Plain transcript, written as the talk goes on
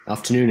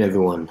Afternoon,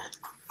 everyone.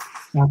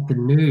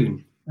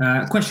 Afternoon.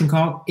 Question,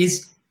 Carl,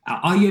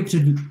 are you able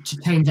to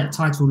change that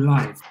title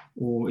live,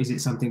 or is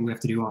it something we have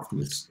to do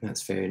afterwards?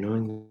 That's very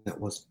annoying. That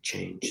wasn't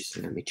changed.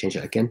 So let me change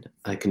it again.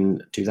 I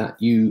can do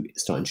that. You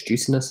start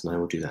introducing us, and I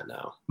will do that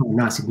now. Oh,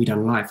 nice. We've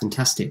done live.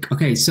 Fantastic.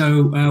 Okay,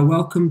 so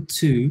welcome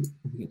to,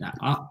 get that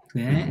up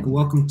there.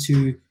 Welcome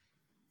to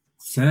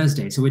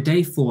Thursday. So we're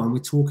day 4, and we're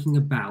talking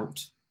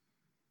about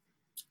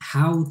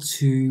how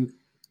to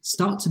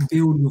start to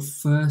build your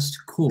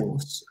first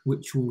course,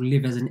 which will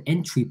live as an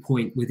entry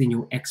point within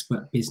your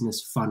expert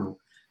business funnel.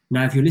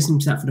 Now, if you're listening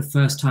to that for the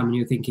first time and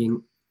you're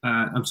thinking,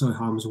 I'm sorry,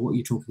 Harms, what are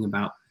you talking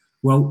about?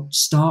 Well,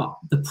 start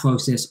the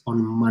process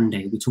on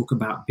Monday. We talk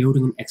about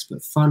building an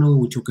expert funnel.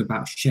 We talk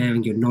about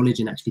sharing your knowledge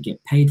and actually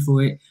get paid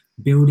for it,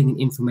 building an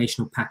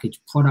informational package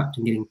product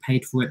and getting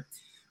paid for it,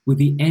 with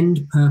the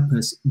end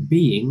purpose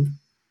being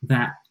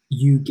that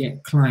you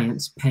get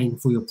clients paying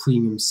for your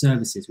premium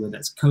services, whether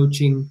that's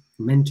coaching,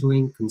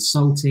 mentoring,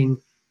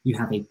 consulting, you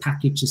have a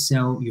package to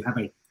sell, you have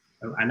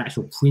an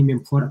actual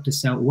premium product to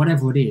sell,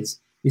 whatever it is.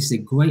 This is a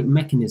great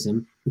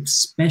mechanism,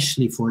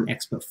 especially for an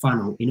expert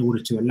funnel, in order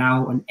to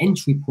allow an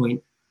entry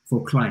point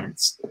for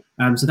clients.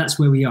 So that's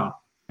where we are.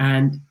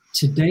 And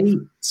today,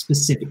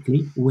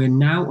 specifically, we're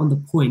now on the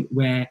point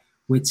where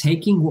we're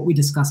taking what we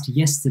discussed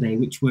yesterday,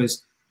 which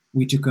was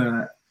we took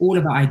all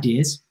of our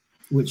ideas,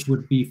 which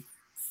would be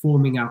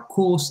forming our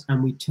course,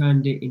 and we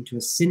turned it into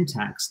a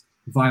syntax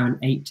via an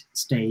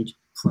 8-stage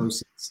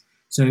process.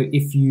 So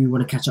if you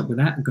want to catch up with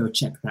that, go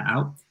check that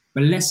out.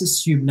 But let's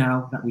assume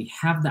now that we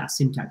have that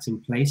syntax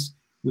in place,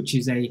 which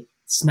is a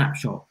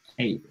snapshot,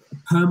 a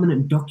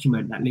permanent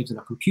document that lives on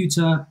a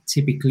computer,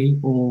 typically,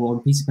 or on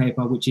a piece of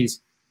paper, which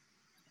is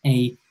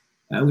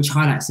which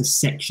highlights the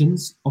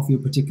sections of your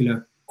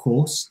particular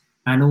course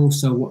and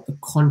also what the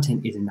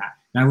content is in that.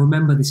 Now,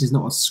 remember, this is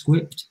not a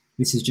script.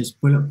 This is just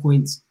bullet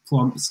points,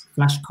 prompts,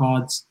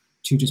 flashcards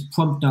to just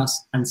prompt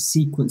us and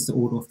sequence the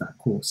order of that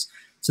course.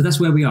 So that's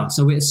where we are.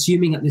 So we're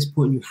assuming at this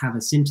point you have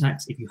a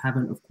syntax. If you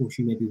haven't, of course,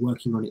 you may be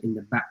working on it in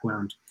the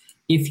background.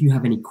 If you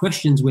have any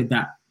questions with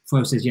that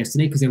process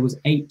yesterday, because there was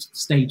 8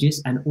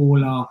 stages and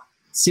all are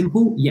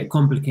simple yet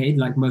complicated,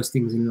 like most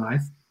things in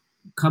life,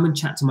 come and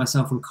chat to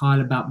myself and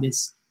Kyle about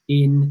this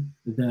in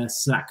the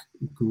Slack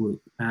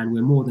group, and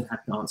we're more than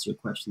happy to answer your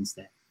questions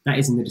there. That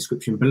is in the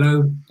description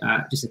below.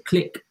 Just a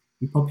click,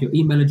 you pop your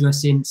email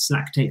address in,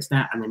 Slack takes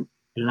that and then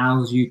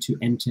allows you to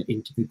enter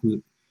into the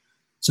group.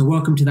 So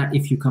welcome to that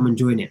if you come and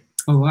join it.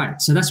 All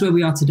right, so that's where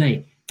we are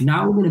today.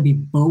 Now we're going to be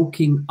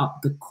bulking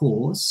up the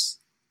course,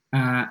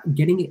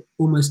 getting it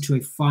almost to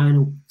a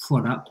final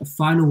product, a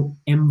final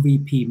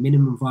MVP,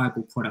 minimum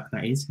viable product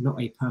that is,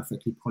 not a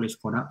perfectly polished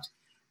product.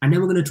 And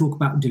then we're going to talk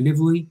about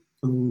delivery,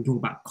 and we're going to talk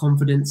about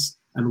confidence,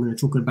 and we're going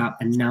to talk about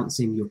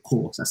announcing your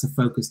course. That's the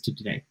focus to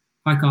today.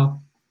 Hi,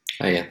 Carl.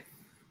 Hiya.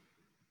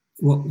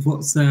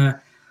 What's the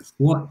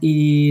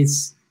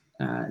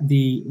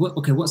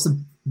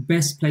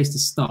best place to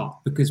start?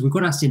 Because we've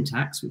got our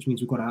syntax, which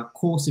means we've got our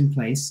course in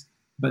place,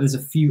 but there's a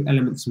few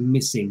elements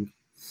missing,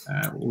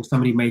 or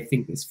somebody may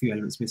think there's a few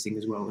elements missing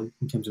as well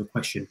in terms of a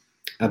question.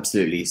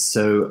 Absolutely.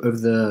 So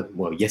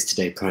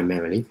yesterday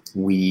primarily,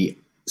 we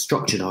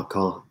structured our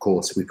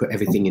course. We put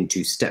everything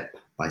into step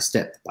by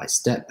step by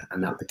step,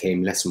 and that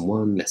became lesson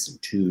 1, lesson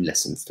 2,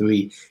 lesson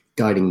 3,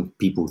 guiding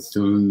people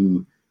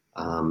through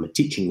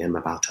teaching them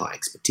about our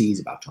expertise,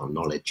 about our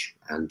knowledge,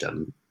 and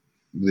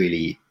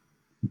really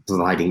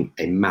providing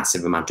a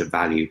massive amount of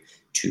value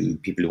to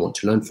people who want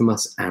to learn from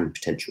us and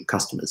potential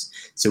customers.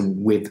 So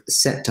we've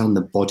set down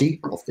the body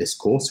of this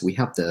course. We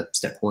have the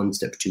step 1,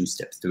 step 2,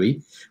 step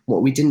 3.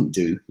 What we didn't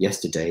do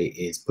yesterday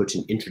is put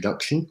an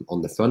introduction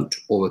on the front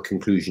or a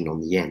conclusion on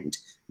the end.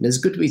 And there's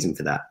a good reason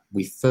for that.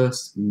 We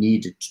first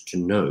needed to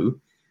know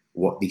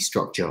what the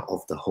structure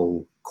of the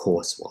whole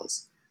course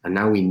was. And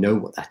now we know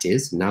what that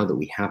is. Now that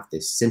we have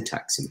this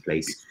syntax in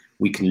place,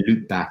 we can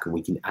loop back and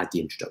we can add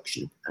the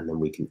introduction, and then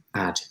we can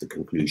add the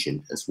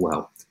conclusion as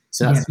well.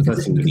 So that's the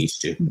first thing we need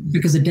to do.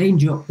 Because the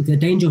danger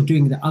of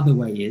doing it the other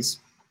way is,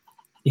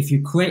 if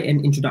you create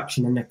an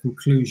introduction and a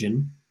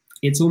conclusion,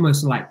 it's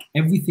almost like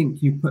everything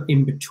you put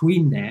in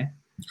between there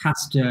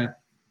has to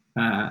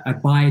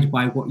abide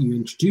by what you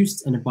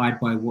introduced and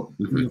abide by what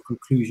your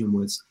conclusion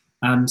was.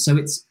 So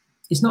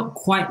it's not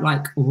quite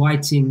like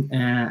writing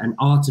an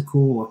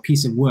article or a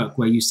piece of work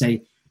where you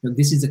say, look,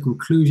 this is a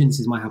conclusion, this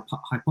is my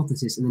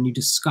hypothesis, and then you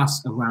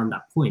discuss around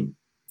that point.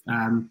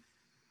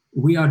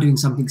 We are doing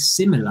something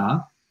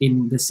similar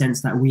in the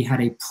sense that we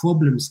had a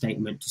problem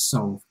statement to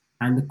solve,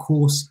 and the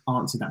course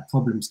answered that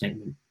problem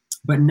statement.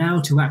 But now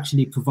to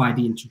actually provide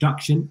the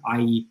introduction,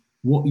 i.e.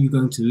 what you're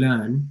going to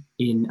learn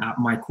in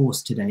my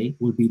course today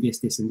will be this,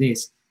 this, and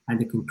this, and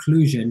the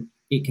conclusion,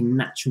 it can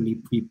naturally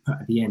be put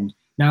at the end.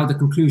 Now, the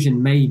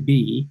conclusion may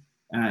be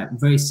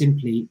very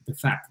simply the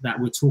fact that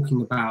we're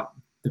talking about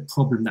the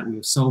problem that we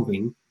were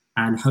solving,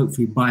 and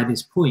hopefully by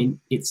this point,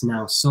 it's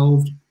now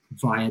solved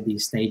via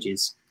these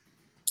stages.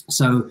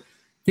 So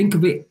think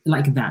of it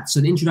like that. So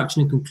the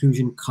introduction and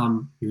conclusion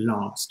come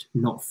last,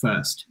 not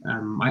first.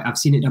 I've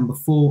seen it done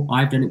before.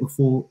 I've done it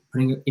before,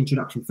 putting an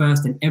introduction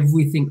first, and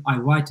everything I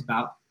write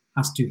about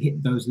has to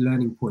hit those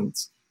learning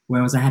points.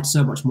 Whereas I had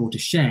so much more to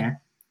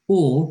share,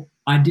 or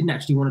I didn't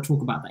actually want to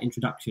talk about that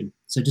introduction.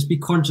 So just be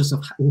conscious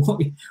of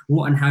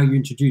what and how you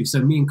introduce.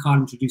 So me and Carl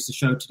introduced the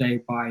show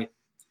today by,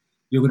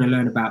 you're going to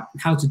learn about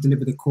how to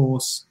deliver the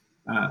course,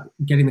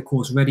 getting the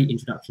course ready,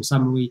 introduction,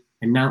 summary,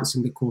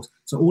 announcing the course.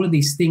 So all of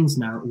these things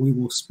now we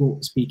will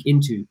speak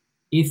into.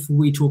 If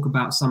we talk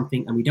about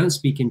something and we don't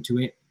speak into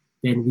it,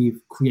 then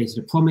we've created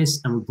a promise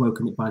and we've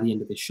broken it by the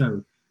end of the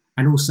show.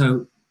 And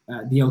also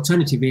the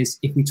alternative is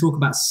if we talk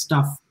about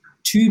stuff,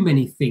 too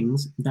many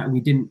things that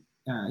we didn't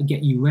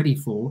get you ready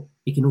for,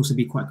 it can also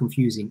be quite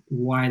confusing.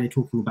 Why are they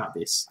talking about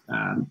this?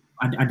 I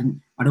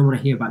don't want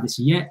to hear about this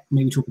yet.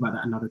 Maybe talk about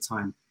that another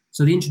time.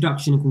 So the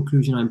introduction and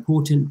conclusion are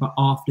important, but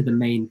after the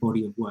main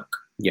body of work.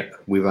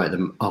 Yep, we write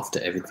them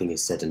after everything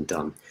is said and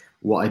done.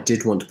 What I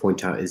did want to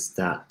point out is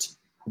that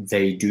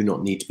they do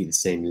not need to be the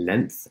same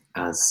length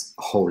as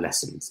whole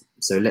lessons.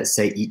 So let's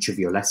say each of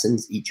your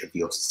lessons, each of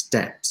your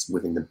steps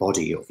within the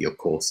body of your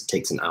course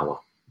takes an hour,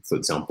 for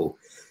example.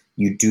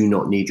 You do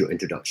not need your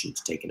introduction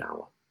to take an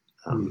hour.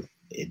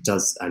 It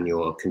does, and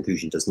your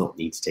conclusion does not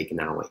need to take an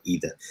hour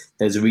either.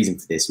 There's a reason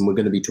for this, and we're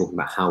going to be talking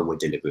about how we're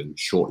delivering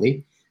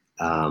shortly.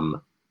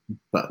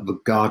 But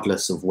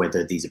regardless of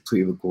whether these are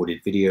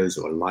pre-recorded videos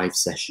or a live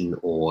session,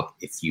 or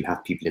if you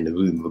have people in the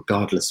room,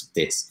 regardless of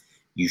this,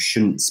 you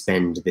shouldn't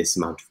spend this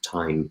amount of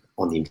time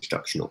on the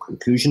introduction or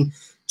conclusion,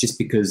 just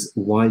because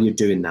while you're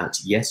doing that,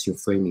 yes, you're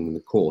framing the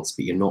course,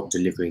 but you're not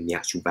delivering the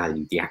actual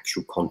value, the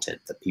actual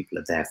content that people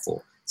are there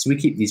for. So we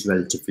keep these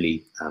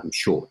relatively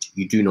short.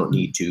 You do not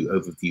need to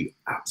overview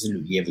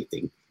absolutely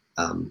everything.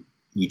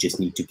 You just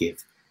need to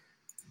give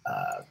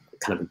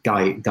kind of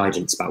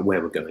guidance about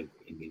where we're going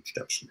in the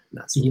introduction.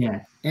 And that's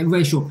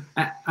very short.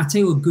 I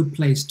tell you a good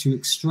place to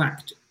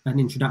extract an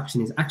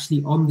introduction is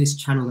actually on this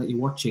channel that you're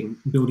watching,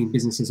 Building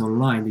Businesses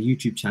Online, the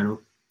YouTube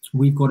channel.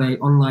 We've got an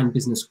online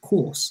business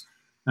course,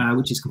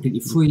 which is completely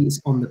free. It's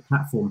on the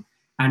platform.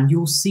 And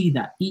you'll see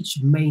that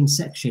each main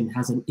section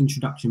has an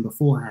introduction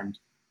beforehand.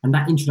 And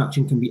that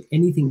introduction can be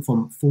anything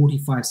from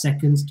 45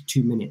 seconds to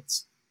 2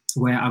 minutes,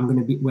 where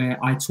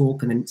I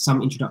talk, and then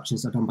some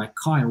introductions are done by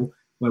Kyle,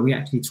 where we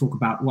actually talk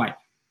about, right,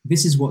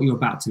 this is what you're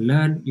about to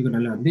learn. You're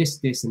going to learn this,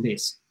 this, and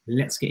this.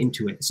 Let's get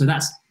into it. So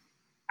that's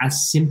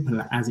as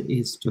simple as it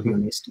is, to be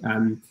honest.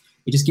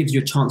 It just gives you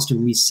a chance to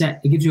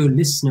reset. It gives your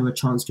listener a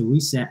chance to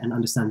reset and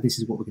understand this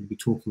is what we're going to be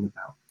talking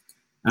about.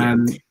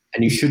 And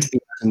you should be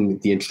adding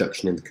the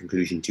introduction and the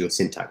conclusion to your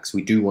syntax.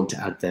 We do want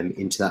to add them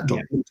into that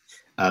document,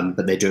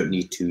 but they don't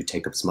need to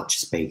take up as much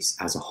space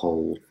as a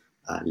whole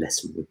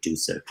lesson would do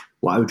so.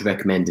 What I would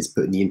recommend is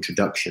putting the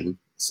introduction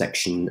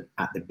section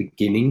at the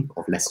beginning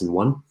of lesson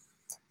 1.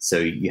 So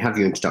you have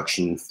your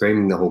introduction,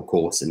 framing the whole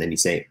course, and then you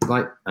say,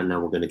 right, and now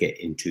we're going to get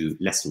into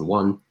lesson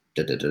 1,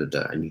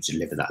 and you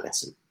deliver that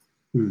lesson.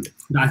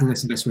 I think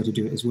that's the best way to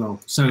do it as well.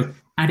 So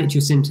add it to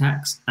your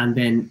syntax, and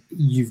then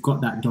you've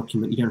got that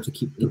document. You don't have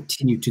to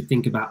continue to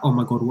think about, oh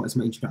my God, what is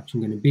my introduction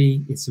going to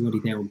be? It's already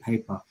there on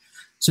paper.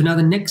 So now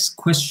the next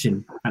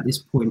question at this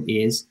point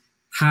is,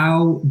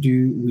 how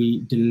do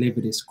we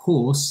deliver this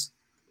course?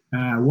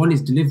 One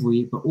is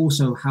delivery, but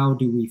also how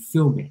do we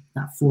film it?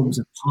 That forms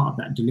a part of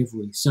that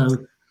delivery. So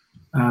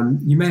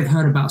you may have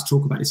heard about us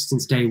talk about this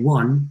since day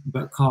one,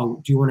 but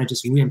Carl, do you want to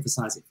just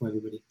re-emphasize it for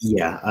everybody?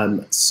 Yeah,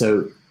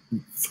 so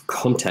for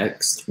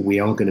context, we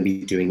are going to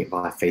be doing it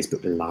via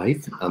Facebook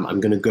Live. I'm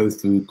going to go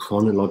through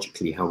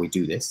chronologically how we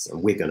do this,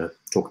 and we're going to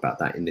talk about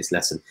that in this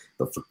lesson.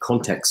 But for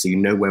context, so you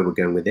know where we're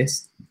going with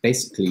this,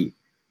 basically,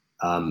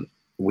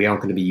 we are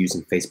going to be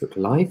using Facebook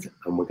Live,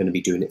 and we're going to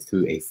be doing it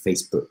through a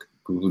Facebook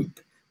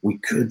group. We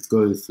could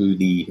go through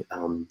the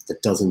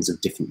dozens of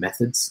different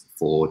methods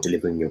for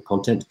delivering your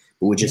content,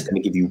 but we're just going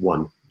to give you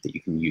one that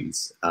you can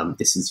use.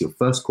 This is your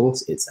first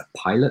course. It's a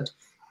pilot.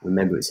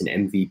 Remember, it's an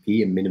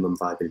MVP, a minimum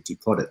viability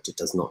product. It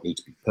does not need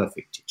to be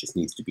perfect. It just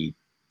needs to be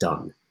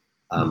done.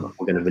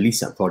 We're going to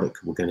release that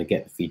product. We're going to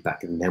get the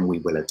feedback, and then we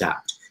will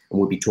adapt. And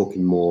we'll be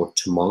talking more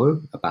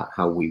tomorrow about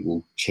how we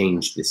will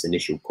change this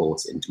initial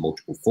course into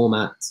multiple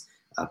formats,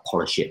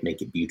 polish it,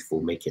 make it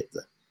beautiful, make it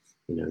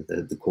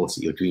the course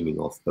that you're dreaming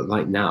of. But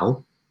right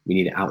now, we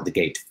need it out the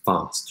gate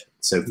fast.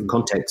 So for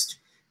context,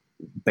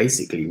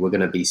 basically, we're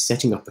going to be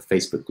setting up a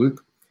Facebook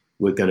group.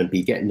 We're going to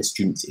be getting the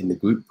students in the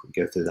group.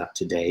 We'll go through that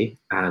today.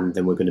 And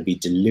then we're going to be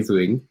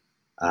delivering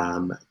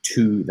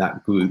to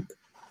that group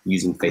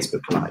using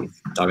Facebook Live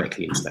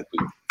directly into that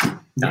group.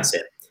 That's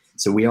it.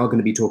 So we are going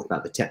to be talking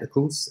about the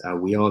technicals.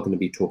 We are going to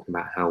be talking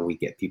about how we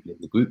get people in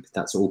the group.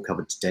 That's all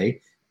covered today.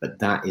 But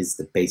that is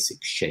the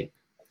basic shape.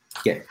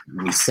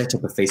 We set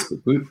up a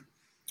Facebook group.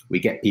 We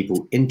get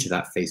people into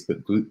that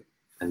Facebook group,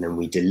 and then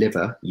we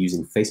deliver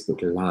using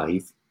Facebook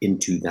Live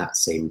into that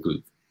same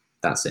group.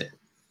 That's it.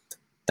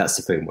 That's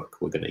the framework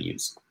we're going to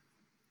use.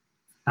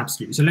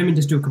 Absolutely. So let me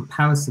just do a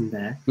comparison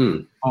there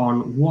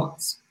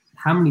on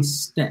how many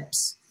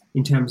steps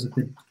in terms of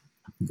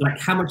like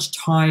how much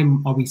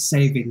time are we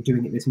saving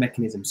doing it this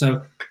mechanism?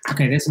 So,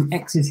 okay, there's some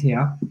X's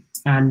here,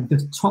 and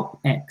the top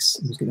X,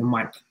 let's get the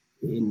mic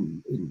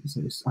in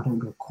so I don't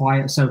go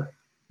quiet. So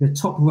the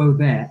top row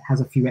there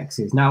has a few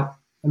X's. Now,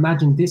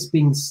 imagine this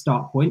being the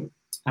start point,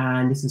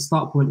 and the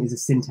start point is a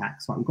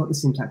syntax. Right, we've got the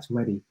syntax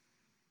ready.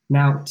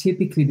 Now,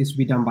 typically this would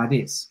be done by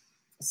this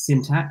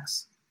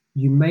syntax.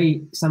 You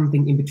may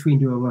something in between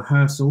do a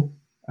rehearsal,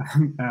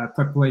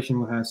 preparation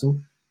rehearsal.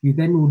 You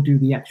then will do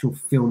the actual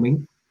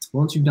filming.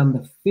 Once you've done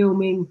the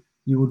filming,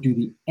 you will do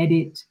the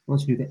edit.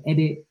 Once you do the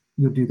edit,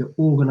 you'll do the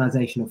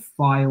organization of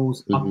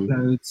files,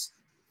 uploads,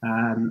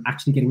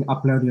 actually getting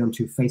uploaded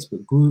onto a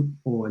Facebook group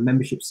or a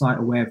membership site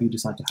or wherever you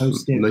decide to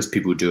host it. Most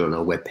people do it on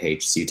a web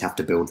page, so you'd have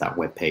to build that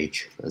web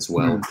page as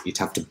well. You'd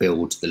have to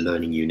build the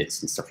learning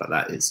units and stuff like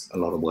that. It's a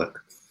lot of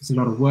work. It's a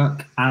lot of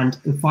work. And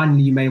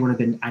finally, you may want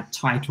to then add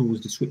titles,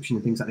 description,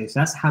 and things like this.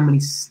 That's how many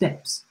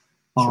steps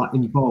are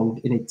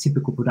involved in a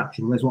typical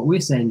production. Whereas what we're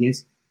saying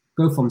is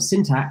go from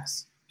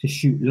syntax to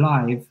shoot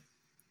live,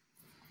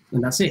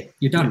 and that's it.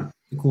 You're done.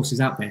 The course is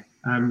out there.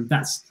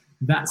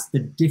 That's the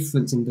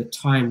difference in the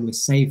time we're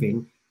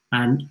saving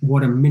and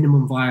what a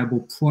minimum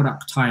viable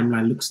product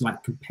timeline looks like,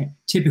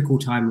 typical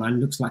timeline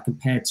looks like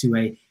compared to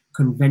a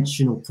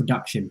conventional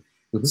production.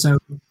 So,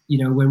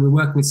 you know, when we're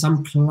working with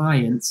some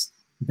clients,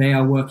 they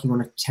are working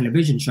on a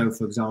television show,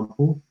 for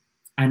example,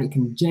 and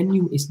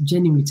it's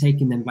genuinely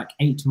taking them like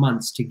 8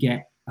 months to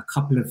get a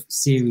couple of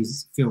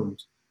series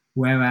filmed.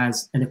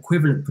 Whereas an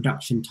equivalent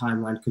production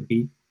timeline could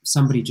be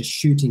somebody just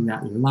shooting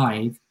that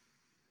live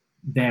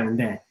there and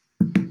there.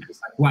 It's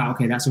like, wow,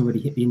 okay, that's already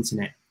hit the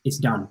internet. It's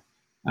done.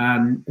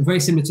 Very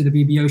similar to the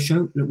VBO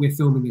show. Look, we're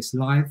filming this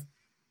live.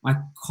 I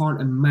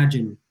can't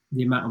imagine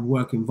the amount of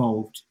work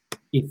involved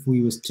if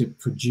we was to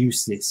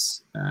produce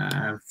this,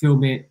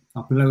 film it,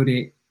 upload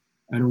it,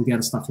 and all the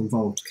other stuff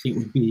involved. It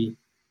would be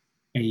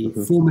a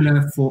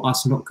formula for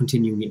us not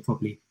continuing it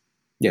properly.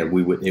 Yeah,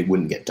 it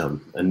wouldn't get done.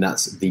 And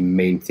that's the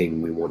main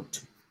thing we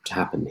want to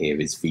happen here,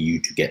 is for you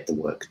to get the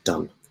work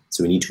done.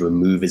 So we need to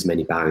remove as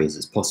many barriers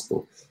as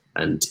possible.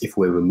 And if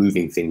we're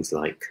removing things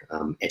like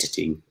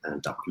editing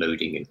and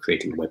uploading and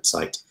creating a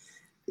website,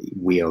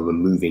 we are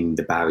removing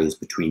the barriers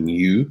between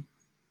you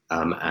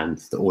and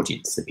the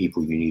audience, the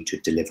people you need to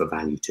deliver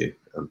value to.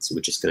 So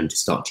we're just going to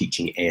start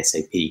teaching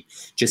ASAP.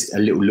 Just a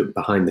little look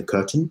behind the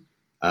curtain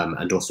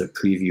and also a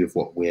preview of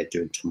what we're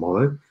doing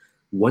tomorrow.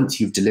 Once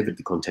you've delivered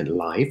the content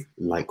live,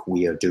 like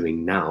we are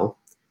doing now,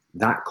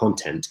 that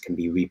content can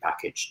be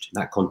repackaged.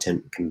 That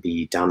content can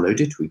be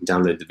downloaded. We can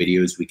download the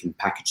videos, we can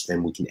package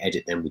them, we can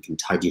edit them, we can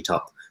tidy it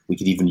up. We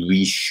could even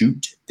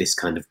reshoot this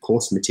kind of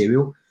course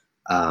material.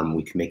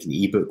 We can make an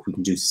ebook. We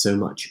can do so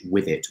much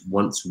with it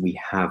once we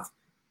have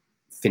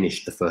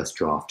finished the first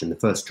draft. And the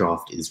first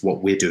draft is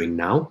what we're doing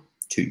now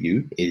to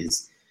you,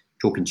 is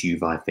talking to you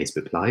via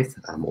Facebook Live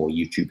or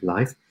YouTube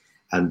Live.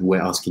 And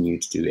we're asking you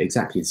to do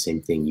exactly the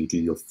same thing. You do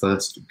your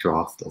first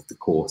draft of the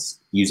course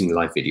using a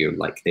live video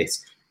like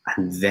this.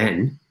 And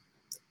then,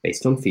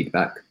 based on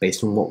feedback,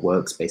 based on what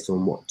works, based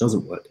on what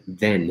doesn't work,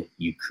 then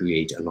you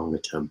create a longer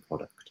term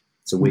product.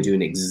 So we're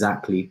doing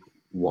exactly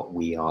what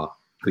we are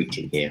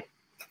preaching here.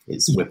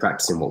 We're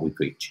practicing what we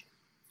preach.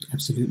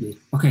 Absolutely.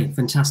 Okay,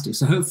 fantastic.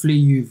 So hopefully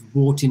you've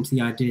bought into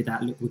the idea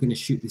that, look, we're going to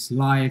shoot this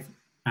live,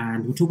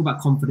 and we'll talk about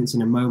confidence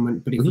in a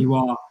moment. But if you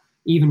are,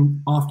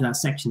 even after that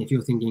section, if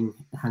you're thinking,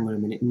 hang on a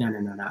minute, no,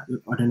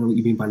 I don't know what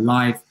you mean by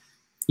live,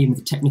 even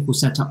the technical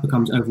setup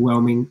becomes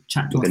overwhelming,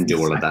 chat to us. We can do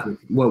all of that.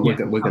 Well, we're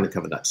going to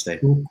cover that today.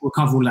 We'll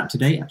cover all that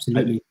today,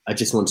 absolutely. I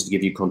just wanted to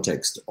give you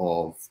context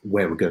of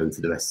where we're going for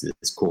the rest of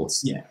this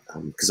course. Yeah.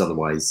 Because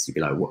otherwise you'd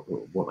be like, what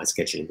am I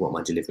scheduling? What am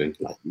I delivering?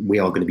 Like, we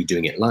are going to be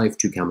doing it live,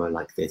 to camera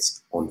like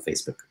this on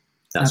Facebook.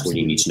 That's what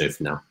you need to know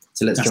for now.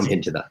 So let's jump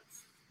into that.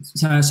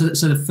 So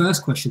the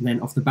first question then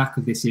off the back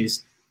of this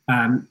is,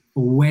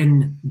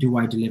 when do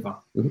I deliver?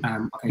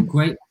 Okay,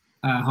 great.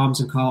 Harms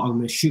and Carl, I'm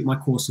going to shoot my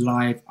course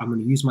live. I'm going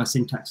to use my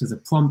syntax as a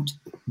prompt,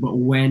 but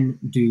when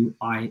do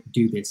I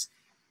do this?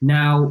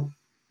 Now,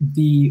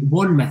 the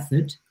one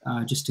method,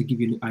 just to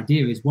give you an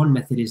idea, is one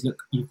method is,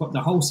 look, you've got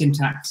the whole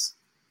syntax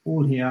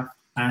all here,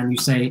 and you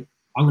say,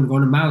 I'm going to go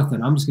on a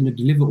marathon. I'm just going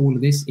to deliver all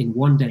of this in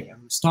one day. I'm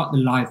going to start the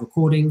live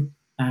recording,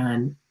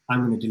 and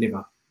I'm going to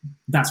deliver.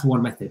 That's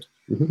one method.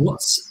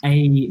 What's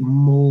a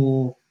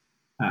more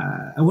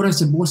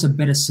what's a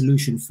better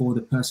solution for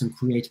the person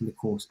creating the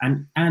course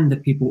and the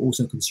people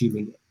also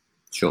consuming it?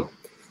 Sure.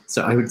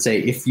 So I would say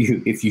if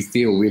you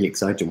feel really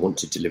excited and want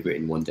to deliver it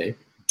in one day,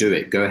 do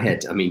it. Go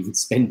ahead. I mean,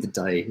 spend the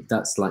day.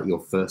 That's like your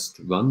first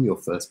run, your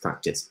first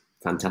practice.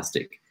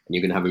 Fantastic. And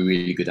you're going to have a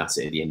really good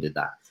asset at the end of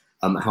that.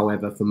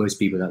 However, for most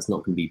people, that's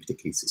not going to be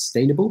particularly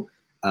sustainable,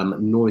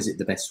 nor is it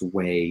the best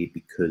way,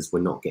 because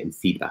we're not getting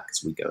feedback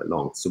as we go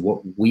along. So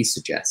what we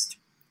suggest,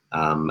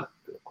 of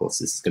course,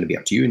 this is going to be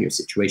up to you and your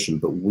situation,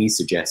 but we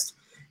suggest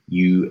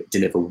you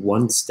deliver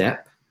one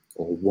step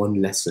or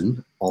one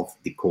lesson of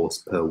the course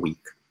per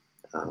week.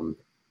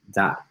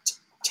 That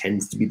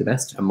tends to be the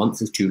best. A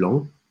month is too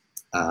long.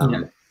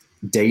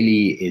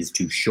 Daily is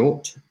too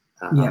short,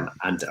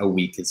 and a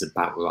week is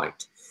about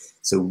right.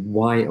 So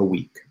why a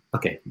week?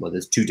 Okay, well,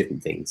 there's two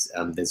different things.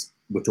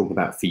 We're talking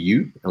about for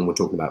you, and we're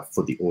talking about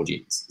for the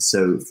audience.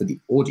 So for the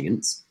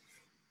audience,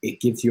 it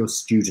gives your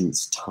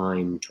students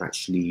time to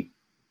actually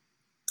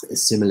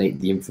assimilate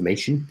the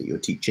information that you're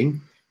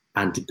teaching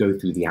and to go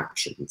through the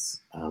actions.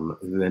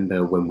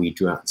 Remember when we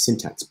drew out the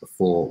syntax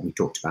before, we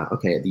talked about,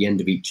 okay, at the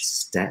end of each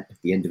step,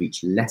 at the end of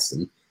each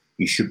lesson,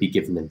 you should be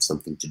giving them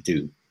something to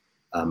do.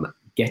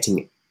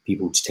 Getting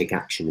people to take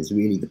action is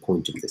really the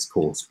point of this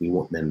course. We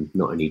want them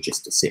not only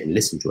just to sit and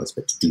listen to us,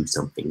 but to do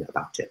something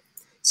about it.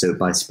 So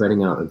by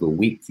spreading out over a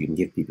week, you can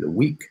give people a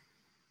week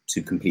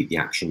to complete the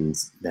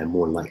actions. They're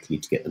more likely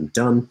to get them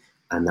done.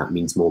 And that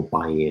means more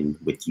buy-in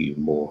with you,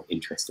 more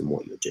interest in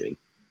what you're doing.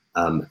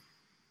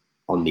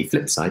 On the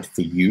flip side,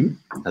 for you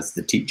as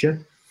the teacher,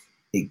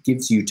 it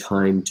gives you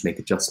time to make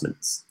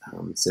adjustments.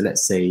 So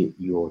let's say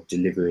you're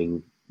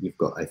delivering, you've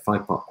got a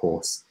 5-part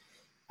course,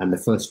 and the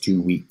first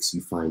 2 weeks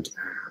you find,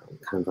 I'm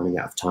kind of running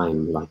out of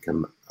time, like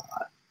I'm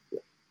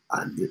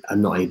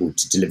not able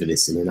to deliver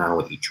this in an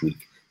hour each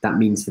week. That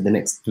means for the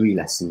next 3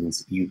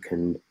 lessons, you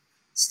can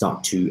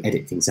start to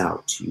edit things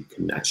out. You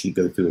can actually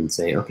go through and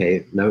say,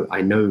 okay, no,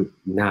 I know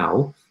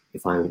now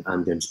if I'm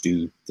going to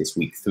do this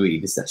week 3,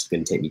 this is actually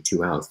going to take me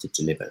 2 hours to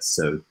deliver.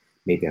 So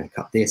maybe I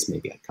cut this,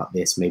 maybe I cut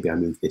this, maybe I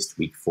move this to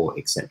week 4,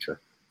 etc.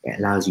 It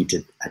allows you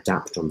to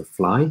adapt on the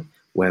fly.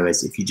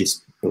 Whereas if you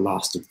just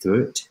blasted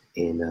through it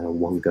in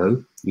one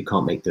go, you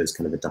can't make those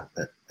kind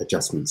of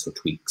adjustments or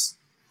tweaks.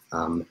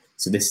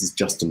 So this is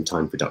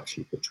just-in-time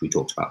production, which we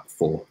talked about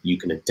before. You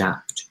can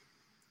adapt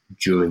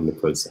during the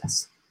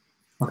process.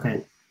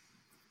 Okay,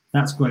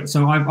 that's great.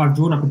 So I've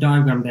drawn up a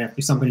diagram there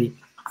if somebody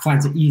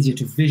finds it easier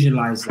to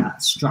visualize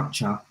that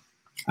structure.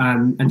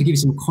 And to give you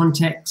some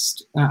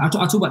context, I'll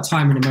talk about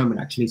time in a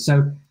moment, actually.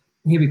 So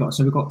here we go.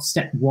 So we've got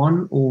step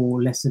 1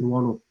 or lesson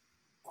 1 or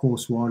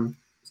course 1,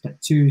 step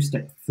 2,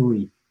 step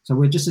 3. So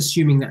we're just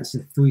assuming that's a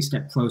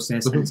 3-step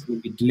process and it's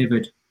going to be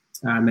delivered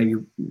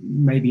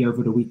maybe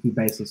over the weekly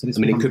basis. So this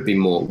it could be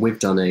more. We've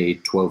done a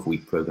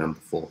 12-week program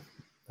before.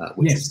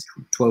 Which is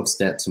 12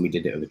 steps, and we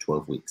did it over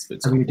 12 weeks. For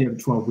example. And we did it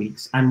over 12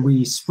 weeks, and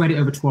we spread it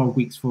over 12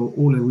 weeks for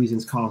all the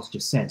reasons Carl's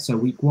just said. So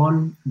week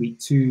 1, week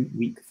 2,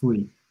 week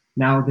 3.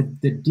 Now the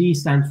D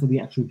stands for the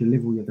actual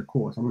delivery of the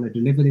course. I'm going to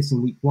deliver this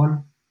in week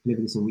 1,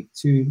 deliver this in week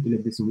 2,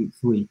 deliver this in week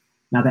 3.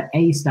 Now the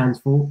A stands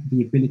for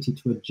the ability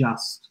to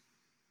adjust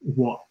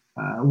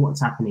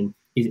what's happening.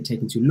 Is it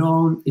taking too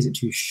long? Is it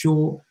too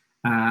short?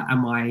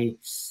 Am I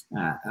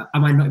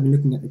not even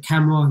looking at the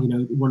camera? You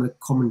know, one of the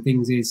common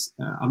things is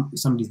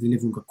somebody's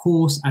delivering a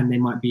course and they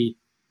might be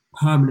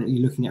permanently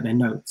looking at their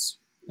notes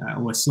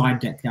or a slide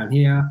deck down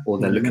here, or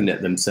they're looking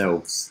at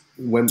themselves.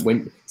 We've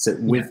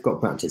got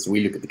practice.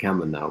 We look at the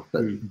camera now,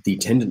 but the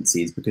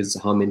tendency is because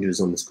Harminder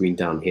is on the screen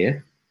down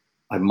here.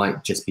 I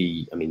might just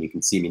be. I mean, you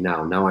can see me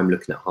now. Now I'm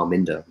looking at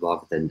Harminder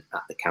rather than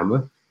at the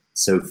camera.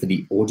 So for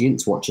the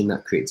audience watching,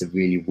 that creates a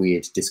really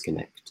weird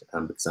disconnect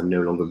because I'm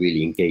no longer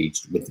really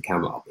engaged with the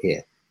camera up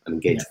here. I'm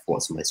engaged with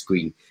what's on my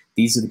screen.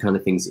 These are the kind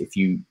of things, if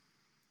you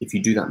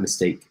do that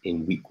mistake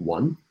in week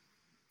 1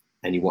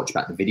 and you watch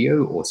back the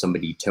video or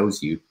somebody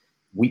tells you,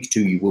 week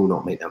 2, you will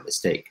not make that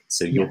mistake.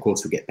 So your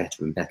course will get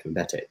better and better and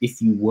better.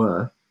 If you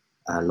were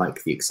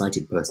like the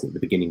excited person at the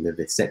beginning of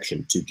this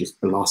section to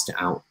just blast it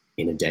out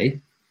in a day,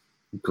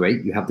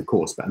 great, you have the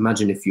course. But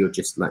imagine if you're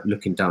just like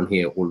looking down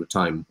here all the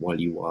time while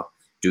you are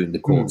doing the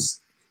course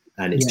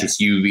and it's just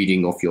you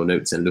reading off your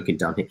notes and looking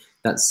down here.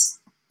 I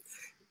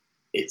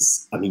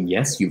mean,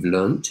 yes, you've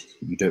learned,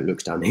 you don't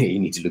look down here, you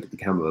need to look at the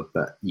camera,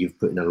 but you've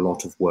put in a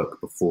lot of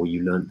work before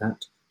you learned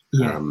that.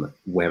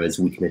 Whereas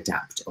we can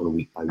adapt on a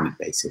week-by-week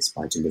basis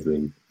by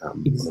delivering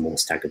on a more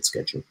staggered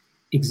schedule.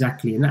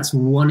 Exactly, and that's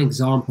one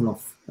example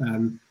of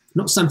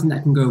not something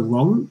that can go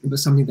wrong, but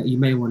something that you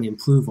may want to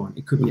improve on.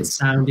 It could be a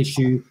sound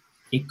issue.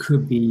 It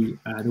could be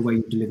the way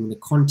you're delivering the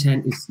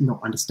content is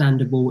not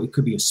understandable. It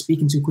could be you're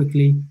speaking too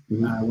quickly.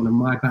 One of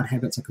my bad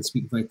habits, I can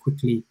speak very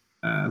quickly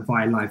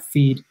via live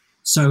feed.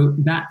 So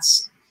that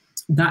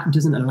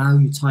doesn't allow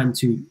you time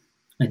to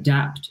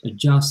adapt,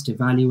 adjust,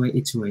 evaluate,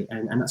 iterate,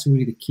 and that's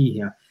really the key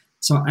here.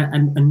 So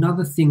and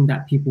another thing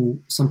that people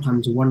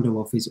sometimes wonder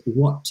of is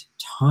what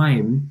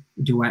time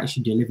do I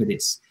actually deliver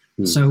this?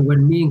 So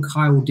when me and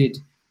Kyle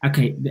did,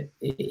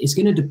 it's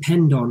going to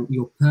depend on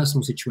your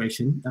personal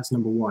situation. That's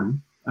number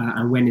 1.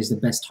 And when is the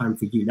best time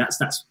for you? That's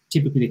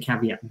typically the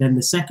caveat. Then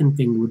the second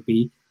thing would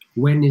be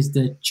when is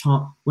the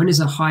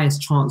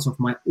highest chance of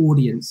my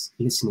audience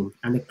listening?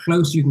 And the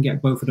closer you can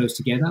get both of those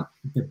together,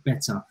 the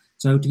better.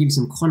 So to give you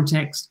some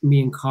context,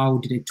 me and Carl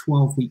did a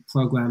 12-week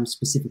program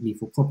specifically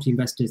for property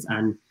investors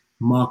and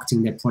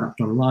marketing their product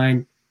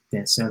online,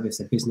 their service,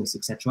 their business,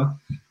 etc.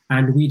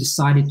 And we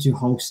decided to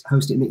host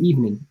it in the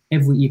evening,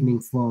 every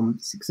evening from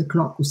 6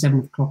 o'clock or 7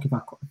 o'clock, if I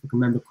can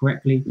remember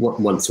correctly.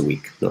 Once a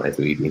week, not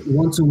every evening.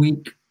 Once a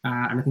week,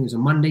 and I think it was a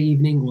Monday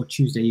evening or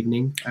Tuesday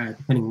evening,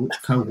 depending on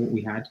which cohort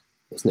we had.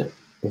 Wasn't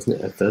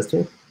it a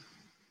Thursday?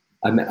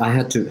 I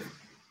had to.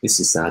 This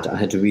is sad. I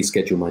had to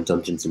reschedule my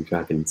Dungeons and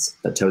Dragons.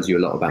 That tells you a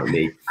lot about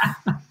me.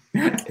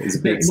 It was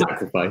a big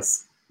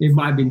sacrifice. It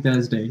might have been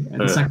Thursday.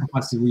 And the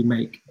sacrifices we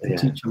make to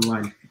teach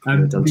online.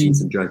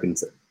 Dungeons and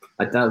Dragons.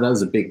 That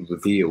was a big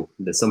reveal.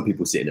 There's some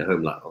people sitting at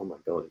home like, oh my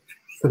god.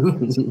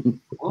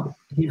 What?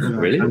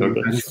 Really?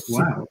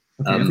 Wow.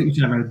 Okay, I think we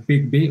should have a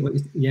big bit.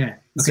 Yeah.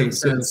 Okay.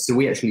 So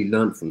we actually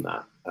learned from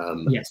that.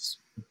 Yes.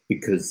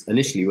 Because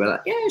initially we're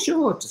like, yeah,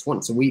 sure, just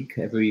once a week,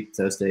 every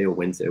Thursday or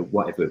Wednesday or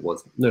whatever it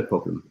was, no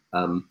problem.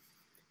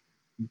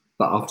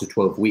 But after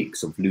 12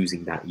 weeks of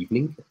losing that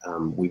evening,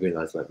 we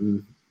realized like,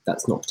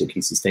 that's not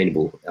particularly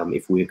sustainable.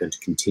 If we're going to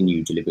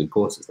continue delivering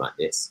courses like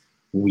this,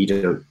 we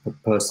don't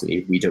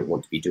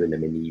want to be doing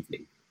them in the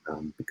evening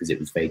because it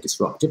was very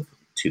disruptive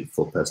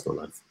for personal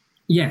life.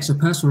 Yeah, so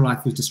personal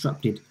life was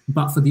disrupted,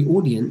 but for the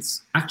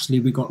audience, actually,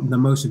 we got the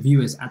most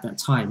viewers at that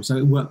time, so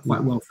it worked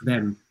quite well for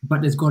them. But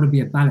there's got to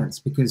be a balance,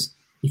 because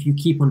if you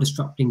keep on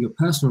disrupting your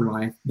personal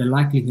life, the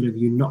likelihood of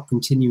you not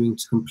continuing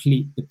to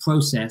complete the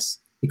process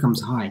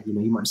becomes high.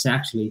 You might say,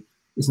 actually,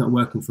 it's not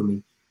working for me.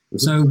 Mm-hmm.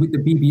 So with the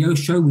BBO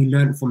show, we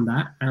learned from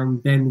that,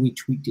 and then we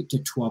tweaked it to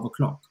 12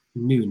 o'clock,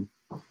 noon.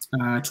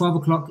 12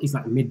 o'clock is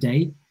like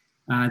midday.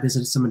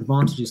 There's some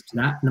advantages to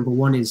that. Number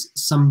one is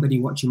somebody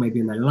watching maybe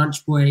on their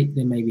lunch break,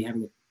 they may be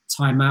having a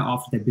timeout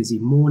after their busy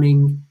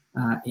morning.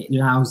 It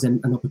allows them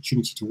an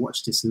opportunity to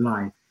watch this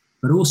live.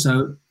 But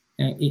also,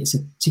 it's a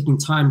ticking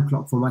time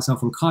clock for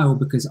myself and Kyle,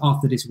 because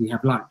after this we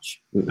have lunch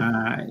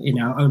in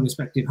our own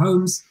respective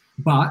homes.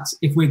 But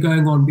if we're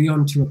going on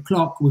beyond 2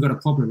 o'clock, we've got a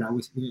problem now.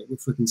 We're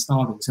freaking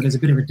starving. So there's a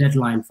bit of a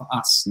deadline for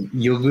us.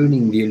 You're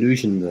ruining the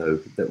illusion,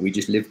 though, that we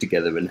just live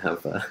together and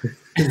have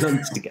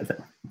lunch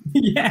together.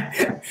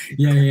 Yeah.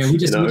 We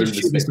just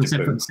shoot this in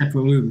separate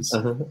rooms.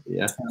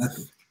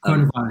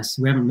 Coronavirus.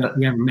 We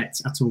haven't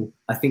met at all.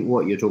 I think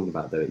what you're talking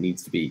about, though, it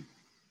needs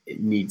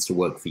to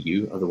work for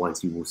you.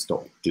 Otherwise, you will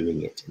stop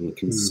doing it. And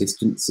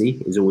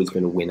consistency is always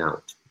going to win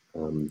out.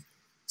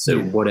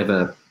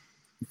 Whatever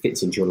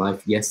fits into your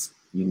life, yes,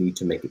 you need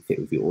to make it fit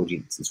with your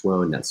audience as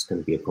well, and that's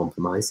going to be a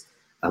compromise.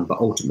 But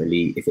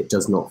ultimately, if it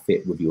does not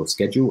fit with your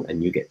schedule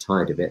and you get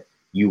tired of it,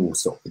 you will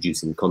stop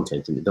producing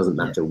content, and it doesn't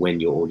matter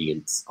when your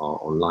audience are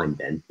online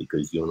then,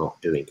 because you're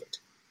not doing it.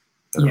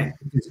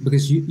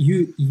 Because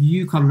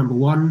you come number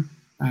one,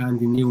 and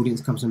then the audience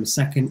comes number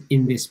second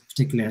in this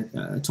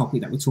particular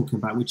topic that we're talking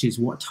about, which is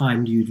what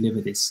time do you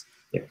deliver this?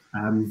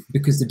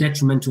 Because the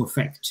detrimental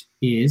effect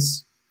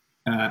is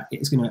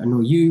it's going to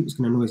annoy you, it's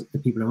going to annoy the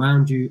people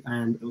around you,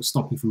 and it will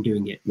stop you from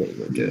doing it. Yeah, you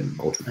won't do it.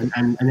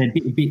 And then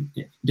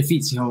it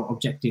defeats the whole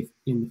objective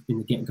in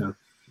the get-go.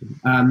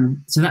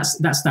 So that's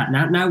that.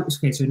 Now,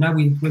 so now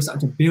we're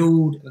starting to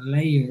build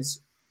layers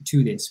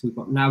to this. We've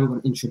got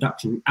an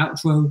introduction,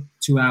 outro,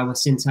 2 hour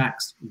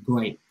syntax.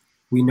 Great.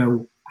 We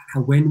know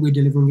when we're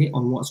delivering it,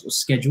 on what sort of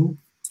schedule,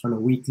 on a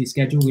weekly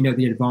schedule. We know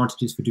the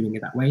advantages for doing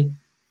it that way.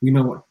 We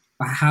know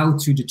how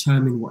to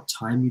determine what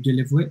time you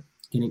deliver it.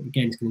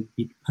 Again, it's going to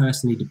be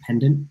personally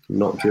dependent.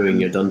 Not during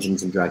your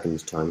Dungeons and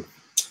Dragons time.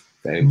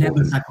 Very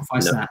never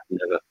sacrifice that.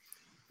 Never.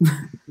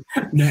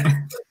 No.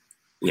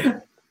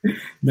 Yeah.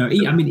 No,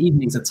 I mean,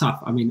 evenings are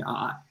tough. I mean,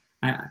 I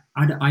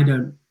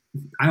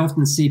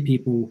often see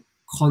people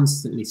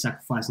constantly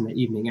sacrificing their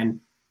evening,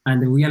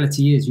 and the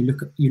reality is, you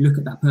look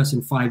at that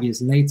person 5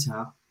 years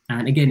later,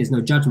 and again, there's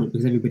no judgment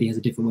because everybody has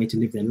a different way to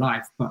live their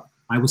life. But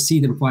I will see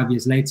them 5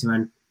 years later,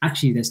 and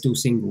actually they're still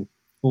single,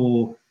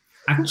 or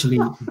actually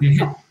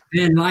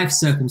their life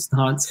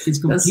circumstance is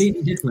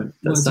completely different.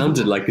 That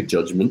sounded like a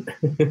judgment.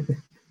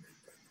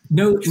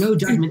 No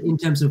judgment in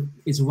terms of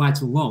it's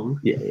right or wrong,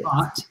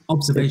 but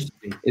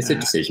observationally. It's a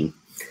decision.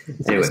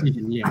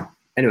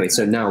 Anyway,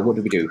 so now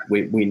what do?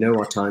 We know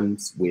our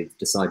times, we've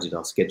decided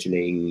our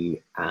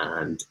scheduling,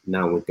 and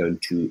now we're going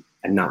to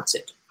announce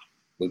it.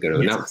 We're going to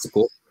announce the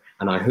course,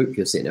 and I hope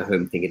you're sitting at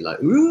home thinking like,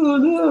 oh,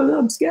 no,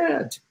 I'm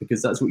scared,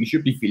 because that's what you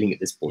should be feeling at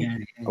this point.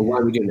 Why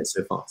are we doing it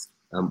so fast?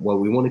 Well,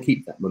 we want to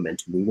keep that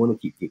momentum. We want to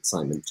keep the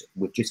excitement.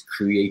 We've just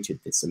created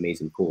this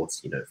amazing course,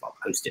 for our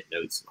post-it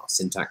notes and our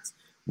syntax.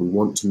 We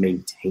want to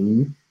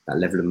maintain that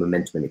level of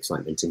momentum and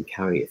excitement and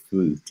carry it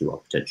through to our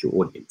potential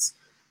audience.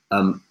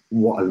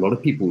 What a lot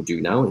of people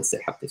do now is they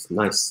have this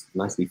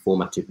nicely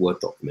formatted Word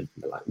document,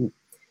 and they're like,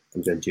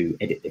 I'm going to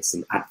edit this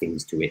and add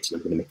things to it, and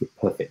I'm going to make it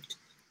perfect.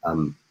 A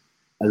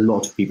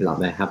lot of people out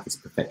there have this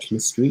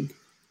perfectionist streak,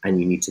 and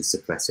you need to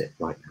suppress it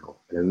right now.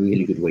 And a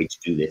really good way to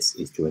do this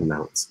is to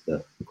announce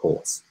the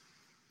course.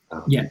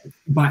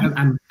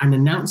 And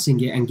announcing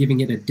it and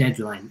giving it a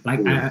deadline.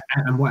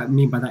 And what I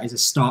mean by that is a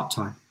start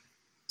time.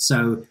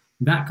 So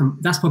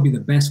that's probably the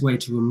best way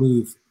to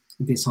remove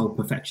this whole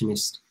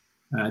perfectionist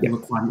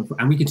requirement.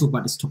 And we can talk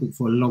about this topic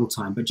for a long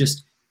time, but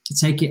just to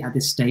take it at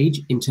this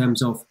stage in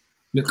terms of,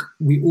 look,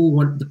 we all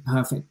want the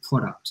perfect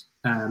product.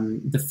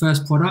 The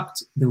first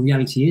product, the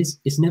reality is,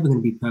 it's never going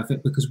to be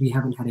perfect because we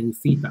haven't had any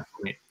feedback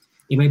from it.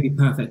 It may be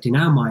perfect in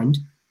our mind,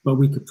 but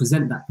we could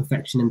present that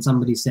perfection and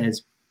somebody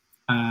says,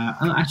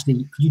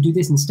 actually, could you do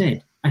this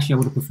instead? Actually, I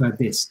would have preferred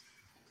this.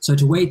 So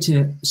the way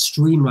to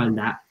streamline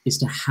that is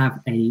to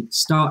have a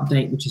start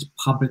date which is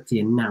publicly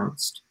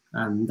announced.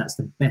 That's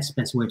the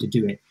best way to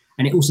do it.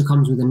 And it also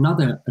comes with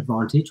another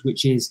advantage,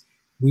 which is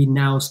we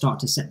now start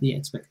to set the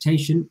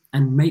expectation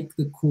and make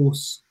the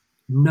course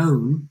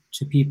known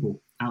to people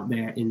out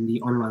there in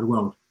the online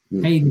world.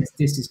 Hey,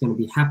 this is going to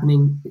be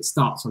happening. It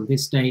starts on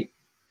this date.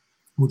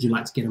 Would you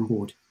like to get on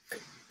board?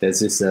 There's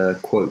this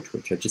quote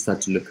which I just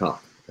had to look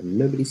up, and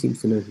nobody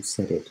seems to know who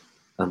said it.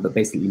 But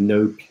basically,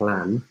 no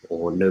plan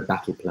or no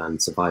battle plan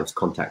survives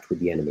contact with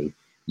the enemy.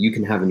 You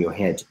can have in your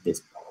head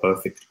this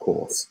perfect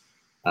course,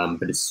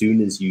 but as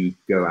soon as you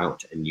go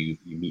out and you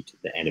meet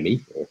the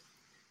enemy or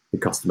the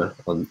customer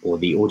or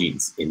the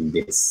audience in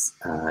this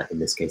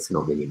case,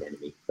 not really an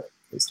enemy, but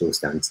it still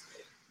stands.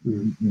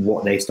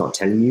 What they start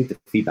telling you, the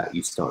feedback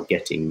you start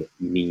getting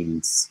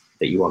means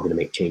that you are going to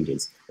make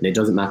changes. And it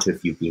doesn't matter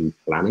if you've been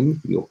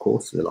planning your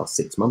course for the last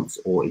 6 months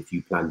or if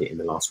you planned it in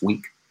the last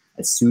week.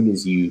 As soon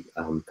as you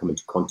come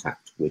into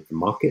contact with the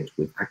market,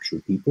 with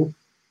actual people,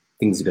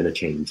 things are going to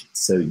change.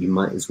 So you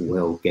might as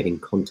well get in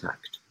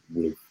contact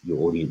with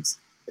your audience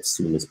as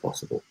soon as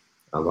possible,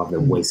 rather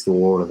than waste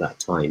all of that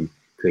time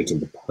creating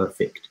the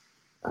perfect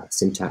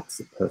syntax,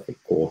 the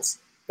perfect course,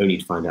 only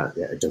to find out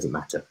that it doesn't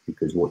matter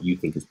because what you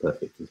think is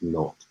perfect is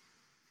not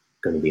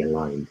going to be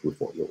aligned with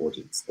what your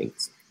audience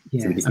thinks.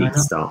 Yeah, so we just need to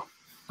start.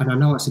 And I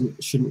know I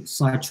shouldn't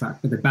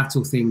sidetrack, but the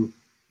battle thing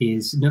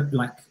is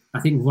like, I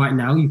think right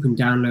now you can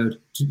download,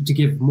 to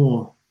give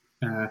more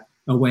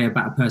away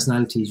about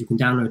personalities, you can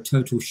download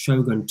Total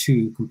Shogun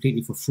 2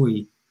 completely for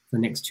free for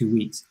the next 2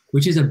 weeks,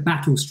 which is a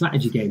battle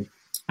strategy game.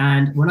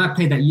 And when I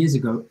played that years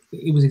ago,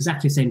 it was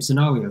exactly the same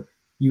scenario.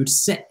 You would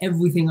set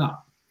everything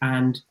up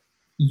and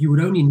you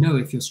would only know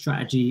if your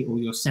strategy or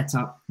your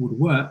setup would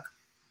work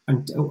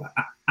until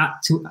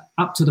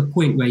up to the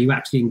point where you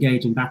actually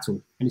engage in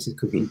battle. And this is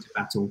completely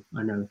battle,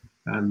 I know,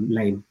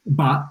 lame,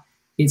 but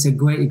it's a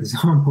great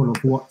example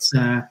of what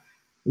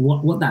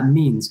that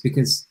means,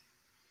 because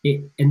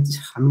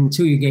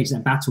until you engage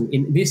that battle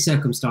in this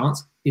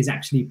circumstance is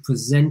actually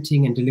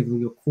presenting and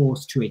delivering your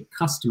course to a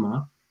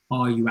customer.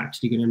 Are you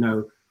actually going to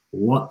know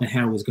what the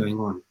hell is going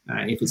on?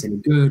 If it's any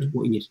good,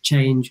 what you need to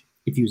change.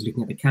 If you was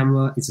looking at the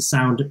camera, is the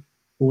sound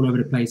all over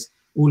the place?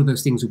 All of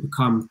those things will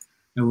become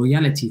a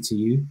reality to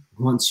you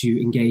once you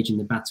engage in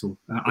the battle.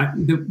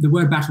 The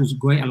word battle is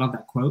great. I love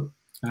that quote.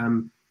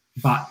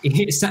 But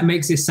it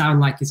makes it sound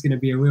like it's going to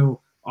be a real,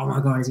 oh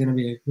my God, it's going to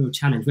be a real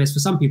challenge. Whereas for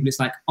some people,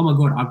 it's like, oh my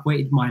God, I've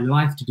waited my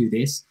life to do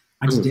this.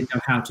 I just didn't know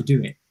how to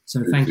do it.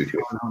 So thank you,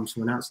 John Holmes,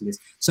 for announcing this.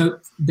 So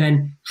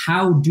then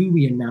how do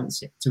we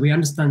announce it? So we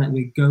understand that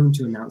we're going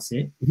to announce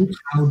it.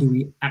 How do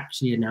we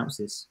actually announce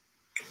this?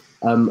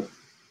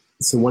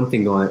 So one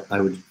thing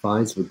I would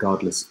advise,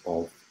 regardless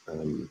of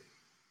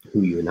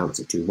who you announce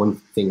it to, one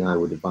thing I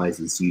would advise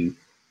is you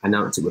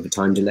announce it with a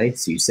time delay.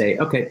 So you say,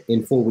 okay,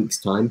 in 4 weeks'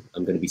 time,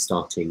 I'm going to be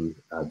starting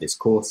this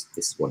course.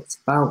 This is what it's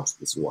about.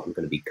 This is what I'm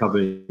going to be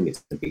covering.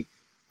 It's going to be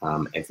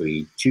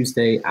every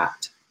Tuesday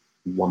at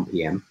 1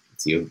 p.m.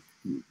 So you're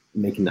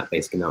making that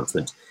basic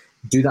announcement.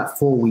 Do that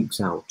 4 weeks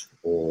out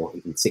or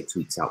even 6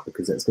 weeks out,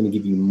 because that's going to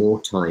give you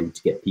more time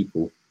to get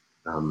people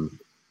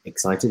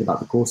excited about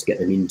the course, get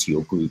them into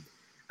your group.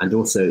 And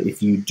also,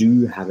 if you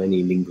do have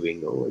any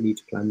lingering, oh, I need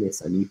to plan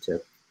this, I need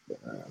to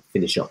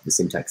finish up the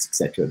syntax,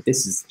 etc.,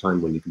 this is the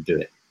time when you can do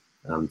it.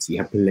 So you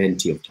have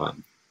plenty of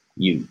time.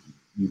 You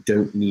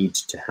don't need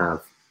to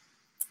have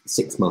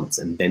 6 months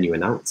and then you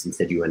announce.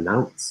 Instead, you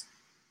announce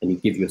and you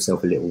give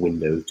yourself a little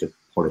window to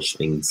polish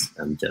things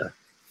and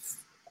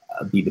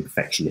be the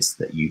perfectionist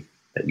that you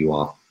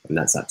are, and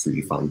that's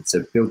absolutely fine.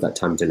 So build that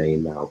time delay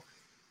in now.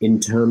 In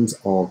terms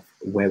of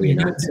where we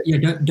announce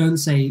it, don't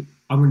say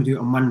I'm going to do it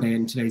on Monday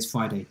and today's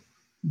Friday.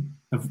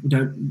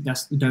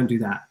 Don't do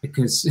that,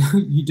 because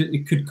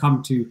it could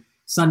come to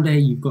Sunday,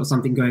 you've got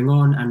something going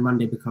on, and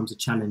Monday becomes a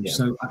challenge. Yeah.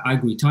 So I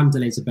agree. Time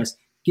delay is the best.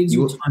 Gives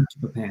you time to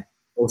prepare.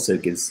 Also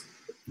gives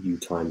you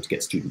time to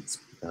get students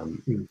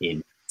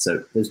in.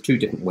 So there's 2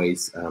 different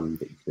ways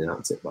that you can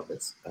announce it. Well,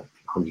 there's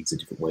hundreds of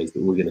different ways,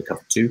 but we're going to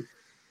cover 2.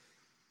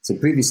 So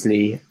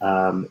previously,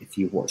 if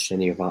you've watched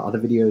any of our other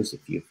videos,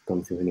 if you've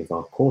gone through any of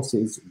our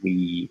courses,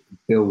 we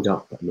build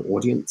up an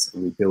audience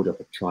and we build up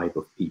a tribe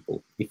of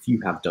people. If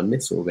you have done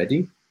this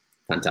already,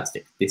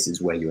 fantastic. This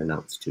is where you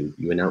announce to.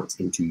 You announce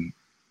into,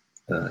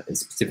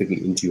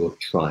 specifically into your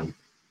tribe.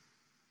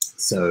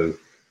 So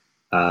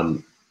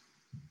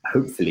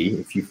hopefully,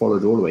 if you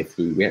followed all the way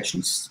through, we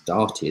actually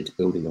started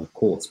building our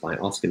course by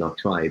asking our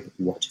tribe,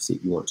 what is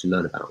it you want to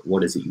learn about?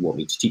 What is it you want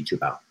me to teach you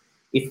about?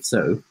 If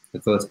so, the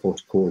first port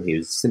of call here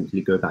is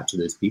simply go back to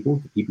those people,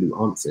 the people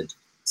who answered,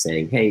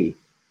 saying, hey,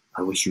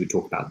 I wish you would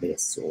talk about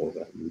this, or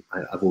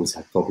I've always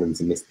had problems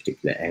in this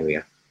particular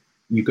area.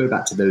 You go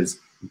back to those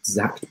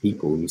exact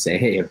people and you say,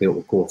 hey, I built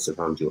a course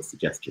around your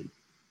suggestion.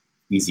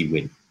 Easy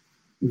win.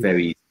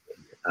 Very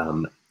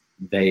easy.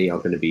 They are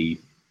going to be,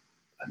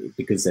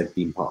 because they've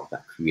been part of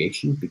that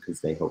creation,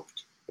 because they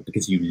helped,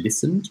 because you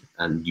listened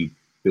and you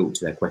built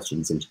their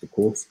questions into the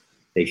course,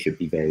 they should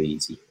be very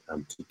easy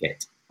to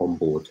get on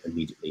board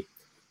immediately.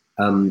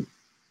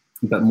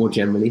 But more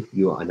generally,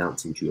 you are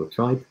announcing to your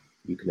tribe.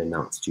 You can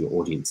announce to your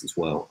audience as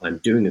well. I'm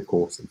doing a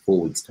course in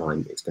 4 weeks'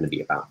 time. It's going to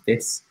be about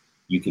this.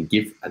 You can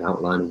give an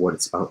outline of what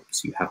it's about,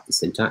 so you have the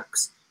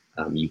syntax.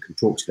 You can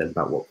talk to them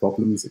about what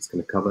problems it's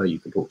going to cover. You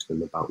can talk to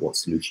them about what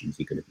solutions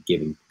you're going to be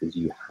giving, because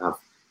you have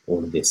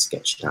all of this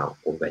sketched out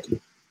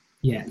already.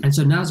 Yeah, and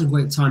so now's a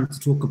great time to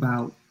talk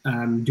about,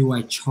 do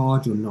I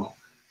charge or not?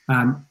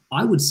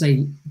 I would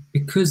say,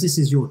 because this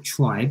is your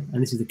tribe,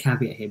 and this is the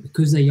caveat here,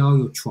 because they are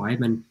your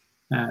tribe, and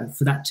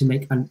for that to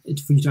make, and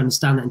for you to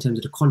understand that in terms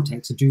of the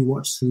context, do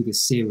watch through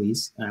this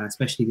series,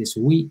 especially this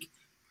week.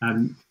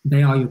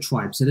 They are your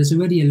tribe, so there's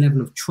already a level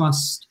of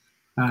trust.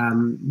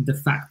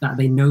 The fact that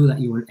they know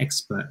that you're an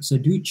expert, so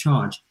do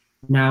charge.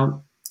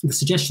 Now, the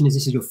suggestion is,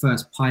 this is your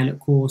first pilot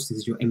course, this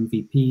is your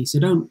MVP, so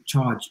don't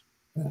charge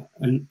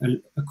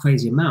a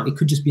crazy amount. It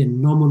could just be a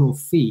nominal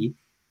fee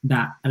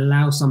that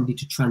allows somebody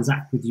to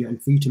transact with you,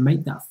 and for you to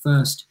make that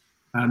first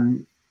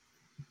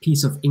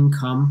piece of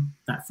income,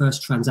 that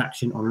first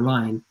transaction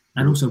online,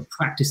 and also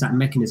practice that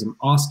mechanism,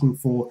 asking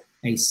for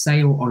a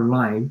sale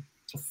online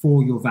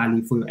for your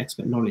value, for your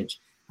expert knowledge.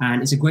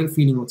 And it's a great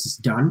feeling once it's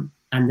done,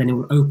 and then it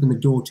will open the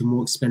door to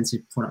more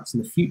expensive products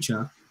in the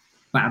future.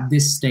 But at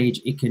this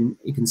stage, it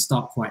can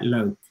start quite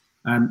low.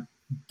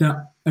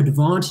 The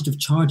advantage of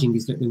charging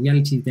is that the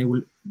reality,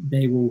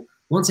 they will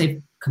once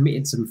they've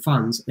committed some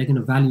funds, they're going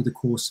to value the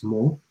course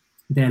more.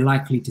 They're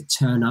likely to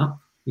turn up.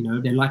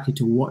 They're likely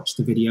to watch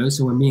the video.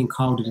 So when me and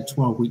Carl did a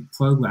 12-week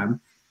program,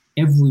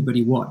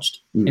 everybody watched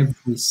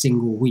every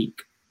single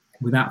week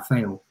without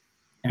fail.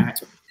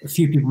 A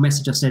few people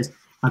messaged us, says,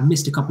 "I've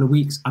missed a couple of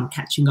weeks. I'm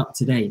catching up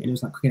today." And it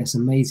was like, okay, that's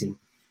amazing.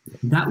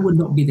 That would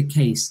not be the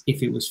case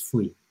if it was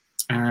free.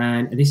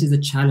 And this is the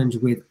challenge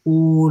with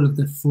all of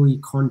the free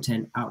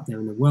content out there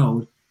in the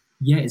world.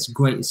 Yeah, it's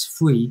great, it's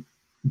free,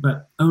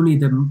 but only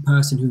the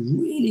person who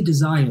really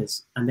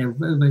desires, and they're a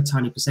very, very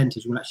tiny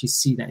percentage, will actually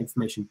see that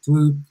information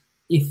through.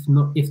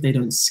 If they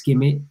don't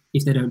skim it,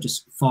 if they don't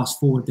just fast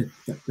forward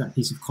that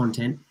piece of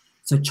content.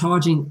 So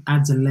charging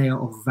adds a layer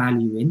of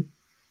value in,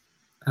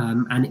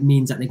 and it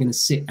means that they're going to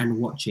sit and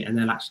watch it, and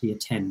they'll actually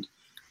attend.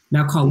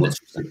 Now, Carl,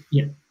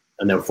 yeah.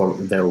 And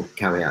they'll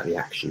carry out the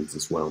actions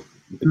as well,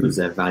 because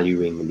they're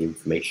valuing the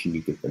information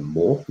you give them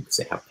more, because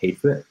they have paid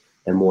for it.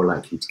 They're more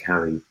likely to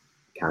carry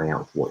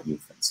out what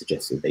you've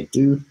suggested they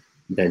do.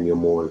 Then you're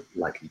more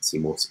likely to see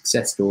more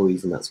success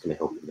stories, and that's going to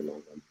help in the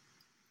long run.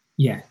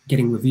 Yeah,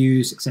 getting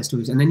reviews, success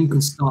stories, and then you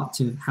can start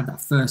to have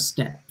that first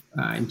step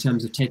in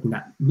terms of taking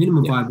that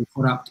minimum viable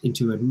product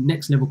into a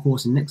next level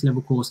course, and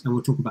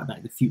we'll talk about that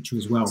in the future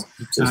as well.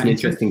 So it's an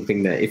interesting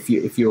thing that if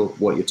you're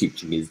what you're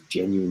teaching is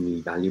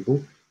genuinely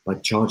valuable, by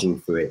charging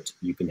for it,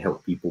 you can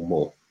help people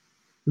more.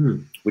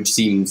 Which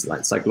seems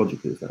like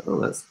psychologically,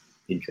 that's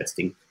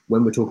interesting.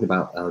 When we're talking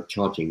about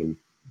charging and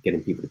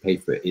getting people to pay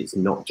for it, it's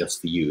not just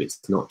for you.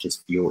 It's not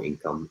just for your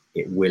income.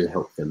 It will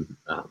help them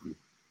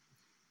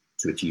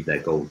to achieve their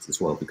goals as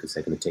well, because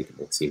they're going to take it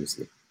more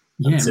seriously.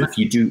 So if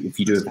you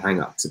do have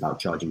hang-ups about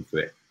charging for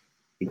it,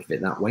 think of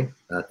it that way.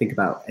 Think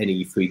about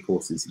any free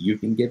courses that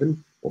you've been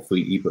given, or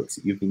free ebooks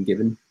that you've been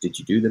given. Did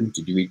you do them?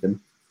 Did you read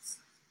them?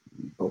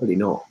 Probably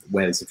not.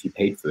 Whereas if you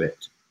paid for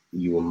it,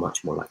 you are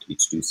much more likely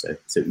to do so.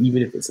 So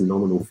even if it's a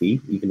nominal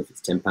fee, even if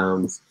it's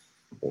 £10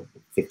 or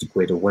 50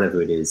 quid or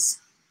whatever it is,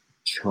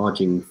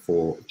 charging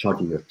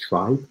your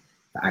tribe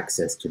for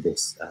access to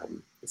this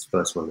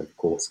first one of the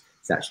course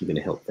is actually going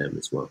to help them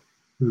as well.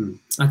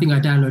 I think I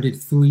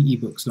downloaded 3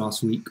 ebooks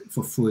last week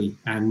for free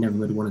and never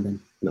read one of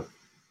them. No.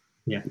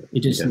 Yeah,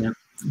 it just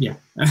yeah.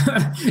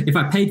 If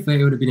I paid for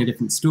it, it would have been a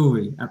different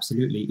story.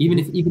 Absolutely. Even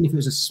if it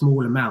was a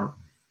small amount.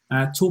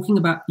 Talking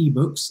about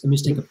ebooks, let me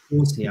just take a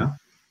pause here.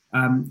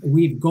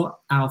 We've got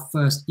our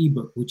first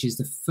ebook, which is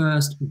the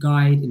first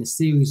guide in a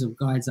series of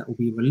guides that will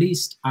be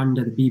released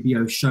under the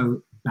BBO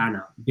show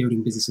banner,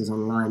 Building Businesses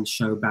Online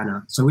show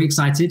banner. So we're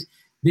excited.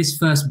 This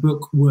first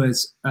book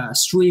was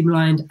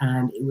streamlined,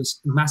 and it was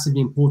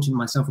massively important.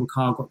 Myself and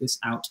Carl got this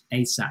out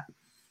ASAP.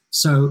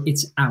 So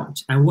it's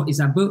out. And what is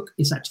that book?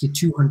 It's actually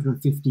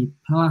 250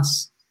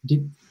 plus,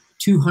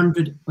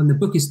 200, and the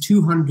book is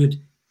 200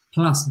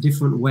 plus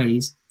different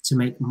ways to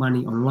make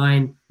money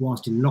online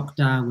whilst in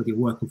lockdown, whether you're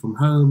working from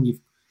home,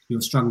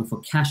 you're struggling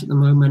for cash at the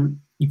moment,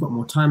 you've got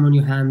more time on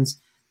your hands.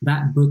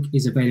 That book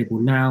is available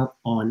now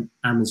on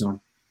Amazon.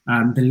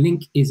 The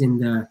link is in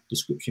the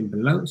description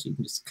below, so you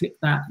can just click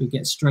that, you'll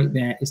get straight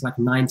there. It's like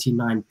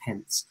 99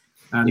 pence.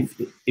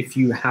 If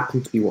you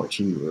happen to be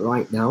watching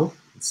right now,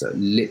 so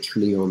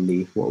literally on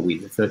the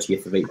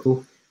 30th of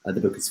April, the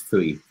book is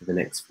free for the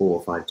next 4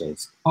 or 5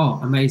 days. Oh,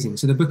 amazing.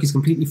 So the book is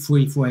completely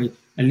free for a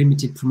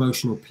limited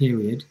promotional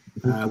period,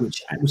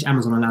 which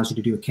Amazon allows you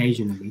to do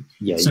occasionally.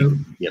 Yeah,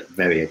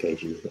 very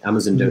occasionally.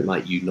 Amazon don't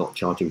like you not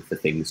charging for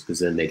things, because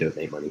then they don't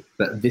make money.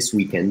 But this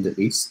weekend at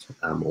least,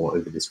 or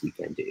over this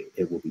weekend,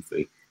 it will be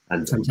free.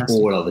 And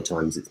all other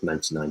times it's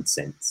 99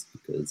 cents,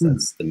 because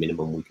that's the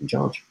minimum we can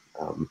charge.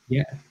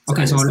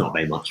 Okay, so it's not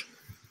very much.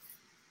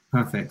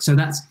 Perfect. So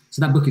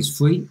that book is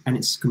free, and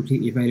it's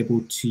completely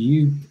available to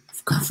you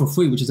for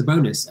free, which is a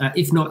bonus.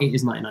 If not, it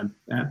is 99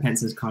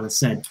 pence, as Carlos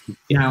said.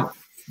 Now,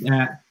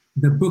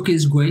 the book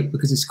is great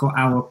because it's got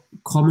our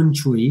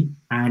commentary,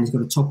 and it's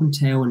got a top and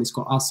tail, and it's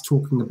got us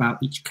talking about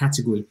each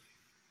category.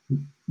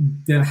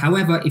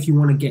 However, if you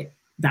want to get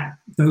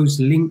those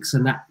links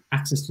and that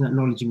access to that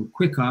knowledge even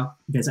quicker,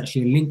 there's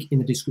actually a link in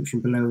the description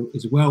below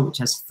as well, which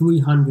has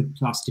 300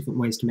 plus different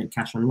ways to make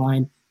cash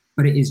online.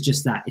 But it is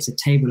just that. It's a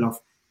table of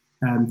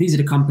these are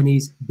the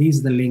companies, these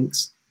are the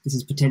links, this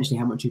is potentially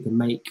how much you can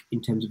make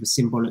in terms of a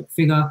symbolic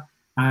figure,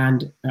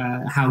 and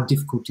how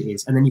difficult it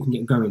is. And then you can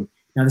get going.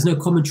 Now, there's no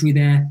commentary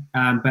there,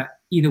 but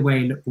either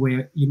way, look,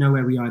 you know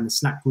where we are in the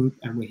Slack group,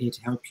 and we're here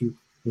to help you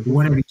with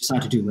whatever you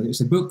decide to do, whether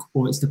it's a book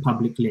or it's the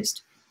public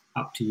list,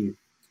 up to you.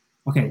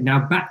 Okay, now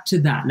back to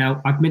that.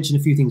 Now, I've mentioned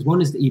a few things.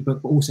 One is the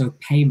ebook, but also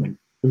payment.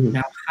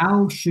 Now,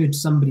 how should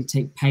somebody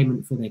take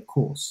payment for their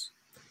course?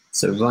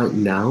 So right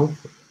now,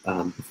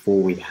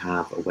 before we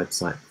have a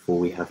website, before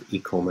we have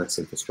e-commerce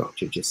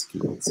infrastructure, just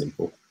keep it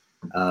simple,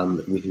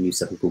 we can use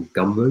something called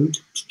Gumroad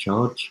to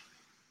charge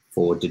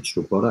for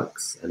digital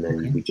products, and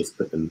then we just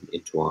put them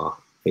into our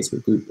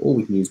Facebook group, or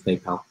we can use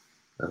PayPal.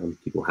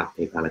 People have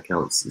PayPal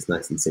accounts. It's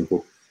nice and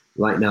simple.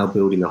 Right now,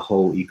 building a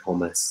whole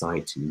e-commerce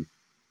site and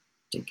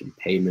taking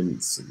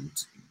payments and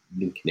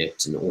linking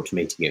it and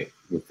automating it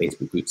with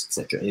Facebook groups,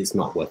 etc., is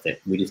not worth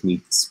it. We just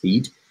need the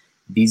speed.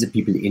 These are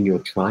people in your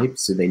tribe,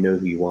 so they know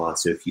who you are.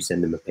 So if you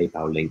send them a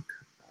PayPal link,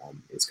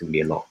 it's going to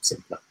be a lot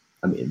simpler.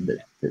 I mean,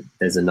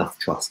 there's enough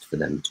trust for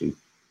them to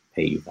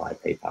pay you via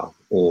PayPal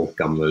or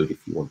Gumroad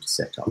if you want to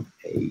set up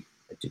a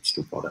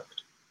digital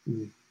product.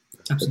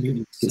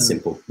 Absolutely. It's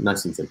simple,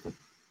 nice and simple.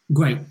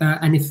 Great.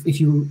 And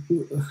if you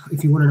want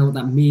to know what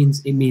that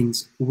means, it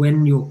means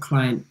when your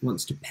client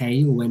wants to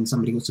pay or when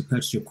somebody wants to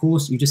purchase your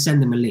course, you just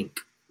send them a link.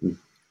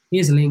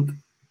 Here's a link.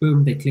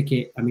 Boom, they click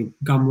it. I mean,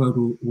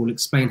 Gumroad will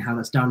explain how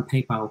that's done.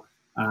 PayPal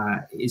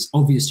is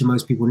obvious to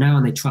most people now,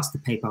 and they trust the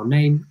PayPal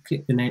name.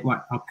 Click the name.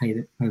 Right, I'll pay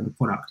the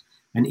product.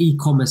 An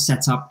e-commerce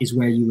setup is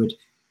where you would,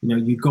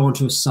 you go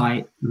onto a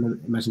site,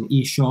 imagine an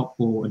e-shop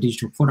or a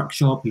digital product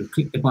shop. You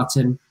click the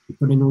button, you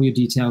put in all your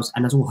details,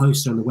 and that's all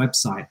hosted on the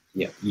website.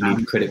 Yeah, you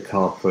need credit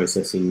card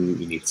processing.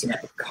 You need to set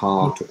up a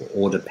cart or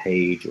order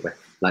page. Or,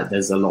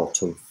 there's a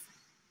lot of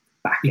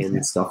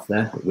back-end stuff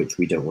there, which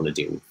we don't want to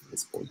deal with at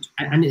this point.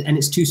 And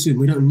it's too soon.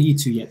 We don't need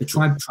to yet. The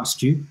tribe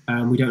trusts you.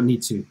 We don't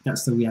need to.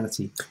 That's the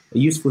reality. A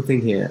useful thing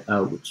here,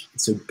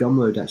 so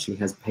Gumroad actually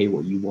has pay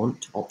what you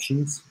want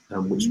options,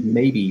 which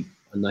may be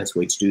a nice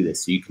way to do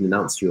this. So you can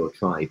announce to your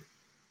tribe,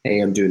 hey,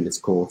 I'm doing this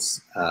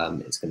course.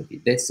 It's going to be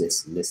this,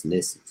 and this, and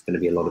this. It's going to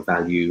be a lot of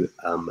value.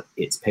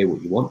 It's pay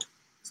what you want.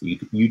 So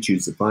you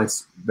choose the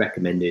price.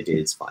 Recommended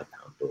is £5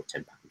 or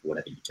 £10,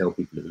 whatever you tell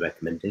people the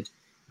recommended.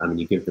 And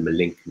you give them a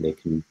link, and they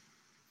can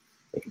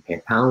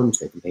pay £1,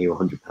 they can pay you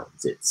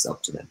 £100. It's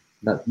up to them.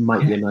 That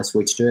might be a nice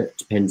way to do it.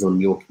 Depends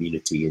on your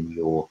community and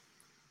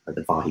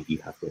the vibe you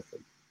have with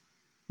them.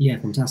 Yeah,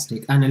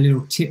 fantastic. And a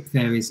little tip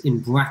there is in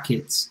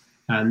brackets,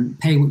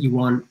 pay what you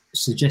want.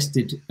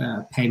 Suggested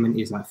payment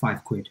is like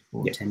 £5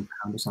 or £10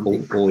 or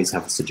something. Always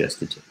have a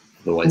suggested.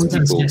 Otherwise,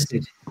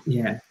 suggested.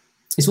 Yeah,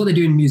 it's what they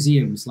do in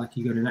museums. Like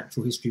you go to a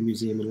natural history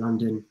museum in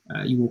London,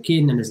 you walk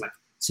in and there's like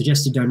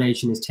suggested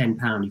donation is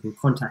 £10. You can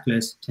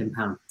contactless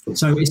 £10.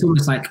 So it's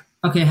almost like,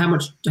 okay, how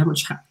much?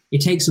 It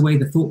takes away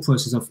the thought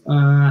process of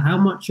how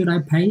much should I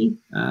pay?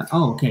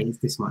 Okay, it's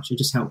this much. It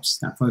just helps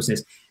that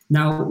process.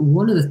 Now,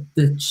 one of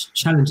the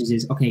challenges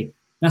is, okay,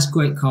 that's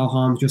great, Carl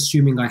Harms. You're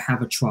assuming I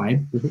have a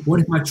tribe. What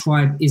if my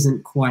tribe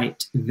isn't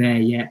quite there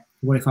yet?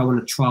 What if I want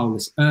to trial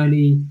this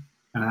early?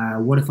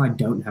 What if I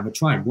don't have a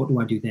tribe? What do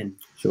I do then?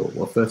 Sure.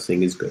 Well, first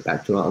thing is go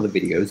back to our other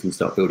videos and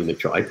start building a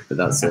tribe. But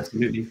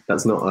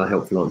that's not a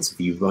helpful answer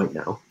for you right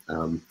now.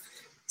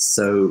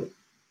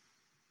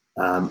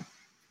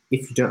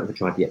 If you don't have a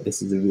tribe yet,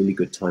 this is a really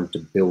good time to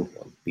build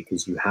one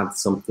because you have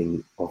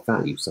something of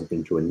value,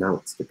 something to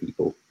announce to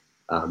people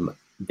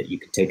that you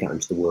can take out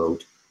into the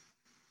world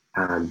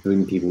and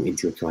bring people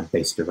into your tribe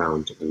based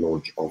around the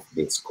launch of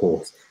this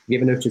course. Have you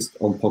ever noticed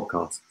on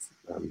podcasts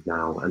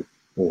now and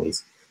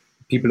always,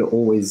 people are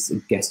always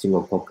guesting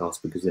on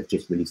podcasts because they've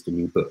just released a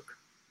new book.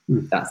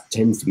 That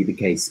tends to be the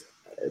case.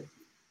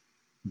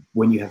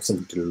 When you have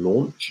something to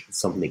launch,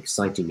 something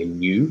exciting and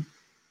new,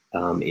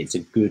 it's a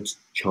good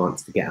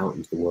chance to get out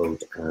into the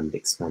world and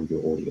expand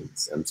your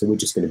audience. So we're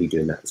just going to be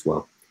doing that as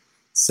well.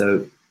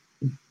 So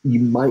you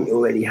might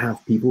already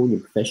have people in your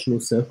professional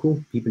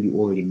circle, people you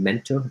already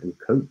mentor and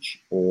coach,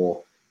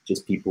 or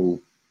just people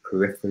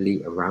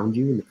peripherally around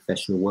you in the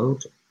professional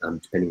world,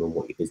 depending on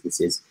what your business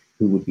is,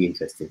 who would be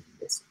interested in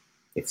this.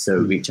 If so,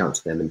 reach out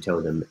to them and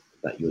tell them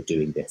that you're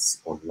doing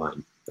this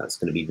online. That's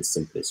going to be the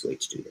simplest way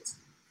to do this.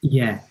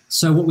 Yeah.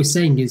 So what we're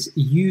saying is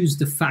use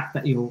the fact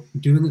that you're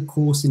doing a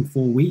course in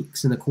 4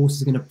 weeks and the course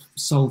is going to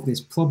solve this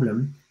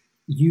problem.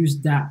 Use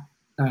that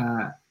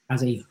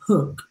as a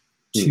hook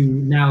to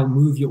now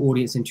move your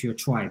audience into your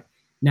tribe.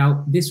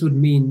 Now, this would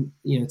mean,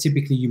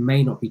 typically you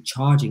may not be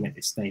charging at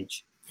this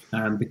stage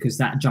because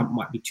that jump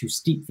might be too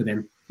steep for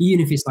them.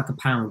 Even if it's like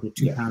 £1 or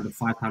 £2 or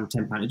 £5 or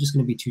 £10, it's just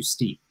going to be too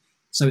steep.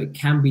 So it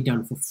can be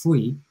done for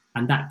free.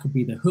 And that could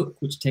be the hook,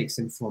 which takes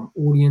them from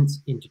audience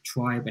into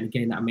tribe. And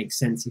again, that makes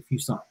sense if you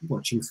start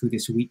watching through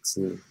this week's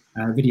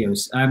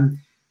videos.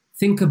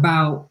 Think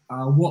about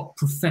what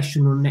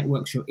professional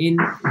networks you're in,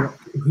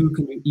 who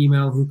can you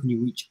email, who can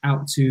you reach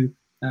out to,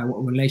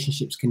 What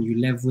relationships can you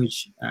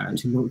leverage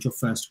to launch your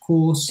first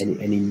course?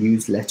 Any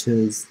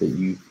newsletters that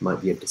you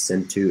might be able to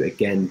send to,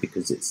 again,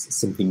 because it's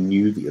something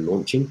new that you're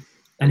launching.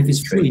 And if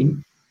it's free,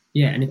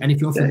 yeah, and if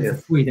you're offering it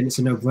for free, then it's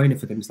a no-brainer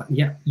for them. It's like,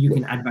 yeah, you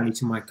can add value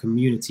to my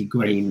community.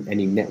 Great.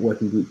 Any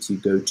networking groups you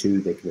go to,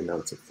 they can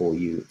announce it for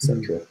you,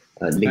 etc.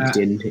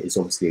 LinkedIn is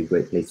obviously a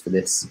great place for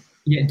this.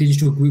 Yeah,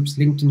 digital groups,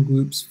 LinkedIn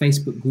groups,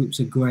 Facebook groups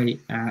are great.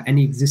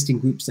 Any existing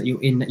groups that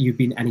you're in that you've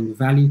been adding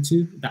value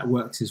to, that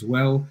works as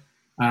well.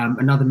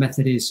 Another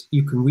method is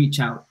you can reach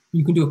out.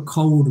 You can do a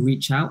cold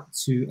reach out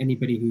to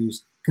anybody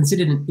who's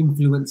considered an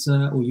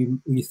influencer or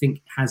you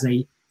think has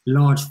a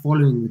large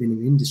following within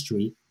an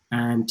industry,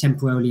 and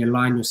temporarily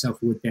align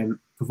yourself with them,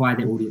 provide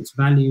their audience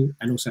value,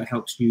 and also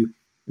helps you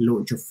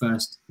launch your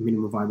first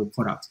minimum viable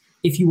product.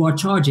 If you are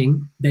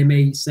charging, they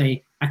may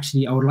say,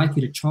 actually, I would like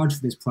you to charge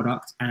for this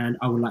product and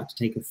I would like to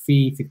take a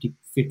fee,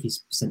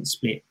 50%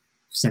 split,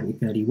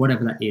 70-30,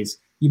 whatever that is.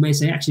 You may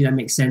say, actually, that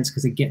makes sense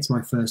because it gets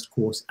my first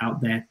course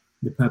out there.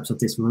 The purpose of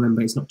this,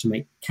 remember, is not to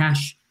make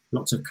cash,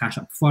 lots of cash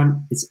up front.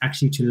 It's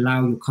actually to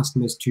allow your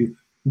customers to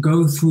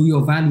go through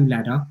your value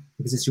ladder,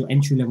 because it's your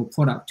entry-level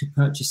product, to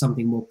purchase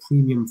something more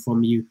premium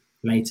from you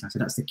later. So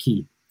that's the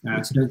key.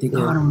 So don't think, I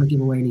don't want to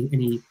give away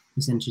any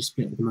percentage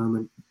split at the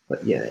moment.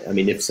 But yeah, I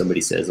mean, if somebody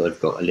says, I've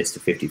got a list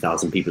of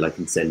 50,000 people I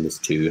can send this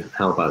to,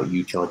 how about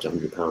you charge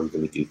 £100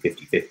 and we do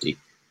 50-50?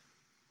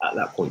 At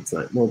that point, it's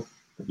like, well,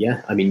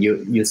 yeah, I mean,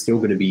 you're still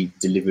going to be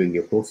delivering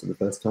your course for the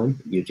first time.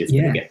 You're just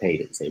going to get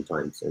paid at the same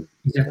time. So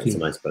exactly. That's a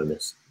nice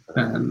bonus.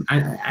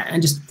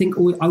 And just think,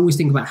 I always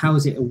think about how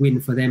is it a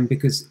win for them,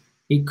 because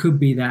it could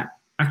be that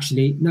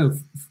actually, no,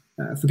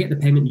 forget the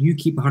payment. You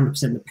keep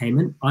 100% of the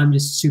payment. I'm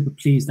just super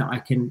pleased that I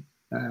can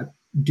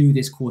do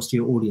this course to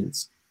your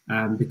audience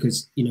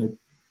because, you know,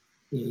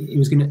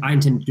 I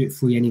intend to do it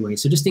free anyway.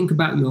 So just think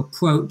about your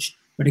approach.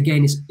 But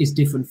again, it's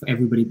different for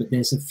everybody, but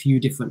there's a few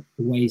different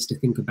ways to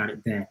think about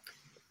it there.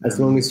 As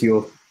long as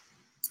your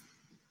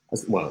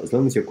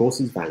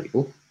course is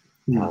valuable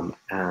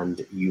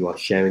and you are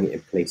sharing it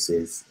in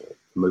places,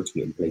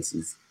 promoting it in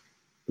places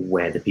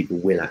where the people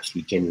will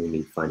actually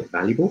genuinely find it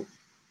valuable,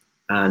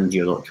 and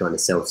you're not trying to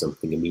sell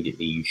something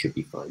immediately, you should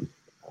be fine.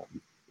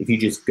 If you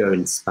just go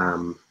and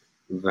spam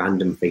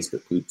random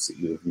Facebook groups that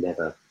you have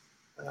never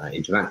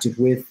interacted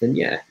with, then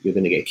yeah, you're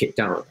going to get kicked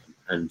out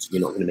and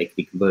you're not going to make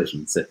any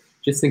conversions. So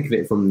just think of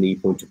it from the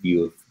point of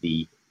view of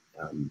the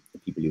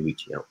people you're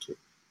reaching out to.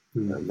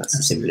 That's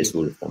the simplest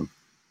rule of thumb.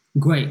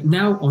 Great.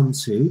 Now on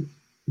to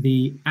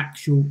the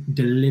actual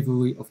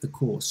delivery of the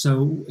course.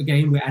 So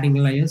again, we're adding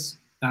layers.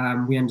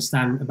 We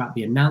understand about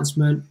the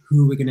announcement,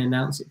 who we're going to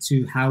announce it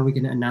to, how we're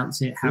going to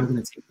announce it, how we're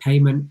going to take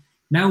payment.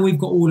 Now we've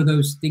got all of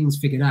those things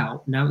figured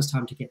out. Now it's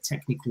time to get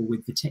technical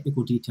with the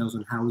technical details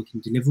on how we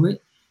can deliver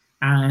it.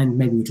 And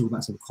maybe we'll talk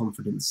about some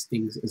confidence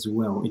things as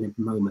well in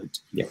a moment.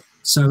 Yeah.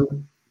 So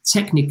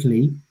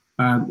technically,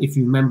 if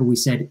you remember, we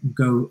said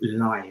go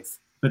live,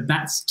 but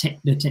that's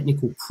the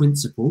technical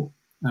principle.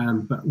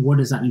 But what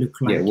does that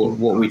look like? Yeah,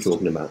 what are we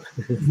talking about?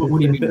 What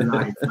do you mean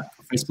live? Like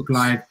Facebook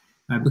Live?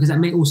 Because that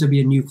may also be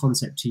a new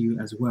concept to you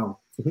as well.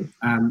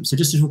 Mm-hmm. So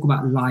just to talk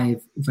about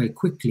live very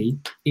quickly,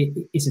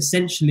 it's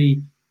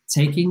essentially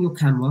taking your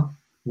camera,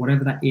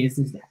 whatever that is,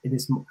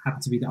 this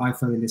happens to be the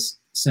iPhone in this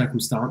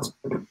circumstance.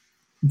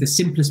 The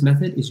simplest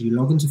method is you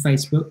log into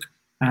Facebook,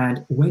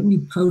 and when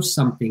you post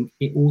something,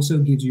 it also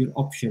gives you an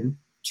option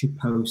to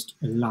post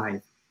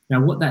live.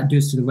 Now, what that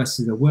does to the rest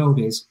of the world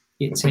is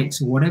it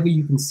takes whatever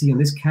you can see on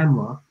this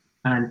camera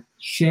and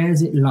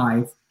shares it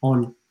live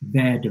on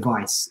their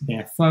device,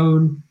 their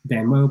phone,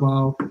 their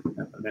mobile,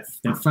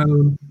 their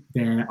phone,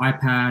 their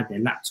iPad, their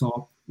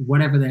laptop,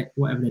 whatever their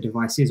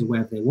device is or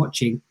wherever they're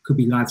watching, could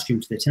be live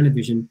streamed to their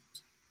television.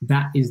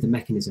 That is the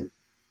mechanism.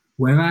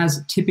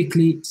 Whereas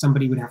typically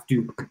somebody would have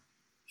to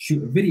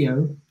shoot a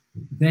video,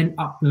 then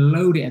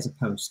upload it as a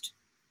post.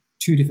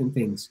 Two different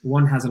things.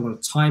 One has a lot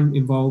of time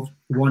involved.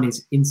 One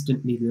is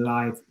instantly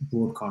live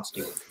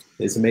broadcasting.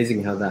 It's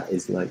amazing how that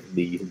is like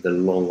the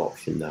long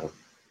option now,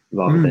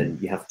 rather than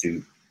you have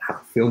to have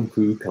a film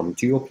crew come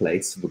to your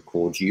place,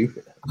 record you,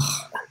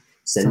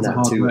 send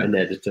that to an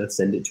editor,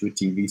 send it to a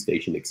TV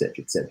station,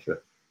 etc., etc.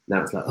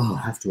 Now it's like, I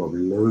have to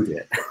upload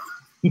it.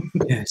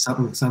 Yeah,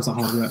 sounds like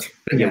hard work.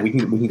 But yeah, we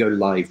can go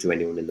live to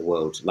anyone in the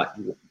world, like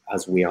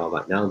as we are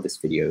right now. This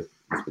video is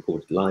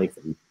recorded live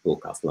and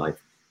broadcast live.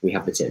 We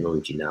have the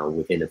technology now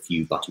within a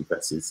few button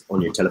presses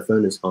on your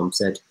telephone, as Harm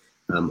said,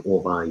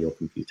 or via your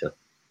computer.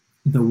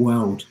 The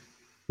world,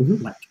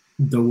 like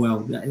the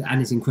world,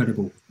 and it's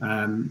incredible.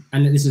 And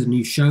this is a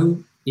new show.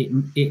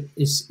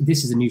 This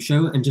is a new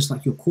show, and just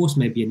like your course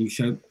may be a new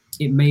show,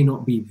 it may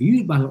not be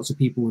viewed by lots of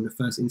people in the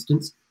first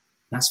instance.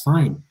 That's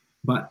fine.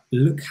 But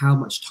look how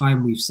much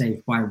time we've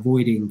saved by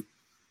avoiding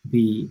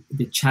the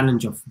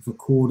challenge of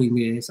recording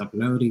this,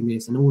 uploading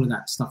this, and all of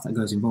that stuff that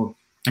goes involved.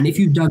 And if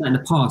you've done that in the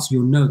past,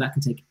 you'll know that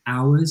can take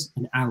hours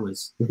and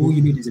hours. All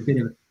you need is a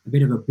bit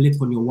of a blip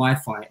on your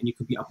Wi-Fi, and you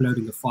could be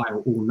uploading a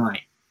file all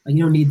night. And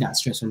you don't need that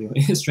stress on your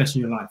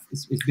life.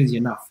 It's busy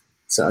enough.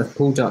 So I've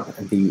pulled up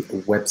the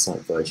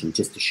website version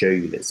just to show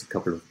you there's a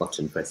couple of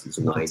button presses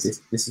away. Nice.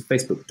 This is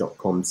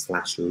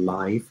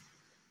facebook.com/live.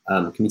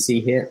 Can you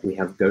see here? We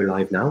have go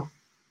live now,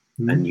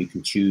 and you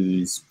can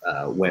choose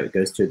where it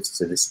goes to.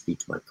 So this would be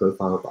to my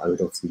profile, but I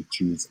would obviously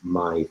choose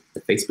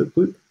the Facebook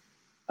group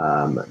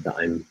that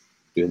I'm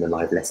doing the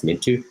live lesson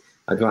into.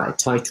 I'd write a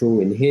title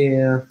in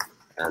here,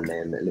 and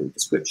then a little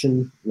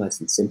description,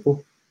 nice and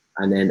simple.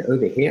 And then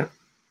over here,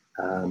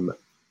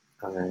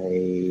 I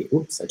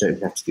don't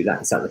even have to do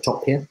that. It's at the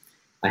top here.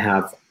 I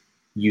have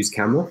use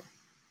camera.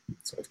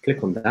 So I'd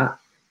click on that,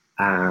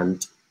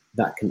 and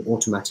that can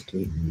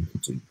automatically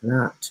do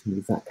that,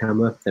 move that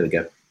camera. There we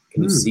go.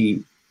 Can you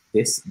see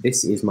this?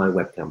 This is my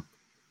webcam.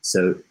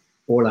 So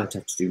all I'd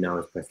have to do now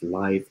is press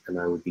live, and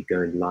I would be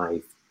going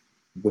live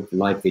with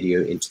live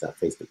video into that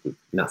Facebook group.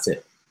 And that's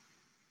it.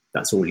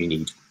 That's all you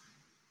need.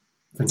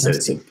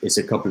 Fantastic. So it's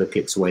a couple of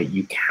clicks away.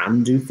 You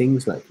can do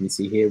things like, can you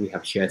see here, we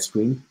have share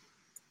screen.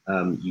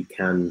 You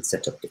can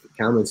set up different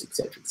cameras,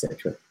 etc.,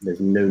 etc.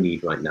 There's no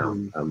need right now.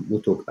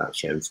 We'll talk about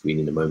sharing screen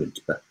in a moment,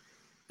 but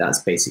that's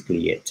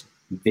basically it.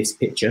 This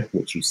picture,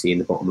 which you see in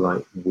the bottom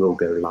right, will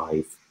go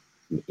live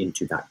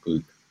into that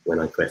group when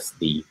I press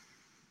the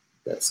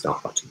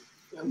start button.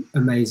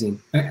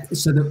 Amazing.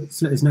 So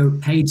there's no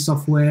paid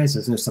softwares,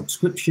 there's no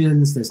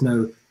subscriptions, there's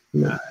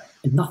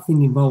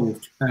nothing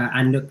involved.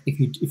 And look, if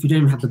you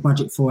don't have the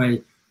budget for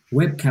a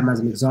webcam as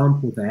an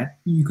example there,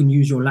 you can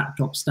use your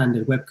laptop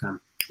standard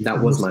webcam.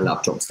 That was my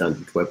laptop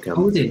standard webcam.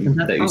 Oh, did it?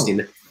 That you've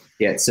seen.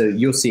 Yeah, so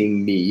you're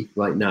seeing me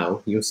right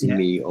now. You're seeing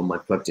me on my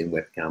plugged-in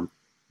webcam,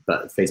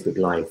 but Facebook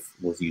Live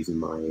was using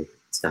my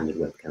standard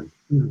webcam.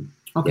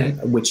 Okay.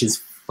 Yeah, which is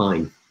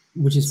fine.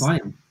 Which is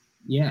fine.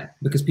 Yeah,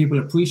 because people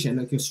appreciate,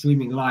 like, you're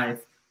streaming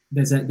live.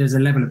 There's a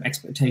level of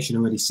expectation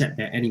already set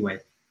there anyway.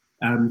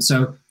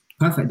 So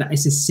perfect. That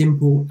is as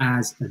simple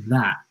as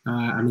that.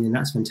 I mean,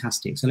 that's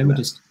fantastic. So let me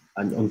just.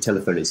 And on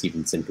telephone, it's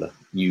even simpler.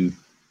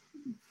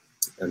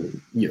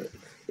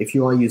 If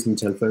you are using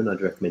telephone,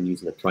 I'd recommend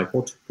using a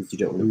tripod, because you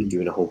don't want to be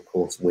doing a whole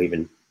course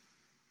waving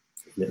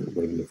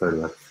your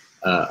phone around.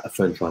 A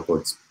phone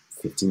tripod's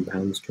 £15,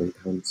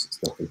 £20. It's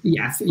nothing.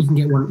 Yeah, you can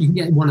get one. You can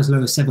get one as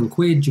low as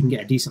 £7. You can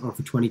get a decent one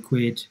for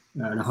 £20,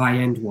 and a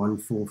high-end one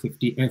for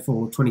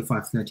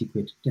 25, 30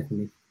 quid.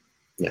 Definitely.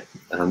 Yeah.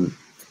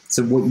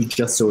 So what you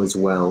just saw as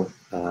well,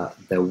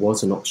 there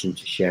was an option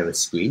to share a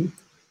screen,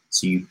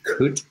 so you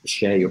could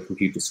share your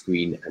computer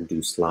screen and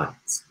do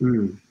slides.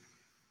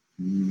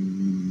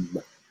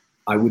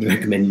 I would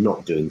recommend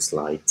not doing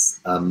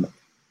slides.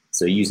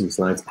 So using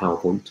slides,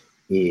 PowerPoint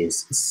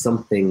is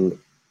something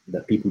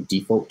that people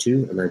default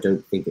to, and I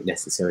don't think it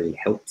necessarily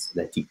helps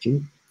their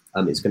teaching.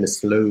 It's going to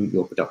slow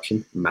your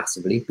production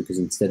massively, because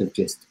instead of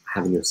just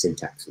having your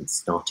syntax and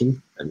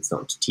starting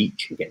to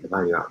teach and get the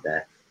value out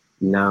there,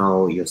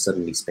 now you're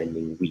suddenly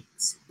spending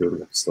weeks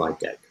building up a slide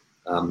deck.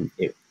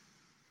 The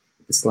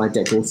slide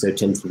deck also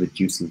tends to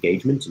reduce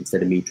engagement.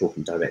 Instead of me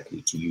talking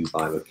directly to you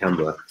via a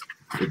camera,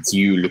 it's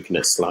you looking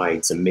at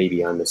slides, and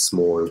maybe I'm a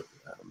small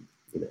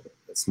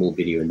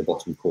video in the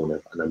bottom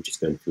corner, and I'm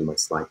just going through my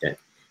slide deck.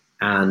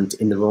 And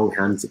in the wrong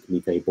hands, it can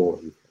be very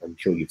boring. I'm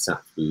sure you've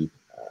sat through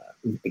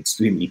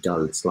extremely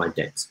dull slide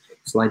decks.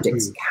 Slide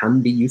decks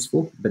can be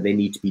useful, but they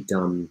need to be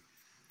done.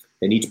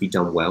 They need to be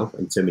done well,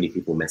 and so many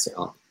people mess it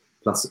up.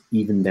 Plus,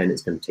 even then,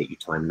 it's going to take you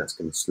time, and that's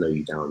going to slow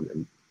you down.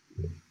 And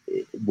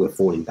we're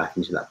falling back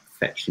into that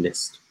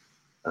perfectionist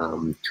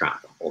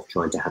trap of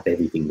trying to have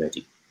everything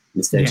ready.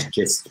 Instead,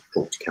 just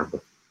talk to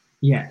camera.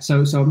 Yeah,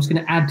 so I'm just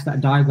going to add to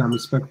that diagram we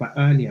spoke about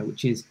earlier,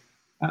 which is,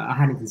 I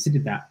hadn't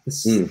considered that.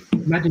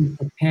 Imagine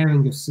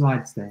preparing your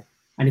slides there.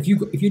 And if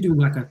you're doing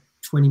like a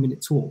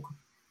 20-minute talk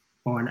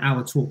or an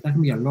hour talk, that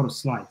can be a lot of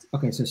slides.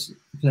 Okay,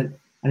 and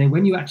then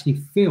when you actually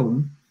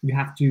film, you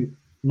have to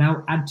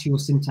now add to your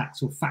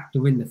syntax or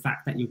factor in the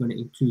fact that you're going to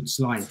include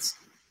slides.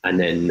 And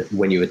then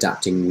when you're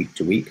adapting week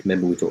to week,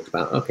 remember we talked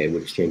about, okay,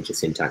 we'll exchange the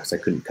syntax. I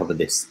couldn't cover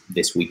this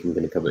week, I'm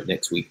going to cover it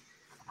next week.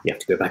 You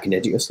have to go back and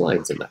edit your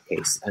slides in that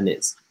case. And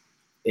it's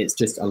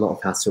just a lot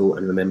of hassle.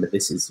 And remember,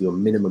 this is your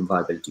minimum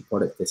viability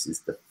product. This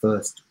is the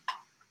first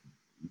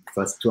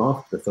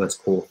draft, the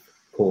first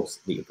course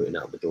that you're putting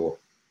out the door.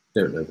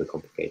 Don't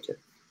overcomplicate it.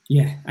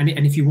 Yeah, and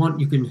if you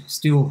want, you can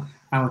steal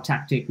our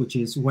tactic, which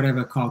is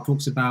whatever Carl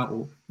talks about,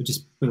 or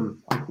just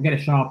boom, I get a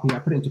Sharpie, I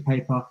put it into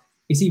paper.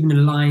 It's even a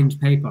lined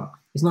paper.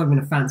 It's not even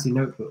a fancy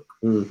notebook.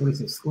 What is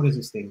this? What is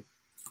this thing?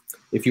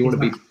 If you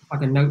want to be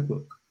like a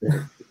notebook.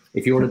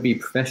 If you want to be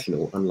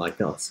professional,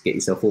 unlike us, get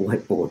yourself a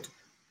whiteboard.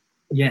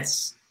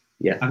 Yes.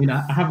 Yeah. I mean,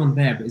 I have one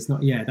there, but it's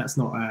not. Yeah, that's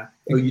not.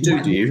 Oh, you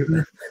do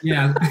you?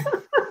 Yeah,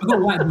 I've got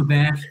a whiteboard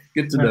there.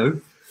 Good to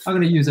know. I'm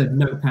going to use a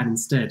notepad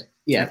instead.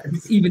 Yeah.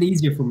 It's even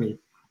easier for me.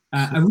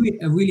 A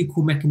really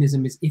cool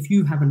mechanism is if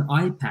you have an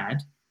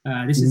iPad.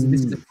 This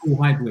is a cool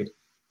hybrid.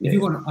 If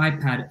you've got an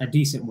iPad, a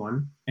decent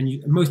one,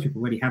 and most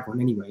people already have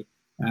one anyway.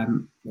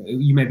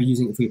 You may be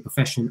using it for your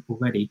profession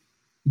already.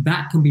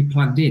 That can be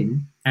plugged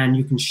in, and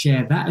you can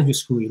share that as your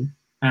screen.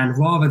 And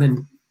rather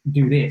than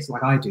do this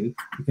like I do,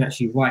 you can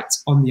actually write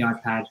on the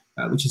iPad,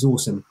 which is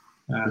awesome.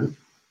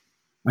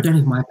 I don't know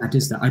if my iPad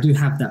does that. I do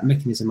have that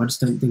mechanism. I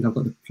just don't think I've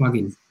got the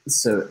plugin.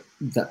 So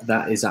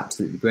that is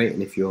absolutely great.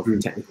 And if you're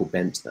technical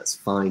bent, that's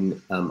fine.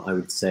 I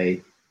would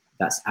say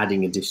that's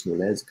adding additional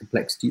layers of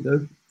complexity,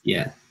 though.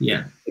 Yeah.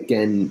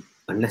 Again,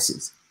 unless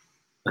it's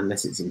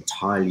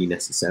entirely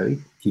necessary,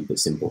 keep it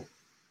simple.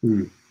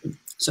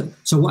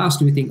 So what else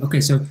do we think?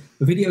 Okay, so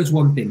the video is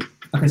one thing.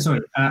 Okay,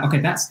 sorry. Okay,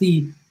 that's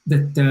the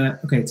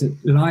okay, it's a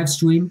live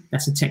stream.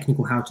 That's a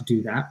technical how to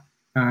do that.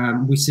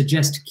 We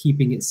suggest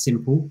keeping it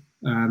simple.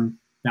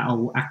 That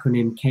whole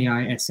acronym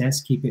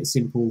KISS, keep it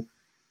simple.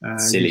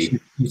 Silly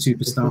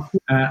YouTuber stuff.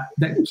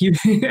 That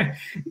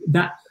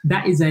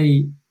is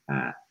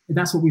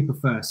that's what we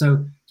prefer.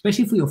 So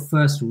especially for your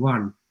first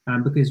run,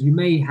 because you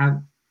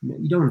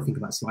don't want to think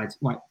about slides.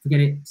 Right, forget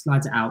it.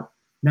 Slides are out.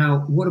 Now,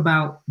 what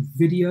about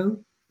video?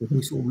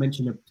 We sort of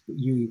mentioned that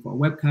you've got a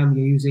webcam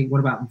you're using. What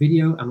about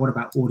video and what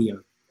about audio?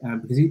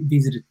 Because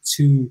these are the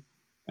two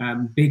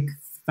big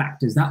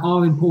factors that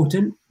are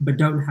important, but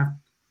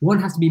one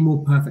has to be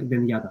more perfect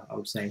than the other, I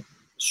would say.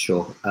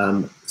 Sure.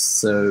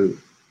 So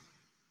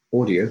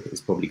audio is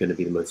probably going to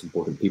be the most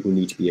important. People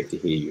need to be able to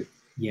hear you.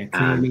 Yeah,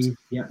 clearly.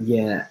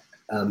 Yeah.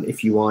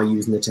 If you are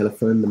using a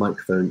telephone, the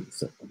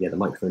microphones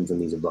on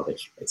these are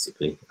rubbish,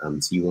 basically.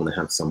 So you want to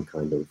have some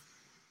kind of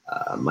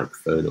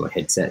microphone or a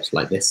headset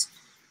like this.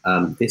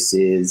 This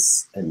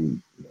is a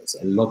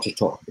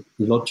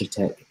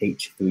Logitech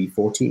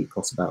H340. It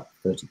costs about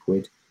 30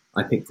 quid.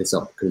 I picked this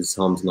up because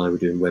Harms and I were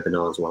doing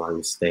webinars while I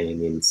was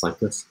staying in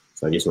Cyprus.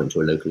 So I just went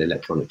to a local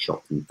electronic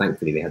shop and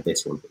thankfully they had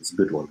this one. It's a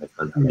good one. I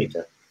found out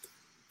later.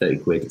 30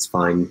 quid, it's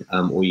fine.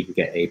 Or you can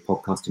get a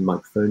podcasting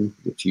microphone,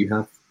 which you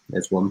have.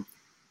 There's one.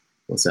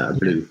 What's that? A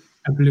Blue.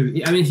 A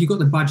Blue. I mean, if you've got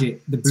the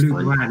budget, the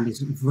Blue brand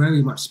is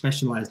very much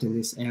specialized in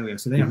this area.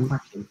 So they are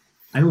cracking.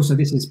 And also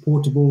this is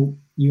portable,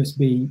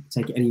 USB,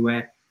 take it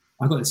anywhere.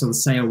 I got this on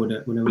sale when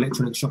an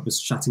electronic shop was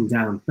shutting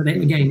down. But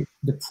then again,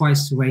 the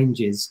price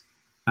ranges.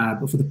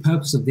 But for the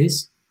purpose of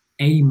this,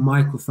 a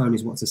microphone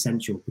is what's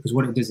essential because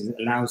what it does is it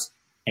allows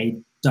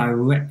to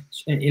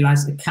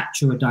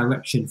capture a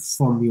direction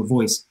from your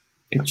voice.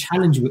 The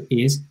challenge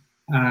is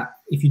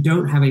if you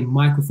don't have a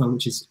microphone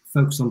which is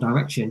focused on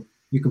direction,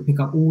 you can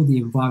pick up all the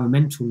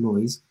environmental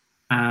noise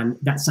and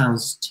that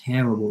sounds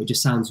terrible. It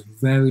just sounds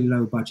very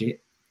low budget.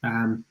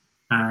 And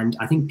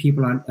I think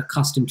people are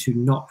accustomed to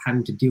not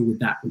having to deal with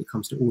that when it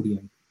comes to audio.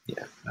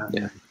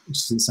 It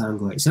doesn't sound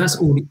great. So that's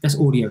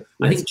audio.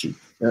 I think cheap.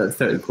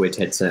 30 quid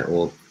headset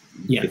or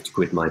 50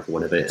 quid mic or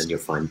whatever, and you're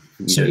fine.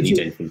 You don't need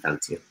anything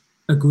fancier.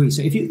 Agree.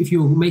 So if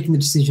you're making the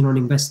decision on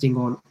investing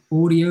on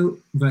audio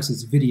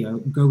versus video,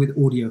 go with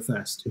audio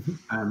first.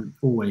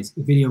 Always.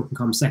 The video can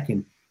come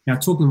second. Now,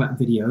 talking about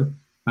video,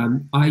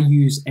 I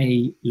use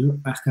I think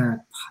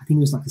it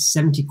was like a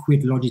 70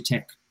 quid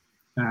Logitech,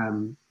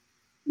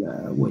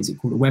 what is it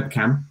called? A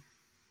webcam.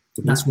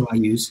 That's what I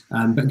use.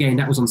 But again,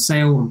 that was on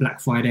sale on Black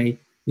Friday.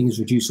 Things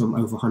reduced from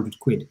over 100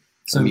 quid.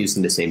 So I'm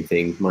using the same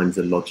thing. Mine's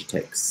a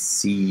Logitech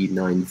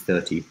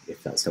C930,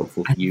 if that's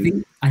helpful for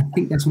you. I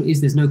think that's what it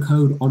is. There's no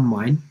code on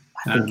mine.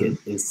 I think it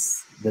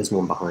is. There's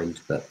one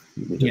behind, but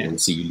we don't want to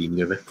see you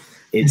leaning over.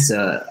 It's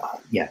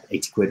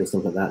 80 quid or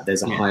something like that.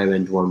 There's a higher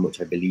end one, which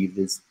I believe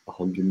is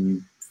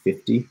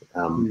 150.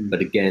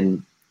 But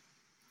again,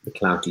 the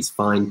clarity's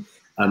fine.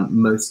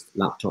 Most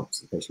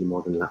laptops, especially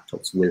modern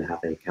laptops, will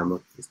have a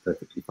camera. It's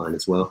perfectly fine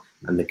as well.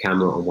 And the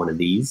camera on one of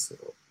these,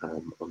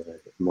 on a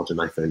modern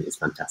iPhone, is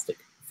fantastic.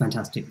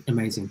 Fantastic.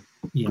 Amazing.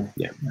 Yeah.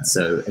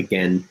 So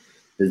again,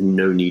 there's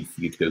no need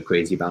for you to go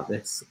crazy about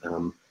this.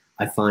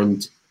 I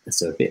find,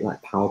 so a bit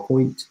like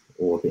PowerPoint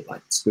or a bit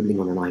like scribbling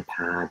on an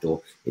iPad,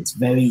 or it's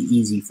very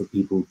easy for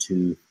people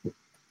to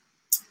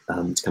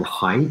kind of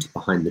hide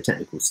behind the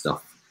technical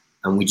stuff.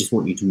 And we just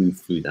want you to move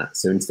through that.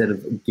 So instead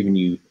of giving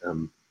you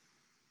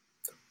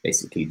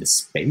basically the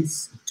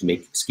space to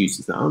make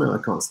excuses that, oh no, I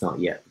can't start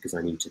yet because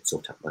I need to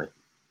sort out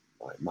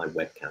my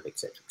webcam,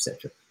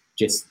 etc.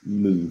 Just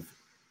move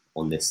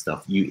on this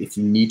stuff. If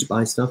you need to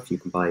buy stuff, you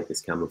can buy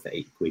this camera for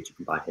 80 quid, you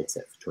can buy a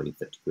headset for 20,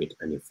 30 quid,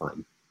 and you're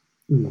fine.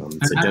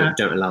 So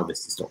don't allow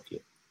this to stop you.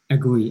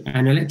 Agree.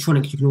 And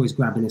electronics you can always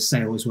grab in a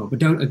sale as well, but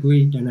don't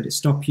let it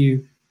stop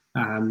you.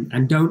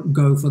 And don't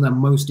go for the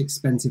most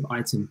expensive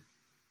item,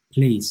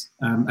 please.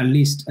 At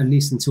least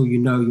until you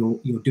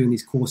know you're doing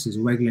these courses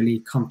regularly,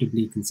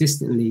 comfortably,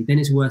 consistently, then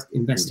it's worth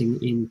investing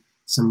in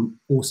some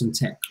awesome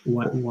tech.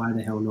 Why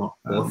the hell not?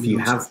 Well, if you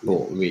have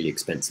bought really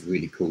expensive,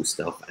 really cool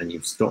stuff and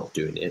you've stopped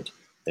doing it,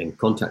 then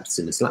contact us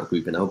in the Slack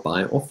group and I'll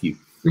buy it off you.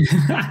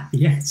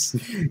 Yes.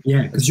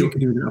 Yeah, because you can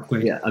do an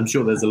upgrade. Yeah, I'm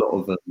sure there's a lot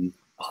of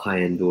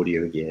high-end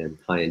audio gear and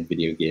high-end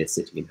video gear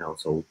sitting in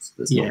households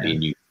that's not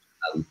being used.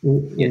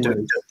 Don't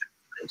into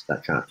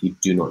that trap. You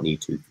do not need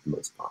to, for the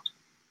most part.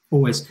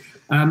 Always.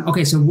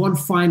 Okay, so one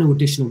final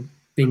additional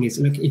thing is,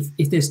 look,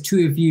 if there's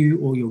two of you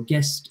or your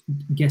guest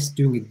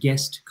doing a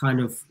guest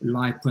kind of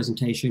live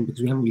presentation,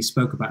 because we haven't really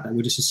spoke about that,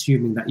 we're just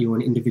assuming that you're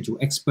an individual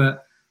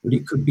expert, but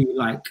it could be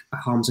like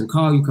Harms and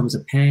Carl, you come as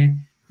a pair,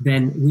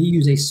 then we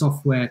use a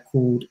software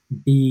called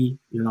Be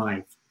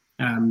Live.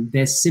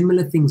 There's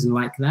similar things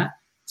like that.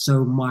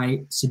 So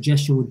my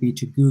suggestion would be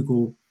to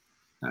Google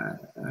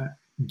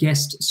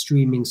guest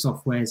streaming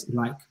softwares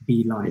like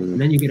BeLive,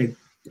 and then you get a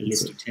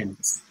list of 10.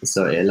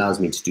 So it allows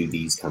me to do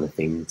these kind of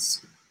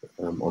things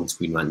on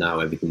screen right now.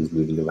 Everything's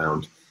moving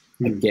around.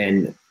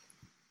 Again,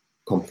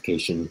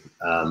 complication.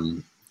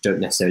 Don't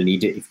necessarily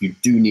need it. If you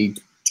do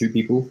need 2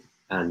 people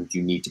and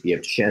you need to be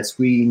able to share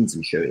screens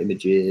and show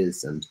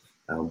images, and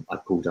I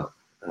pulled up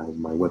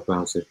my web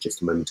browser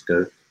just a moment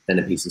ago, then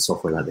a piece of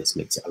software like this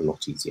makes it a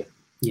lot easier.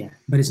 Yeah,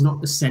 but it's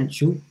not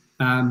essential.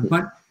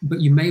 But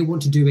you may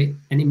want to do it,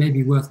 and it may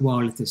be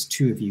worthwhile if there's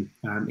 2 of you.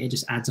 It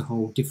just adds a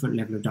whole different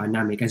level of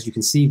dynamic, as you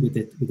can see with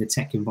the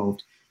tech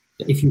involved.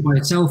 If you're by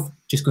yourself,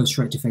 just go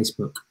straight to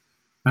Facebook.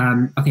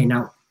 Okay,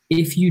 now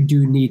if you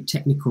do need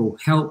technical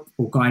help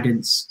or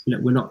guidance,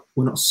 look,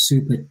 we're not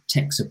super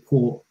tech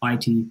support,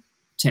 IT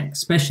tech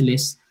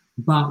specialists,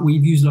 but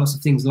we've used lots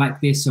of things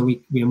like this, so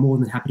we are more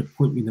than happy to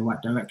point you in the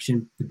right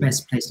direction. The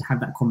best place to have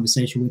that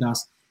conversation with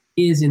us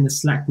is in the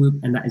Slack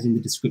group, and that is in the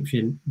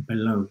description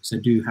below. So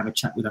do have a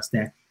chat with us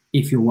there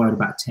if you're worried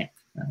about tech.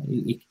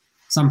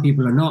 Some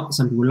people are not,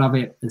 some people love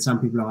it, and some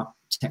people are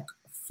tech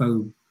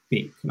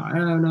phobic. Like,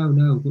 oh,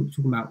 no, we're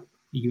talking about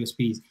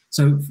USBs.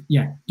 So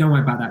yeah, don't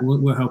worry about that.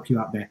 We'll help you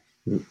out there.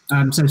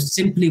 So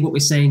simply what we're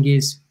saying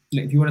is,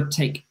 if you want to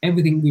take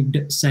everything we've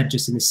said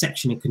just in this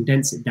section and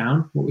condense it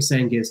down, what we're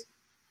saying is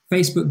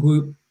Facebook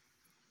group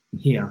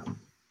here,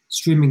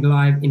 streaming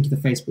live into the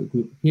Facebook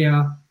group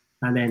here,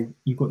 and then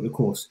you've got your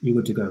course. You're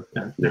good to go.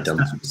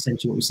 That's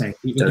essentially what we're saying.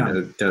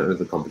 Don't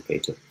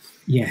overcomplicate it.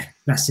 Yeah,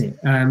 that's it.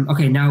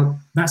 Okay, now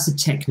that's the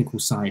technical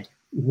side.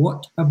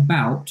 What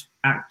about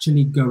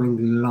actually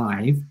going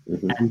live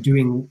and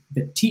doing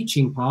the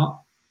teaching part?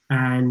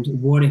 And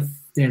what if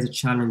there's a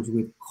challenge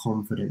with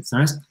confidence?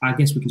 Now, I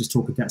guess we can just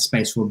talk at that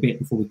space for a bit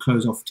before we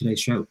close off today's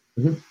show.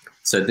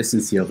 So this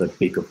is the other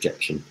big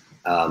objection.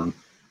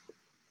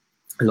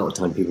 A lot of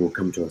time people will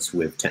come to us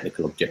with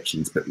technical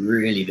objections, but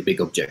really the big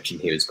objection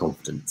here is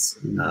confidence.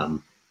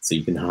 So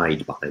you can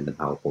hide behind the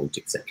PowerPoint,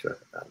 etc.,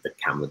 the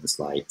camera, the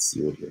slides,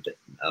 the audio,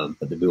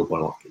 but the real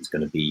block is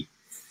going to be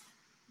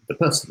the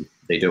person.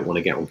 They don't want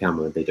to get on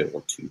camera. They don't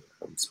want to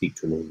speak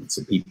to an audience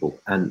of people.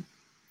 And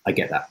I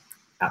get that,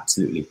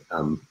 absolutely.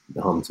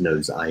 The Hans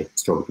knows I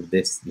struggle with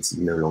this. This is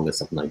no longer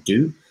something I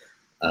do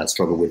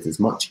struggle with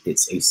as much.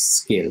 It's a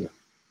skill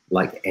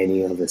like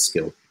any other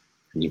skill,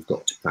 and you've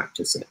got to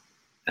practice it.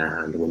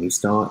 And when you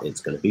start, it's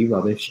going to be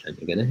rubbish, and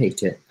you're going to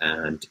hate it,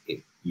 and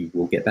you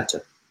will get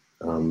better.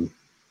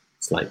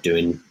 It's like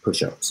doing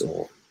push-ups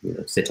or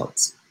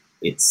sit-ups.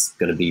 It's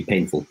going to be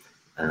painful,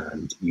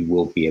 and you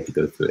will be able to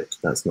go through it.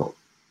 That's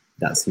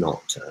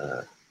not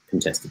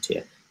contested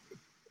here.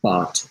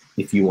 But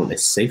if you want a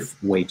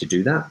safe way to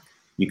do that,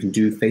 you can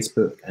do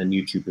Facebook and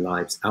YouTube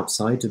lives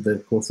outside of the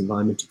course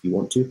environment if you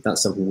want to.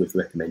 That's something we've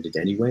recommended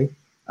anyway.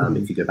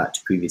 If you go back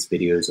to previous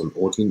videos on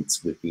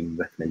audience, we've been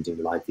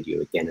recommending live video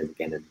again and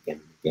again and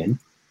again and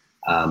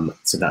again.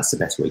 So that's the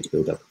best way to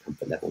build up a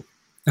comfort level.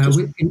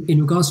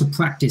 In regards to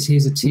practice,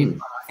 here's a tip.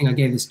 I think I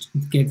gave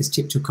this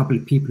tip to a couple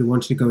of people who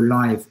wanted to go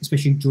live,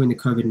 especially during the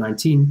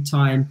COVID-19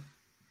 time.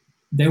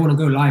 They want to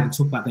go live and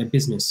talk about their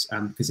business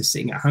because they're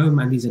sitting at home,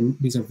 and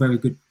these are very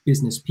good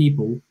business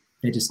people.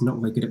 They're just not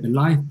very good at the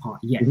live part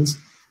yet.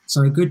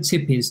 So a good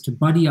tip is to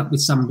buddy up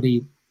with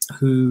somebody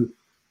who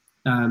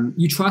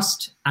you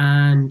trust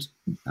and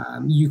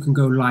you can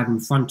go live in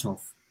front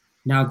of.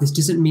 Now, this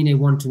doesn't mean a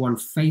one-to-one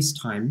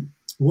FaceTime.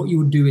 What you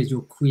would do is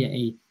you'll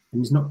create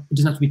and it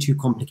doesn't have to be too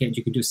complicated.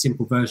 You can do a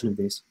simple version of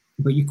this,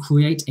 but you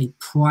create a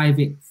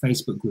private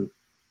Facebook group,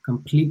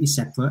 completely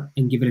separate,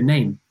 and give it a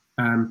name.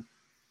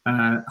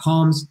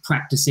 Harms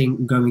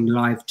practicing going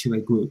live to a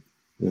group.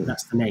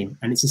 That's the name,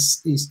 and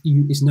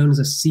it's known as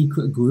a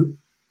secret group,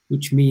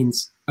 which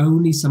means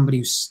only somebody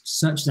who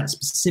searches that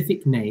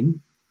specific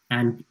name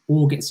and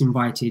or gets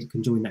invited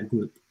can join that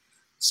group.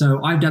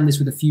 So I've done this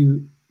with a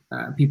few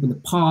people in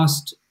the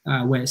past,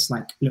 where it's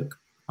like, look,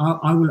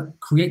 I will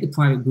create the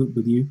private group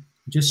with you,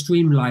 just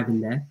stream live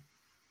in there.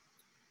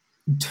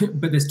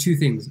 But there's two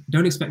things.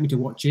 Don't expect me to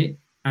watch it.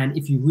 And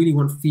if you really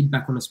want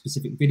feedback on a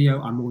specific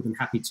video, I'm more than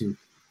happy to.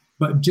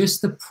 But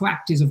just the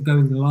practice of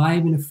going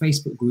live in a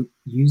Facebook group,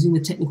 using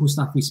the technical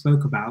stuff we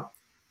spoke about,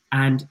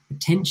 and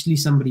potentially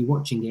somebody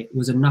watching it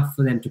was enough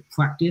for them to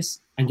practice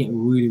and get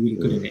really, really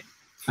good at it.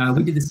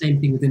 We did the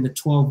same thing within the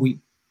 12-week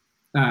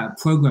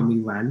program we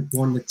ran.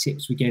 One of the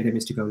tips we gave them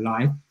is to go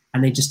live,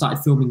 and they just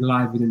started filming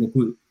live within the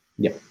group.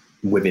 Yeah,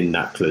 within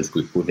that closed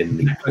group, within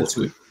the course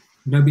group.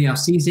 Nobody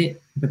else sees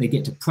it, but they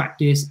get to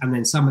practice, and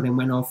then some of them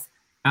went off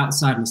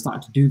outside and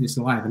started to do this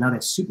live, and now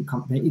they're super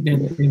confident. They're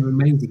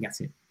amazing at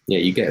it. Yeah,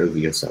 you get over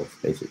yourself,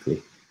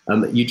 basically.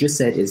 You just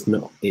said it's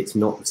not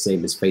the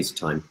same as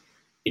FaceTime.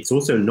 It's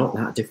also not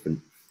that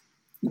different.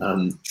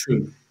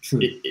 True.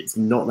 It's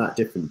not that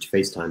different to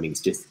FaceTiming.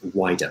 It's just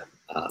wider.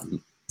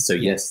 So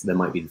yes, there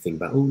might be the thing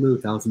about, oh no,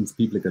 thousands of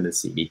people are going to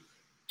see me.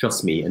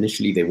 Trust me,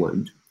 initially they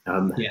won't.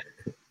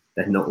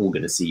 They're not all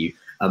going to see you.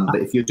 But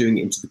if you're doing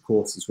it into the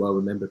course as well,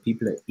 remember,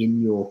 people are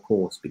in your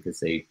course because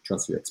they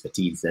trust your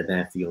expertise. They're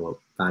there for your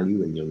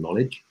value and your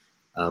knowledge.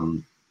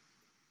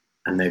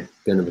 and they're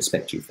going to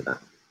respect you for that.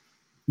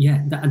 Yeah,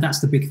 and that's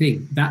the big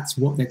thing. That's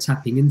what they're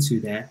tapping into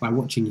there by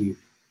watching you.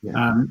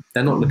 Yeah.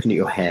 They're not looking at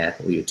your hair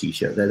or your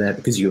t-shirt. They're there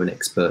because you're an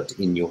expert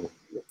in your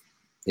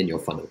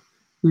funnel.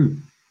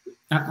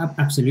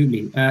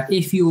 Absolutely.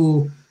 If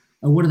you're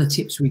one of the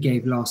tips we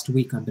gave last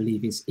week, I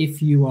believe, is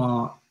if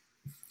you're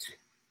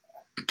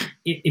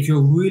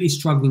really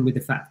struggling with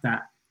the fact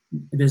that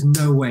there's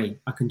no way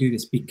I can do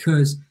this,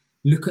 because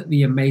look at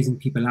the amazing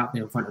people out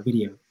there in front of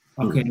video.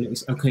 Okay,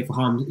 it's okay for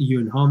Harms, you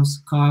and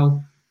Harms,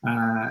 Kyle.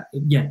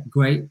 Yeah,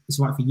 great. It's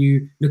right for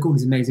you. Look at all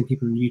these amazing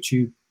people on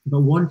YouTube.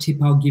 But one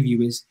tip I'll give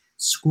you is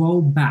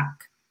scroll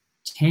back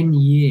 10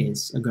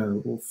 years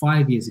ago or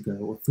 5 years ago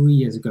or 3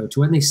 years ago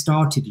to when they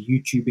started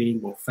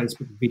YouTubing or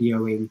Facebook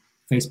videoing,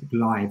 Facebook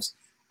Lives,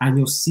 and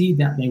you'll see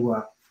that they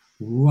were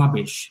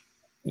rubbish.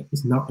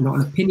 It's not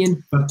an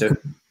opinion, but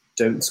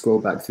don't scroll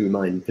back through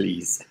mine,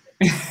 please.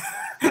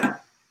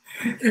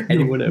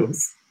 Anyone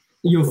else?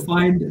 You'll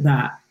find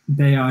that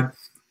they are,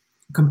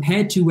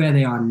 compared to where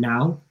they are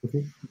now,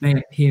 they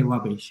appear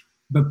rubbish.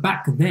 But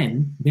back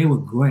then, they were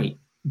great.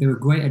 They were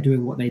great at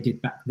doing what they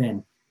did back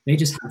then. They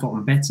just have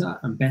gotten better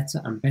and better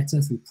and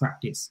better through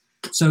practice.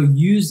 So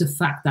use the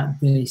fact that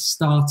they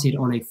started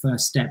on a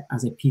first step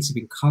as a piece of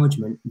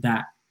encouragement,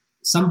 that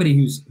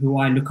somebody who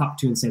I look up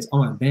to and says,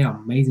 oh, they are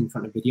amazing in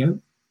front of video,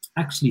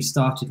 actually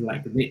started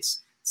like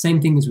this.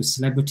 Same thing as with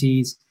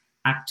celebrities,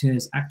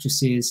 actors,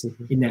 actresses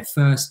in their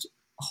first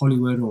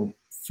Hollywood or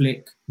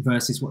flick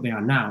versus what they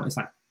are now. It's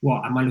like,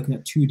 what, am I looking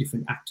at two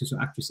different actors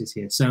or actresses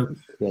here? So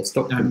yeah,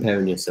 stop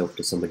comparing yourself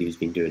to somebody who's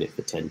been doing it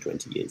for 10,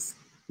 20 years.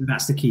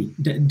 That's the key.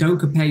 Don't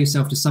compare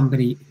yourself to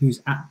somebody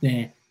who's at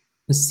their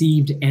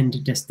perceived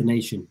end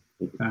destination.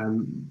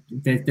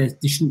 There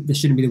shouldn't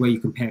be the way you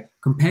compare.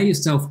 Compare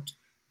yourself,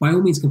 by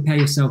all means, compare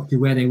yourself to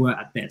where they were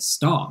at their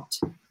start.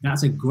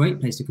 That's a great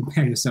place to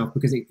compare yourself,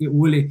 because it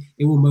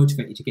will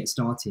motivate you to get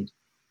started.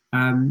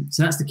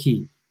 So that's the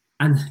key.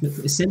 And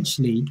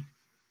essentially,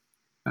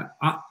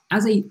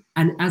 as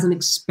an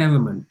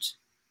experiment,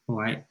 all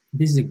right,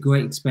 this is a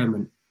great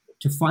experiment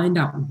to find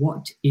out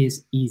what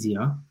is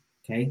easier.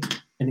 Okay,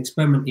 an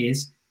experiment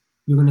is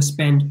you're going to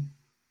spend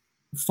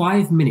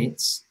 5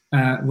 minutes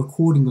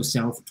recording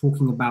yourself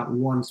talking about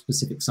one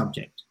specific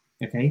subject.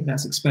 Okay,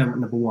 that's experiment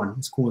number one.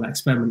 Let's call that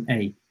experiment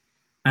A,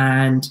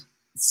 and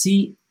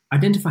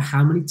identify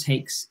how many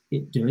takes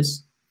it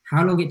does,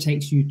 how long it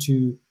takes you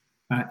to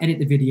edit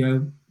the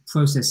video,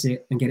 process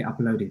it, and get it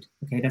uploaded.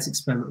 Okay, that's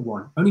experiment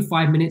one. Only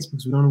 5 minutes,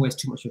 because we don't want to waste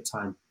too much of your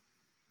time.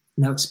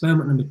 Now,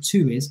 experiment number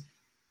two is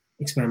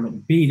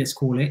experiment B, let's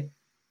call it,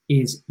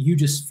 is you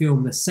just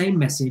film the same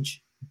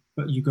message,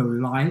 but you go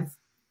live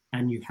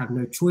and you have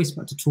no choice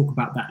but to talk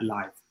about that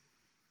live.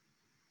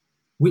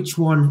 Which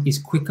one is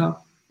quicker?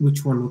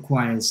 Which one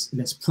requires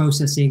less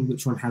processing?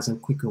 Which one has a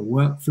quicker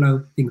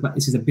workflow? Think about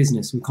this is a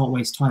business. We can't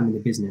waste time in the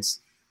business.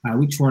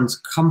 Which one's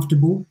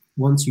comfortable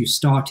once you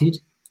started,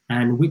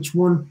 and which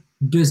one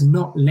does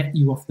not let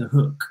you off the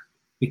hook?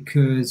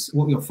 Because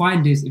what you'll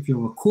find is if you're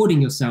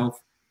recording yourself,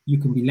 you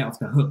can be let off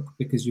the hook,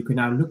 because you can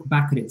now look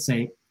back at it and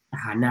say,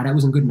 nah, that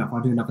wasn't good enough,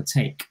 I'll do another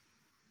take.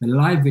 The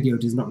live video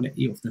does not let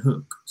you off the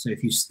hook. So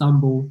if you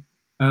stumble,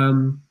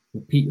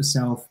 repeat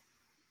yourself,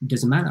 it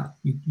doesn't matter.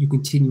 You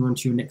continue on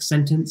to your next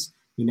sentence,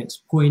 your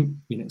next point,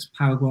 your next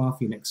paragraph,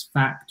 your next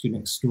fact, your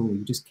next story.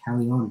 You just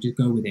carry on, just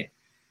go with it.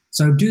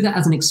 So do that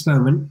as an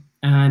experiment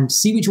and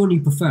see which one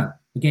you prefer.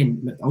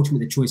 Again,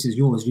 ultimately the choice is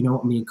yours. You know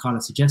what me and Carl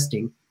are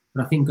suggesting,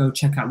 but I think go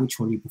check out which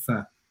one you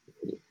prefer.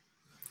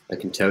 I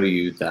can tell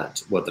you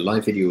that, well, the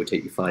live video will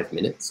take you 5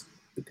 minutes,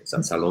 because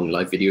that's how long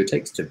live video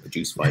takes to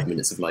produce 5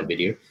 minutes of live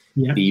video.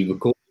 Yeah. The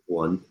recorded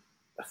one,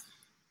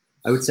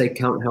 I would say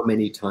count how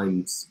many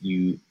times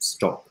you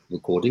stop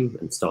recording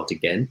and start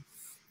again.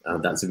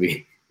 That's a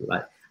really,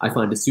 like, I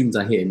find as soon as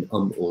I hear an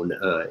or an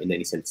in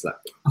any sense, like,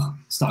 oh,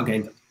 start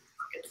again.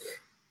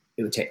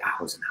 It would take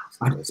hours and hours.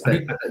 I don't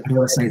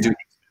want to say that.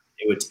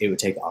 It would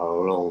take a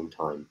long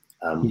time.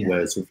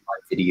 Whereas with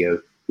live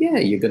video, yeah,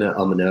 you're going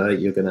to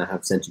you're going to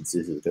have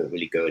sentences that don't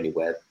really go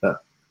anywhere.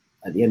 But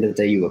at the end of the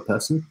day, you're a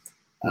person.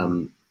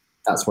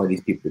 That's why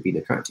these people have been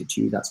attracted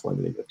to you. That's why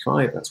they're in your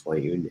tribe. That's why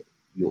you're in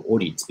your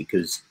audience,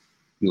 because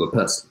you're a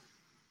person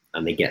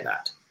and they get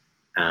that.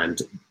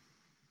 And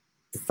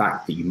the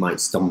fact that you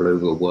might stumble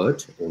over a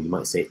word or you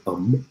might say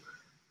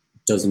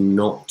does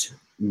not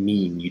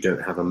mean you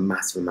don't have a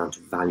massive amount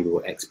of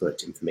valuable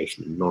expert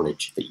information and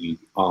knowledge that you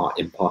are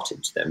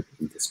imparting to them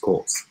in this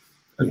course.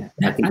 And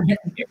I think you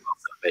can get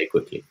past that very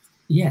quickly.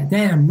 Yeah,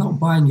 they are not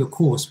buying your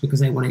course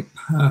because they want a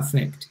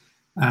perfect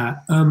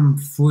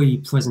free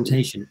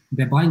presentation.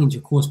 They're buying into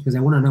your course because they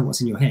want to know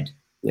what's in your head.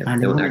 Yeah,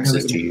 and they want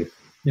access to you.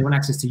 They want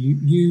access to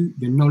you,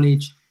 your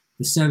knowledge,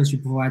 the service you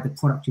provide, the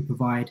product you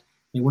provide.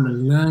 They want to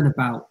learn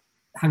about,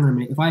 hang on a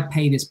minute, if I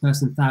pay this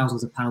person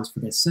thousands of pounds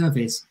for their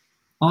service,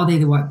 are they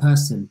the right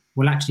person?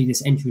 Well, actually,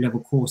 this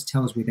entry-level course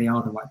tells me they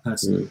are the right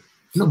person.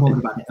 I'm not bothered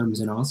about the ums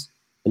and ahs.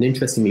 And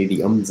interestingly,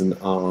 the ums and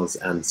ahs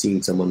and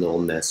seeing someone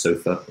on their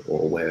sofa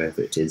or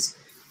wherever it is,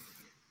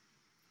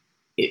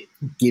 it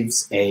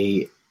gives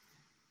a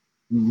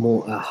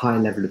a higher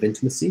level of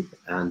intimacy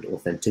and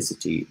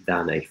authenticity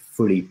than a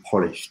fully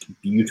polished,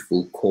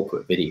 beautiful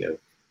corporate video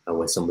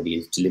where somebody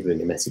is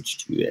delivering a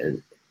message to you.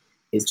 And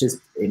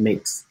it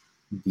makes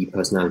the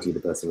personality of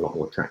the person a lot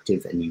more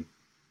attractive, and you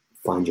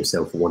find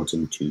yourself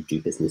wanting to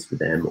do business with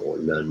them or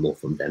learn more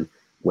from them.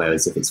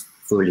 Whereas if it's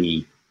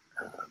fully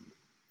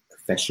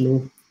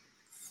professional,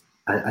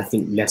 I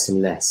think less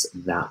and less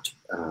that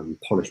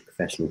polished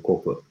professional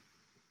corporate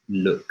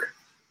look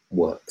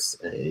works.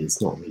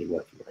 It's not really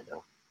working right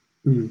now.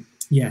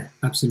 Yeah,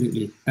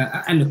 absolutely.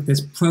 And look,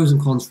 there's pros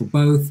and cons for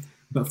both,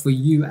 but for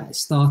you at a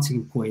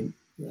starting point,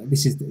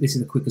 this is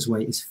the quickest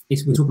way.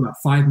 We're talking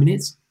about 5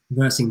 minutes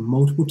versus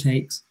multiple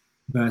takes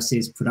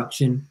versus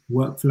production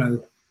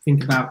workflow.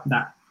 Think about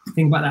that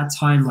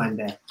timeline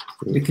there,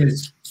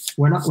 because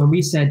when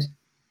we said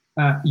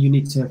you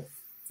need to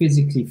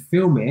physically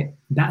film it,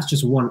 that's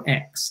just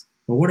 1x.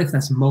 But what if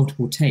that's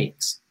multiple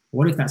takes?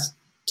 What if that's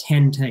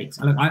 10 takes?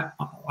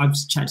 I've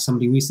chatted to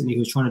somebody recently who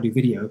was trying to do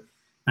video,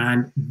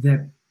 and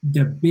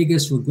the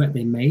biggest regret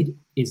they made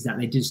is that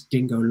they just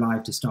didn't go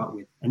live to start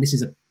with. And this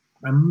is an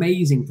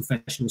amazing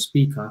professional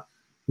speaker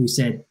who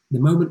said the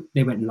moment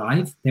they went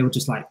live, they were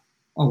just like,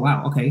 oh,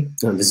 wow, okay.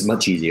 Oh, this is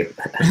much easier.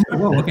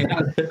 Well, okay,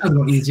 that was a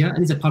lot easier. And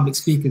these are public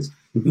speakers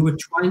who were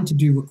trying to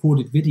do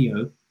recorded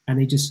video, and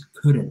they just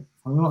couldn't,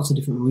 for lots of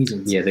different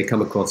reasons. Yeah, they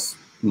come across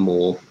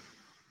more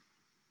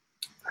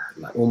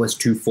like almost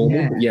too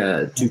formal.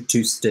 Yeah,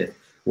 too stiff.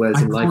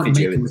 Whereas in live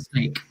video,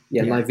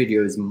 live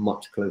video is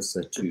much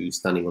closer to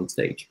standing on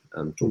stage,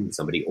 talking to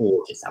somebody,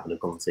 or just having a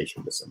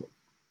conversation with someone.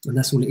 And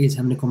that's all it is,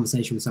 having a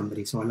conversation with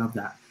somebody. So I love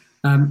that.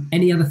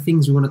 Any other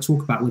things we want to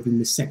talk about within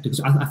this sector? Because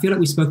I feel like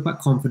we spoke about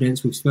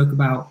confidence. We've spoke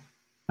about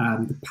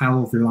the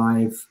power of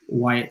live,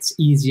 why it's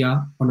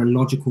easier on a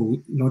logical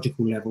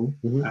level.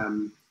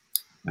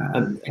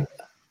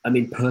 I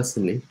mean,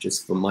 personally,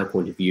 just from my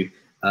point of view,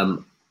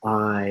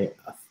 I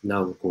have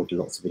now recorded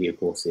lots of video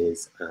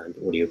courses and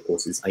audio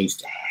courses. I used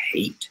to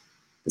hate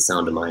the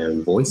sound of my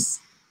own voice.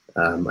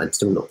 I'm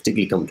still not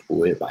particularly comfortable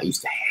with it, but I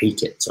used to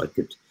hate it. So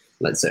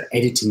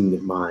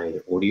editing my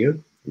audio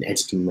and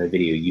editing my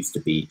video used to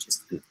be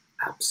just an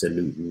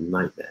absolute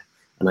nightmare.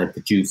 And I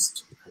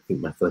produced, I think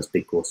my first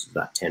big course was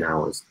about 10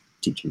 hours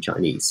teaching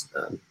Chinese,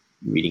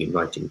 reading and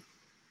writing,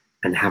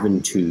 and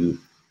having to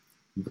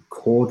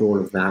record all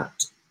of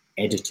that,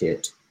 edit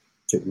it,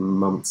 took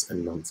months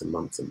and months and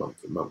months and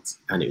months and months.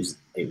 And it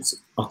was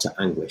utter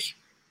anguish.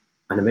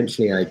 And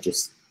eventually I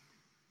just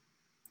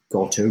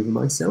got over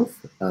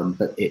myself,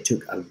 but it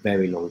took a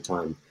very long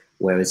time.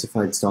 Whereas if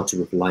I'd started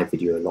with live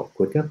video a lot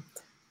quicker,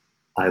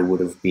 I would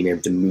have been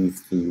able to move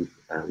through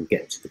and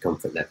get to the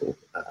comfort level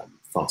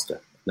faster.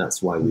 And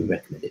that's why we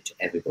recommend it to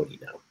everybody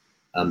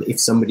now. If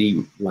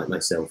somebody like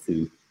myself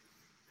who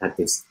had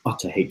this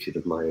utter hatred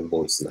of my own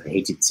voice and I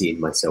hated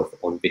seeing myself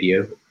on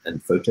video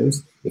and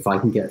photos, if I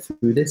can get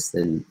through this,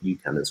 then you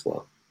can as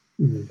well.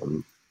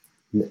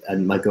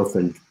 And my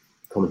girlfriend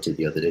commented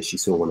the other day, she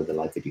saw one of the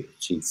live videos.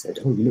 She said,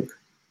 oh, you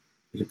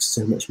look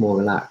so much more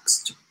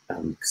relaxed.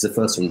 Because the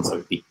first ones I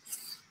would be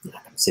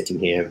sitting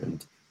here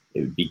and it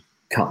would be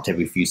cut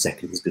every few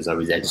seconds because I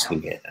was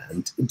editing it,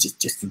 and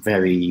just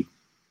very,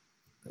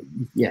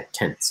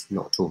 tense,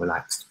 not at all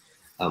relaxed.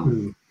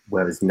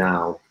 Whereas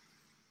now,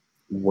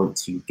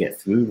 once you get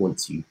through,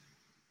 once you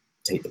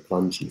take the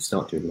plunge and you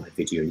start doing live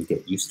video and you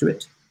get used to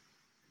it,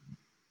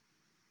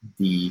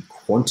 the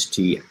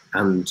quantity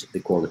and the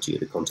quality of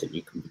the content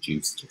you can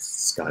produce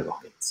just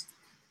skyrockets.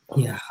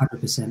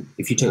 100%.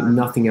 If you take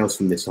nothing else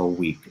from this whole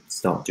week,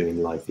 start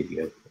doing live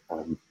video.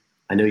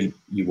 I know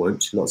you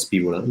won't. Lots of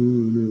people are like, oh,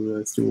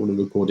 no, I still want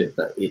to record it,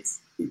 but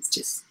it's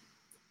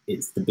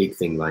the big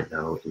thing right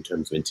now in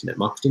terms of internet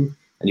marketing.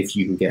 And if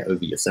you can get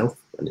over yourself,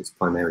 and it's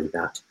primarily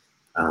that,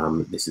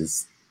 this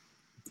is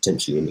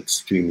potentially an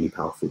extremely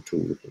powerful tool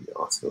within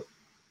your arsenal.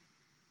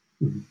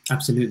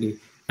 Absolutely.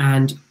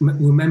 And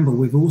remember,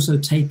 we've also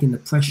taken the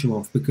pressure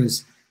off,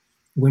 because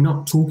we're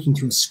not talking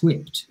to a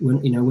script.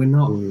 We're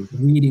not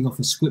reading off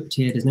a script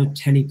here. There's no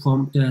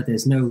teleprompter.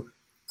 There's no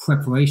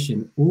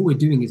preparation. All we're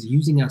doing is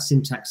using our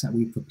syntax that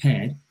we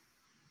prepared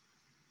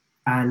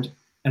and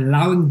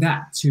allowing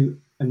that to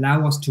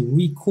allow us to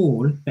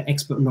recall the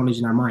expert knowledge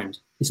in our mind.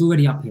 It's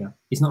already up here.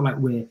 It's not like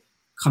we're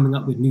coming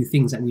up with new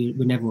things that we're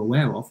never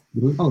aware of.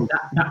 Oh,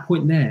 that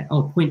point there.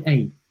 Oh, point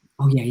A.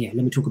 Oh, yeah.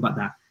 Let me talk about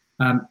that.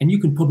 And you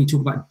can probably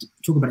talk about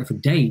it for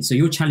days. So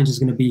your challenge is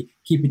going to be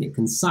keeping it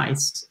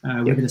concise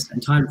within a certain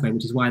time frame,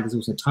 which is why there's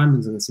also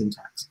timings in the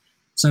syntax.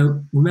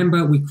 So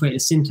remember, we create a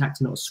syntax,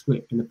 not a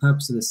script. And the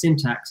purpose of the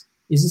syntax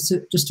is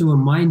just to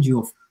remind you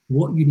of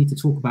what you need to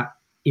talk about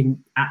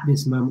at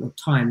this moment of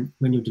time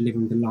when you're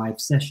delivering the live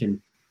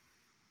session.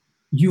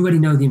 You already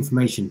know the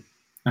information.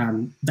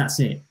 That's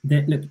it.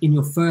 Look, in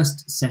your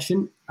first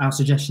session, our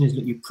suggestion is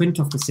that you print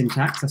off the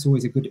syntax. That's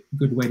always a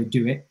good way to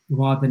do it,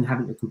 rather than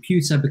having a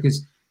computer,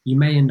 because you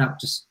may end up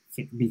just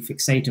be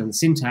fixated on the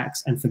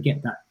syntax and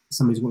forget that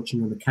somebody's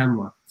watching on the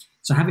camera.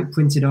 So have it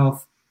printed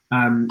off.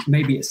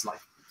 Maybe it's like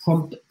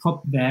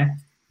prompt there,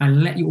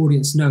 and let your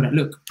audience know that,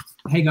 look,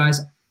 hey guys,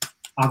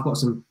 I've got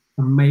some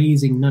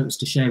amazing notes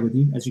to share with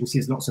you. As you can see,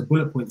 there's lots of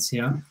bullet points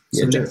here.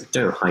 So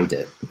don't hide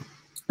it.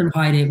 Don't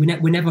hide it.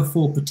 We're never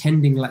for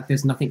pretending like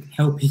there's nothing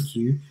helping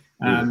you.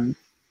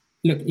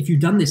 Look, if you've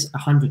done this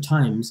 100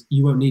 times,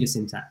 you won't need a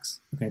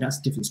syntax. Okay, that's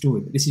a different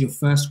story. But this is your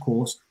first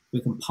course.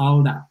 We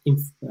compile that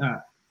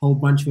whole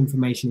bunch of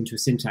information into a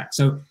syntax.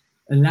 So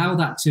allow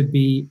that to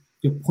be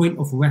your point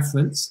of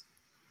reference.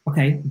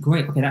 Okay,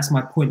 great. Okay, that's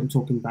my point I'm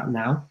talking about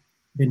now.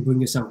 Then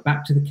bring yourself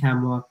back to the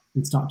camera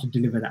and start to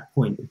deliver that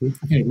point.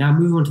 Okay, now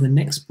moving on to the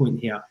next point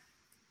here.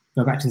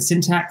 Go back to the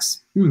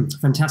syntax.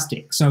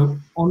 Fantastic. So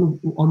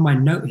on my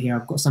note here,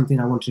 I've got something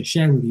I wanted to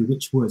share with you,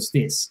 which was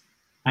this.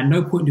 At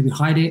no point do we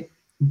hide it.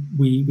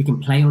 We can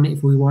play on it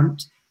if we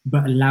want,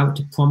 but allow it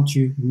to prompt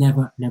you,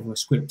 never a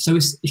script. So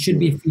it should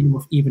be a feeling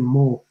of even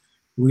more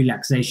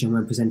relaxation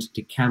when presented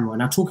to camera.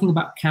 Now, talking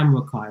about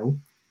camera, Kyle,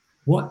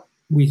 what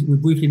we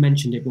briefly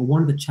mentioned it, but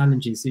one of the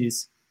challenges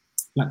is,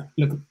 like,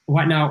 look,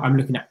 right now I'm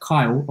looking at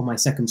Kyle on my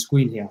second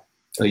screen here.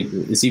 Oh,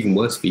 it's even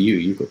worse for you.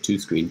 You've got two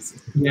screens.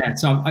 Yeah.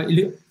 So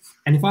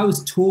and if I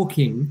was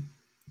talking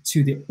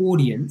to the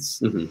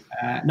audience,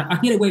 now I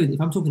can get away with it.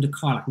 If I'm talking to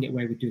Kyle, I can get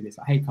away with doing this.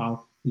 Like, hey,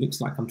 Kyle, it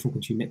looks like I'm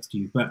talking to you next to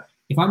you. But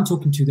if I'm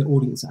talking to the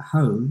audience at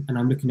home and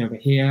I'm looking over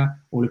here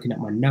or looking at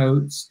my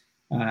notes,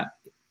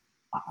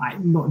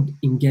 I'm not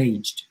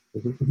engaged.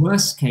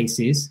 Worst case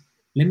is,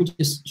 let me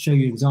just show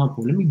you an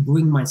example. Let me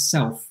bring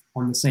myself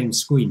on the same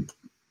screen.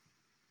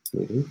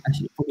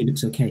 Actually, it probably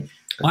looks okay.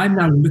 I'm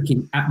now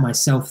looking at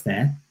myself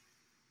there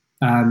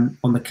on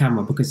the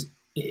camera because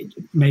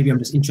maybe I'm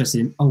just interested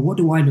in, what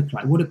do I look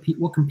like?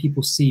 What can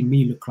people see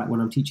me look like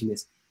when I'm teaching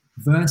this?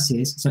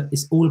 Versus, so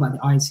it's all about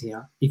the eyes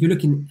here. If you're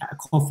looking at a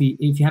coffee,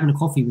 if you're having a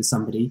coffee with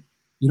somebody,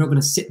 you're not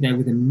going to sit there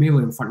with a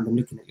mirror in front of them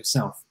looking at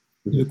yourself.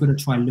 You're going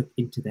to try and look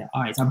into their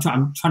eyes. I'm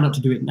trying not to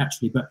do it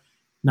naturally, but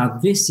now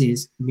this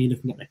is me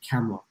looking at the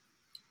camera.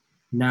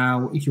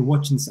 Now, if you're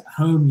watching this at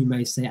home, you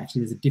may say,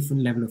 actually, there's a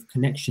different level of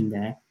connection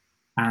there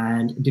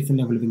and a different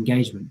level of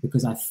engagement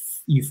because I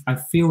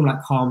feel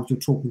like, Harms, you're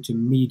talking to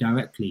me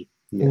directly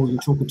or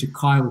you're talking to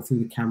Kyle through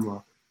the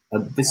camera.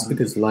 This is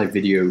because live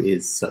video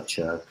is such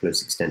a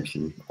close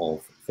extension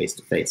of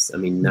face-to-face. I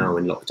mean, now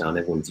in lockdown,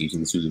 everyone's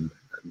using Zoom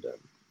and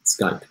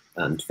Skype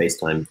and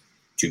FaceTime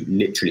to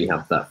literally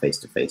have that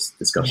face-to-face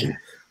discussion,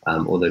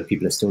 although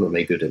people are still not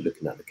very good at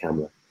looking at the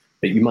camera.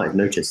 But you might have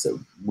noticed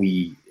that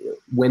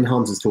when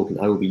Harms is talking,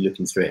 I will be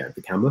looking straight at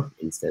the camera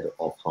instead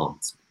of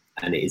Harms.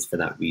 And it is for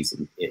that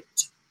reason.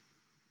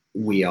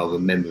 We are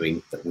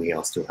remembering that we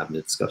are still having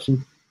a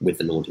discussion with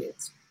an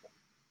audience.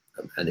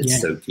 And it's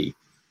so key.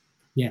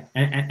 Yeah,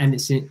 and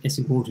it's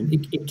important.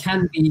 It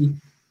can be,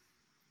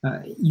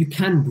 you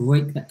can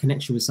break that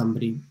connection with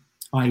somebody,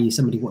 i.e.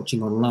 somebody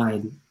watching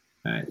online,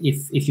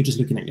 if you're just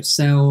looking at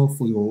yourself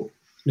or you're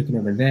looking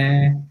over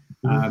there.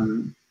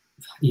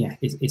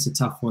 It's a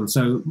tough one.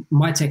 So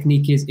my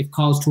technique is, if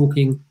Carl's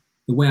talking,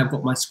 the way I've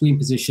got my screen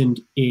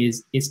positioned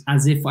is it's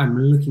as if I'm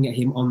looking at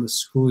him on the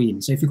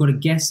screen. So if you've got a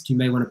guest, you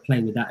may want to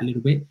play with that a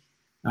little bit,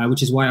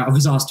 which is why I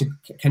was asked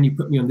can you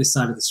put me on this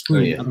side of the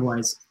screen?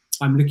 Otherwise,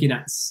 I'm looking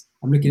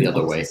the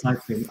other way.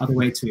 Other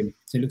way to him,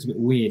 so it looks a bit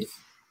weird.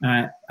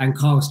 And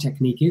Carl's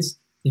technique is,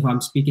 if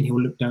I'm speaking, he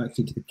will look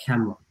directly to the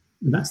camera.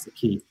 And that's the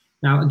key.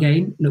 Now,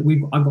 again, look,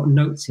 I've got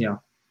notes here.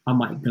 I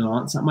might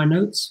glance at my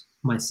notes,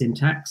 my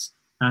syntax,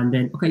 and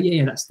then,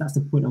 that's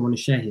the point I want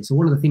to share here. So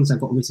one of the things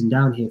I've got written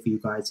down here for you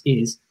guys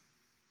is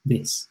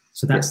this.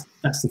 So that's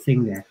the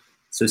thing there.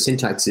 So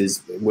syntax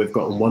is, we've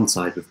got on one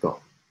side, we've got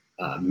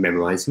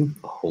memorizing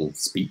a whole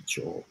speech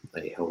or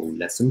a whole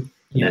lesson.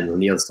 And then on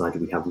the other side,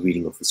 we have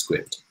reading of the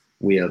script.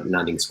 We are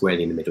landing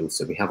squarely in the middle.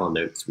 So we have our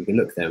notes. We can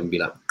look there and be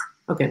like,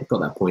 okay,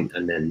 got that point,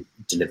 and then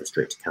deliver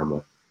straight to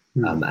camera.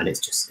 And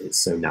it's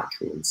so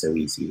natural and so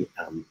easy.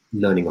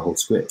 Learning a whole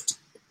script,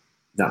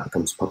 that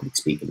becomes public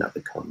speaking. That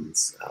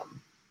becomes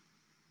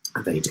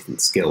a very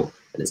different skill.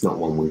 And it's not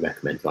one we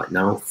recommend right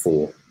now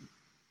for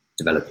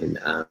developing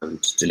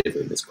and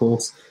delivering this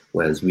course,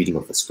 whereas reading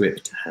off a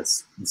script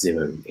has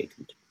zero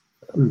engagement.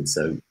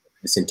 So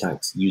the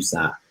syntax, use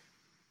that.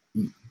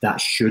 That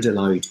should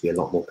allow you to be a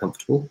lot more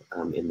comfortable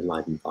in the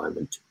live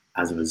environment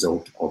as a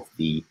result of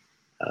the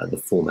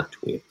format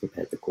we have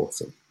prepared the course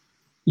in.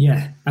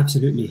 Yeah,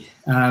 absolutely.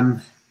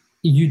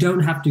 You don't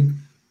have to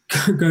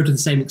go to the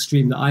same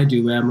extreme that I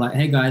do, where I'm like,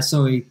 hey guys,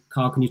 sorry,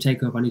 Carl, can you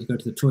take over? I need to go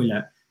to the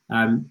toilet.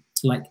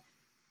 Like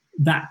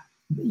that,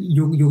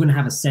 you're going to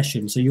have a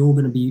session, so you're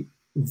going to be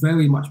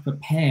very much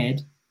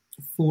prepared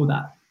for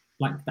that,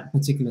 like that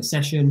particular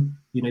session.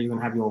 You're going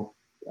to have your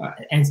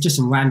and it's just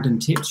some random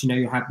tips.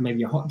 You have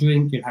maybe a hot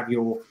drink, you'll have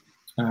your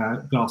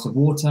glass of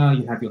water,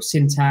 you have your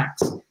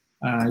syntax,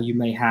 you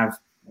may have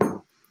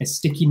a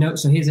sticky note.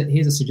 So here's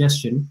a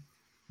suggestion.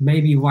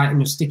 Maybe write in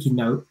your sticky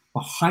note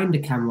behind the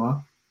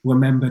camera,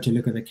 remember to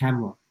look at the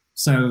camera.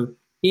 So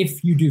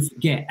if you do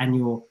forget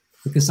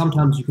because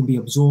sometimes you can be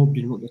absorbed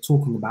in what you're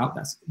talking about,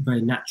 that's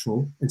very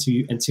natural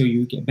until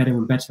you get better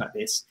and better at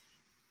this.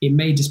 It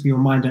may just be a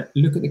reminder,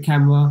 look at the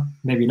camera,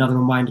 maybe another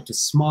reminder to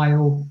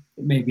smile,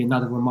 maybe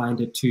another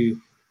reminder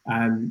to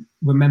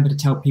remember to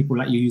tell people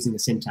that you're using the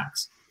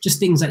syntax. just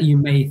things that you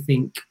may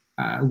think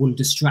will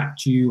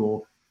distract you,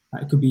 or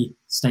it could be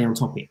stay on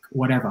topic,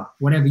 whatever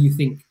you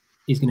think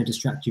is going to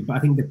distract you. But I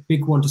think the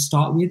big one to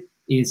start with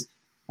is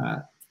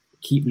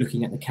keep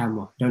looking at the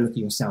camera. Don't look at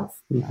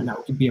yourself. And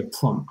that would be a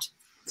prompt.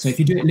 So if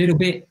you do it a little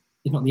bit,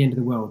 it's not the end of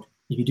the world.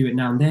 If you do it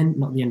now and then,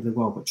 not the end of the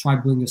world, but try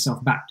bring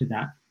yourself back to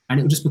that, and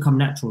it will just become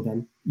natural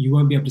then. You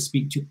won't be able to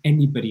speak to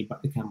anybody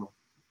but the camera.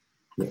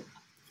 Yeah.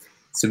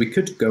 So we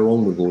could go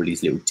on with all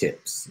these little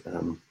tips.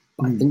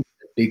 But I think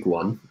the big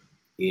one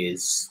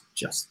is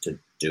just to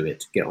do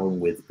it. Get on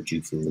with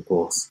producing the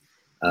course.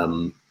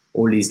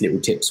 All these little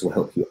tips will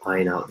help you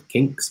iron out the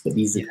kinks, but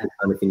these are the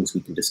kind of things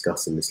we can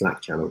discuss in the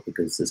Slack channel,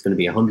 because there's going to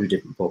be 100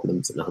 different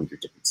problems and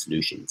 100 different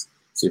solutions.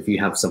 So if you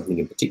have something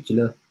in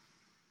particular,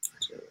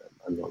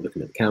 I'm not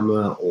looking at the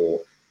camera,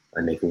 or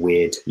I make a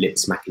weird lip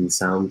smacking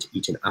sound,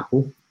 eat an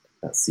apple.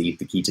 That's the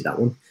key to that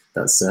one.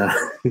 That's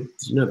did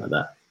you know about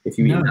that? If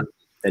you eat an apple,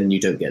 then you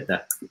don't get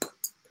that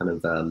kind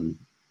of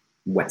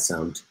wet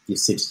sound. The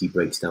acidity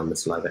breaks down the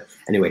saliva.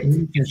 Anyway,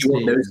 if you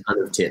want those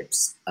kind of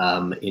tips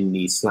in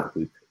the Slack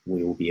group,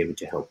 we will be able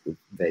to help with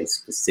very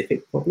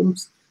specific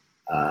problems.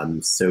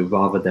 So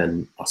rather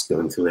than us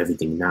going through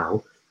everything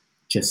now,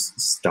 just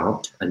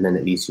start, and then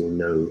at least you'll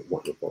know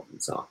what your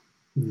problems are.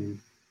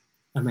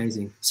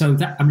 Amazing. So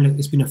that, I mean, look,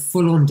 it's been a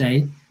full-on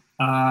day,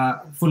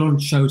 full-on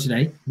show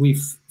today.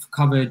 We've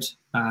covered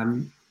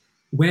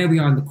where we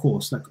are in the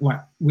course. Like,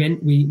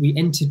 we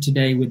entered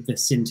today with the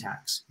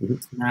syntax.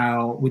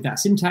 Now, with that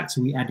syntax,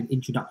 we added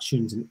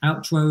introductions and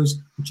outros,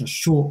 which are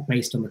short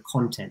based on the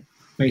content,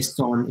 based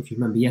on, if you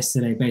remember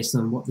yesterday, based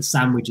on what the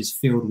sandwich is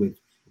filled with.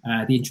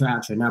 The intro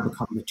outro now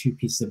become the 2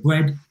 pieces of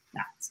bread.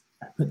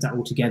 That puts that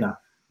all together.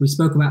 We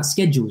spoke about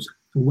schedules.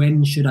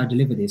 When should I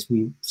deliver this?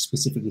 We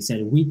specifically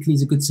said weekly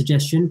is a good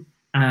suggestion,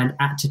 and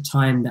at a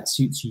time that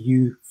suits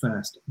you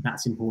first.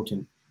 That's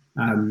important.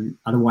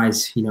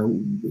 Otherwise,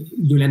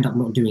 you'll end up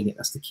not doing it.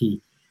 That's the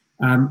key.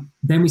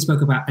 Then we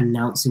spoke about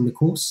announcing the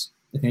course.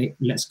 Okay,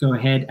 let's go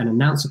ahead and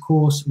announce a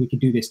course. We can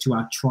do this to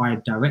our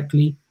tribe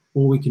directly,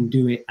 or we can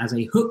do it as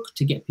a hook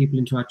to get people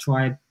into our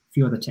tribe. A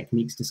few other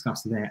techniques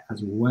discussed there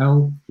as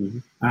well.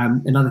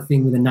 Another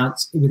thing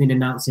within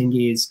announcing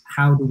is,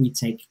 how do we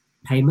take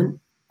payment?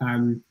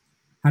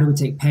 How do we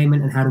take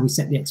payment, and how do we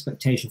set the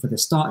expectation for the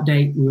start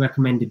date? We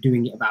recommended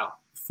doing it about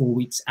 4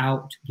 weeks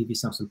out, give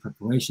yourself some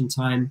preparation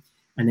time.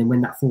 And then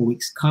when that 4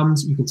 weeks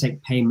comes, you can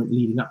take payment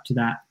leading up to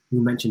that. We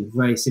mentioned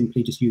very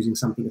simply just using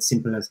something as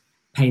simple as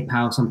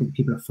PayPal, something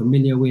people are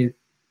familiar with.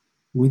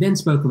 We then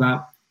spoke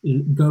about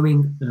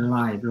going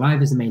live.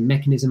 Live is the main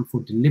mechanism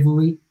for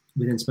delivery.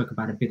 We then spoke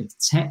about a bit of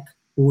tech,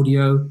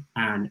 audio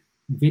and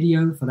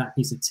video for that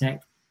piece of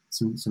tech.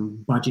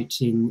 Some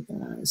budgeting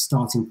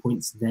starting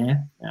points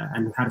there,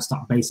 and how to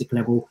start basic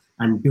level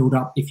and build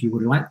up if you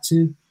would like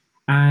to.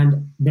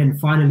 And then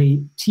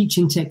finally,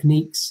 teaching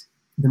techniques,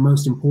 the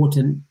most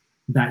important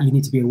that you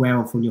need to be aware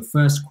of on your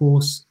first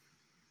course.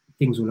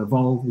 Things will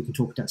evolve. We can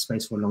talk to that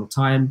space for a long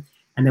time.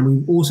 And then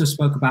we also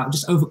spoke about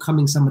just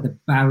overcoming some of the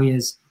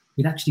barriers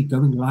with actually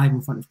going live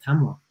in front of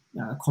camera,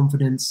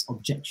 confidence,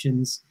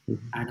 objections,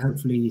 and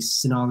hopefully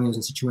scenarios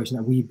and situations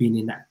that we've been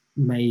in that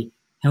may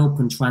help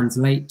and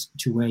translate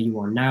to where you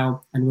are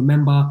now. And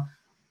remember,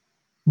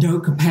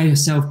 don't compare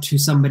yourself to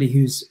somebody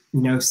who's,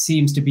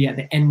 seems to be at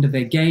the end of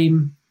their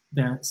game.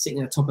 They're sitting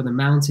at the top of the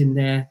mountain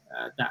there,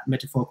 that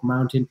metaphorical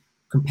mountain.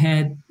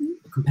 Compare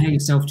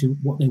yourself to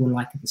what they were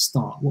like at the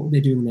start, what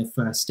they're doing in their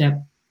first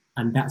step.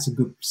 And that's a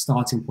good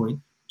starting point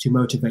to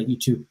motivate you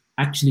to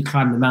actually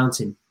climb the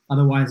mountain.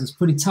 Otherwise, it's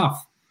pretty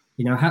tough.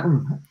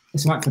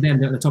 It's right for them.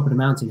 They're at the top of the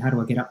mountain. How do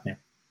I get up there?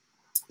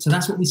 So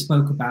that's what we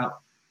spoke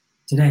about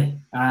today.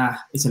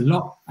 It's a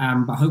lot,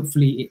 but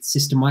hopefully it's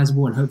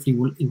systemizable, and hopefully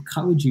will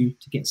encourage you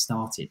to get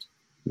started.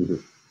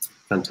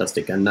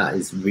 Fantastic. And that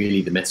is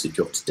really the message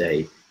of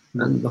today.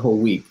 And the whole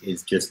week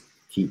is just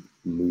keep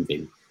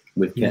moving.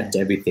 We've kept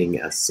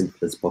everything as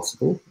simple as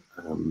possible.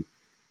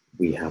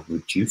 We have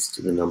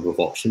reduced the number of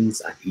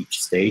options at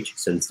each stage.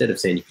 So instead of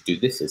saying you could do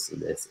this, this,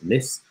 and this, and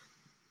this,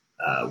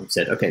 we've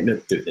said, okay, no,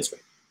 do it this way.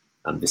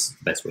 This is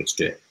the best way to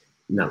do it.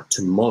 Now,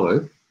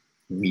 tomorrow,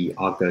 we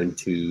are going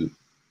to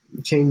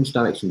change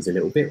directions a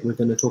little bit. We're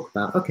going to talk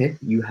about, okay,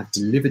 you have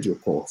delivered your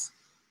course.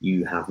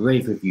 You have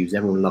rave reviews.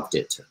 Everyone loved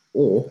it.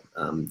 Or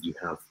you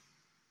have,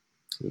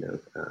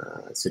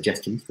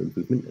 suggestions for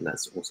improvement, and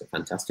that's also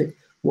fantastic.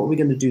 What are we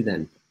going to do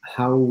then?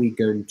 How are we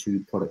going to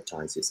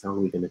productize this? How are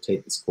we going to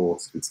take this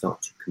course and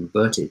start to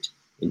convert it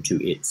into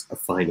its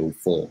final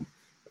form?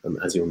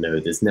 As you'll know,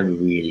 there's never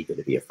really going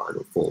to be a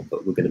final form,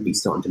 but we're going to be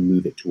starting to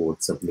move it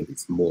towards something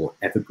that's more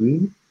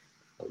evergreen,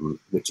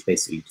 which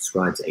basically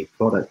describes a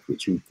product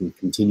which we can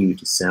continue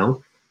to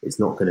sell. It's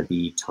not going to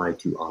be tied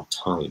to our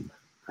time,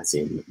 as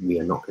in we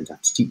are not going to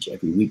have to teach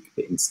every week,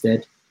 but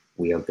instead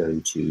we are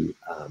going to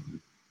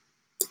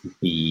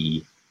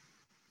be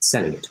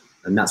selling it.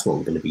 And that's what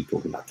we're going to be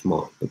talking about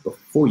tomorrow. But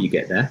before you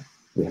get there,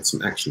 we have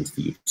some actions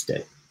for you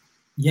today.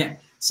 Yeah.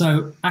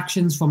 So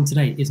actions from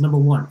today is number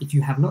 1. If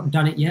you have not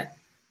done it yet,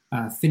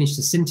 finish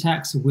the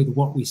syntax with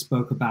what we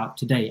spoke about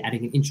today,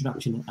 adding an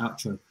introduction and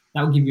outro.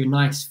 That will give you a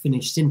nice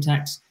finished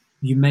syntax.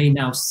 You may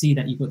now see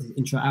that you've got the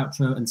intro,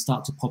 outro, and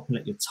start to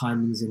populate your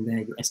timings in there,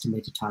 your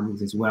estimated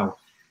timings as well.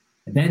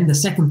 And then the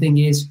second thing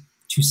is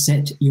to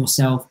set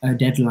yourself a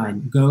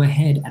deadline. Go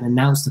ahead and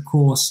announce the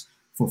course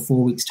for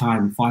 4 weeks'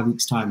 time, 5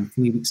 weeks' time,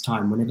 3 weeks'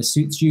 time, whenever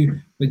suits you,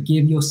 but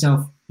give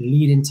yourself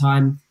lead-in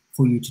time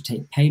for you to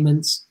take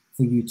payments,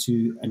 for you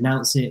to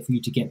announce it, for you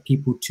to get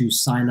people to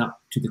sign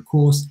up to the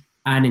course.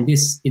 And in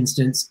this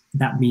instance,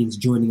 that means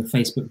joining a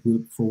Facebook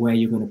group for where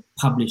you're going to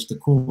publish the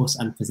course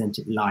and present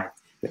it live.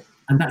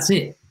 And that's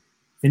it.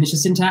 Finish the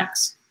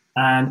syntax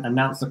and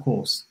announce the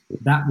course.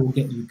 That will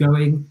get you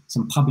going.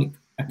 Some public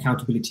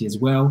accountability as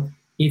well.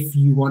 If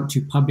you want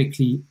to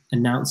publicly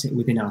announce it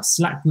within our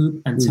Slack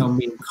group and tell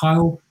me,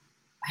 Kyle,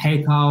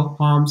 hey Kyle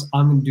Harms,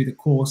 I'm going to do the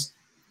course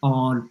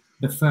on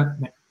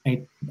the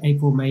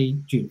April, May,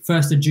 June.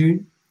 1st of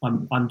June,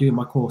 I'm doing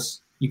my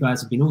course. You guys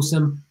have been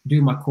awesome.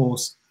 Doing my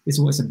course. This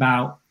is what it's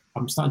about.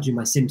 I'm starting to do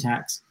my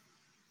syntax.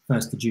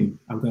 1st of June,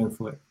 I'm going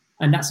for it.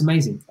 And that's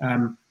amazing.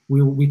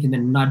 We can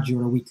then nudge you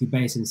on a weekly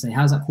basis and say,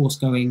 how's that course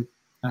going?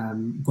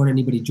 Got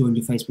anybody joined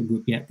your Facebook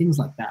group yet? Things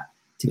like that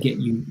to get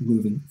you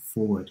moving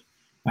forward.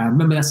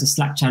 Remember, that's a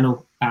Slack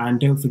channel. And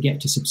don't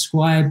forget to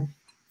subscribe,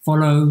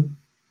 follow,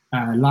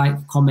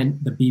 like,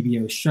 comment the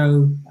BBO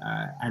show,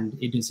 and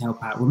it does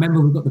help out.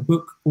 Remember, we've got the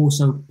book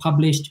also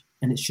published,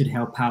 and it should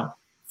help out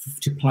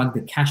to plug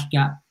the cash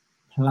gap.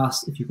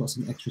 Plus, if you've got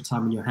some extra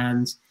time in your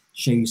hands,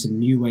 show you some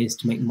new ways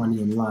to make money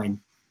online.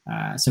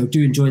 So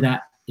do enjoy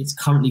that. It's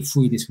currently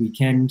free this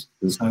weekend,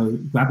 so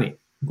grab it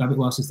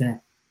whilst it's there.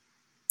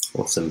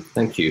 Awesome,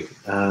 thank you.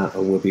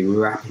 And we'll be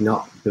wrapping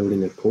up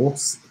building a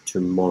course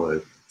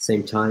tomorrow,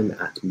 same time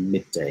at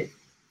midday.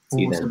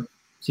 See you then.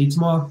 See you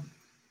tomorrow.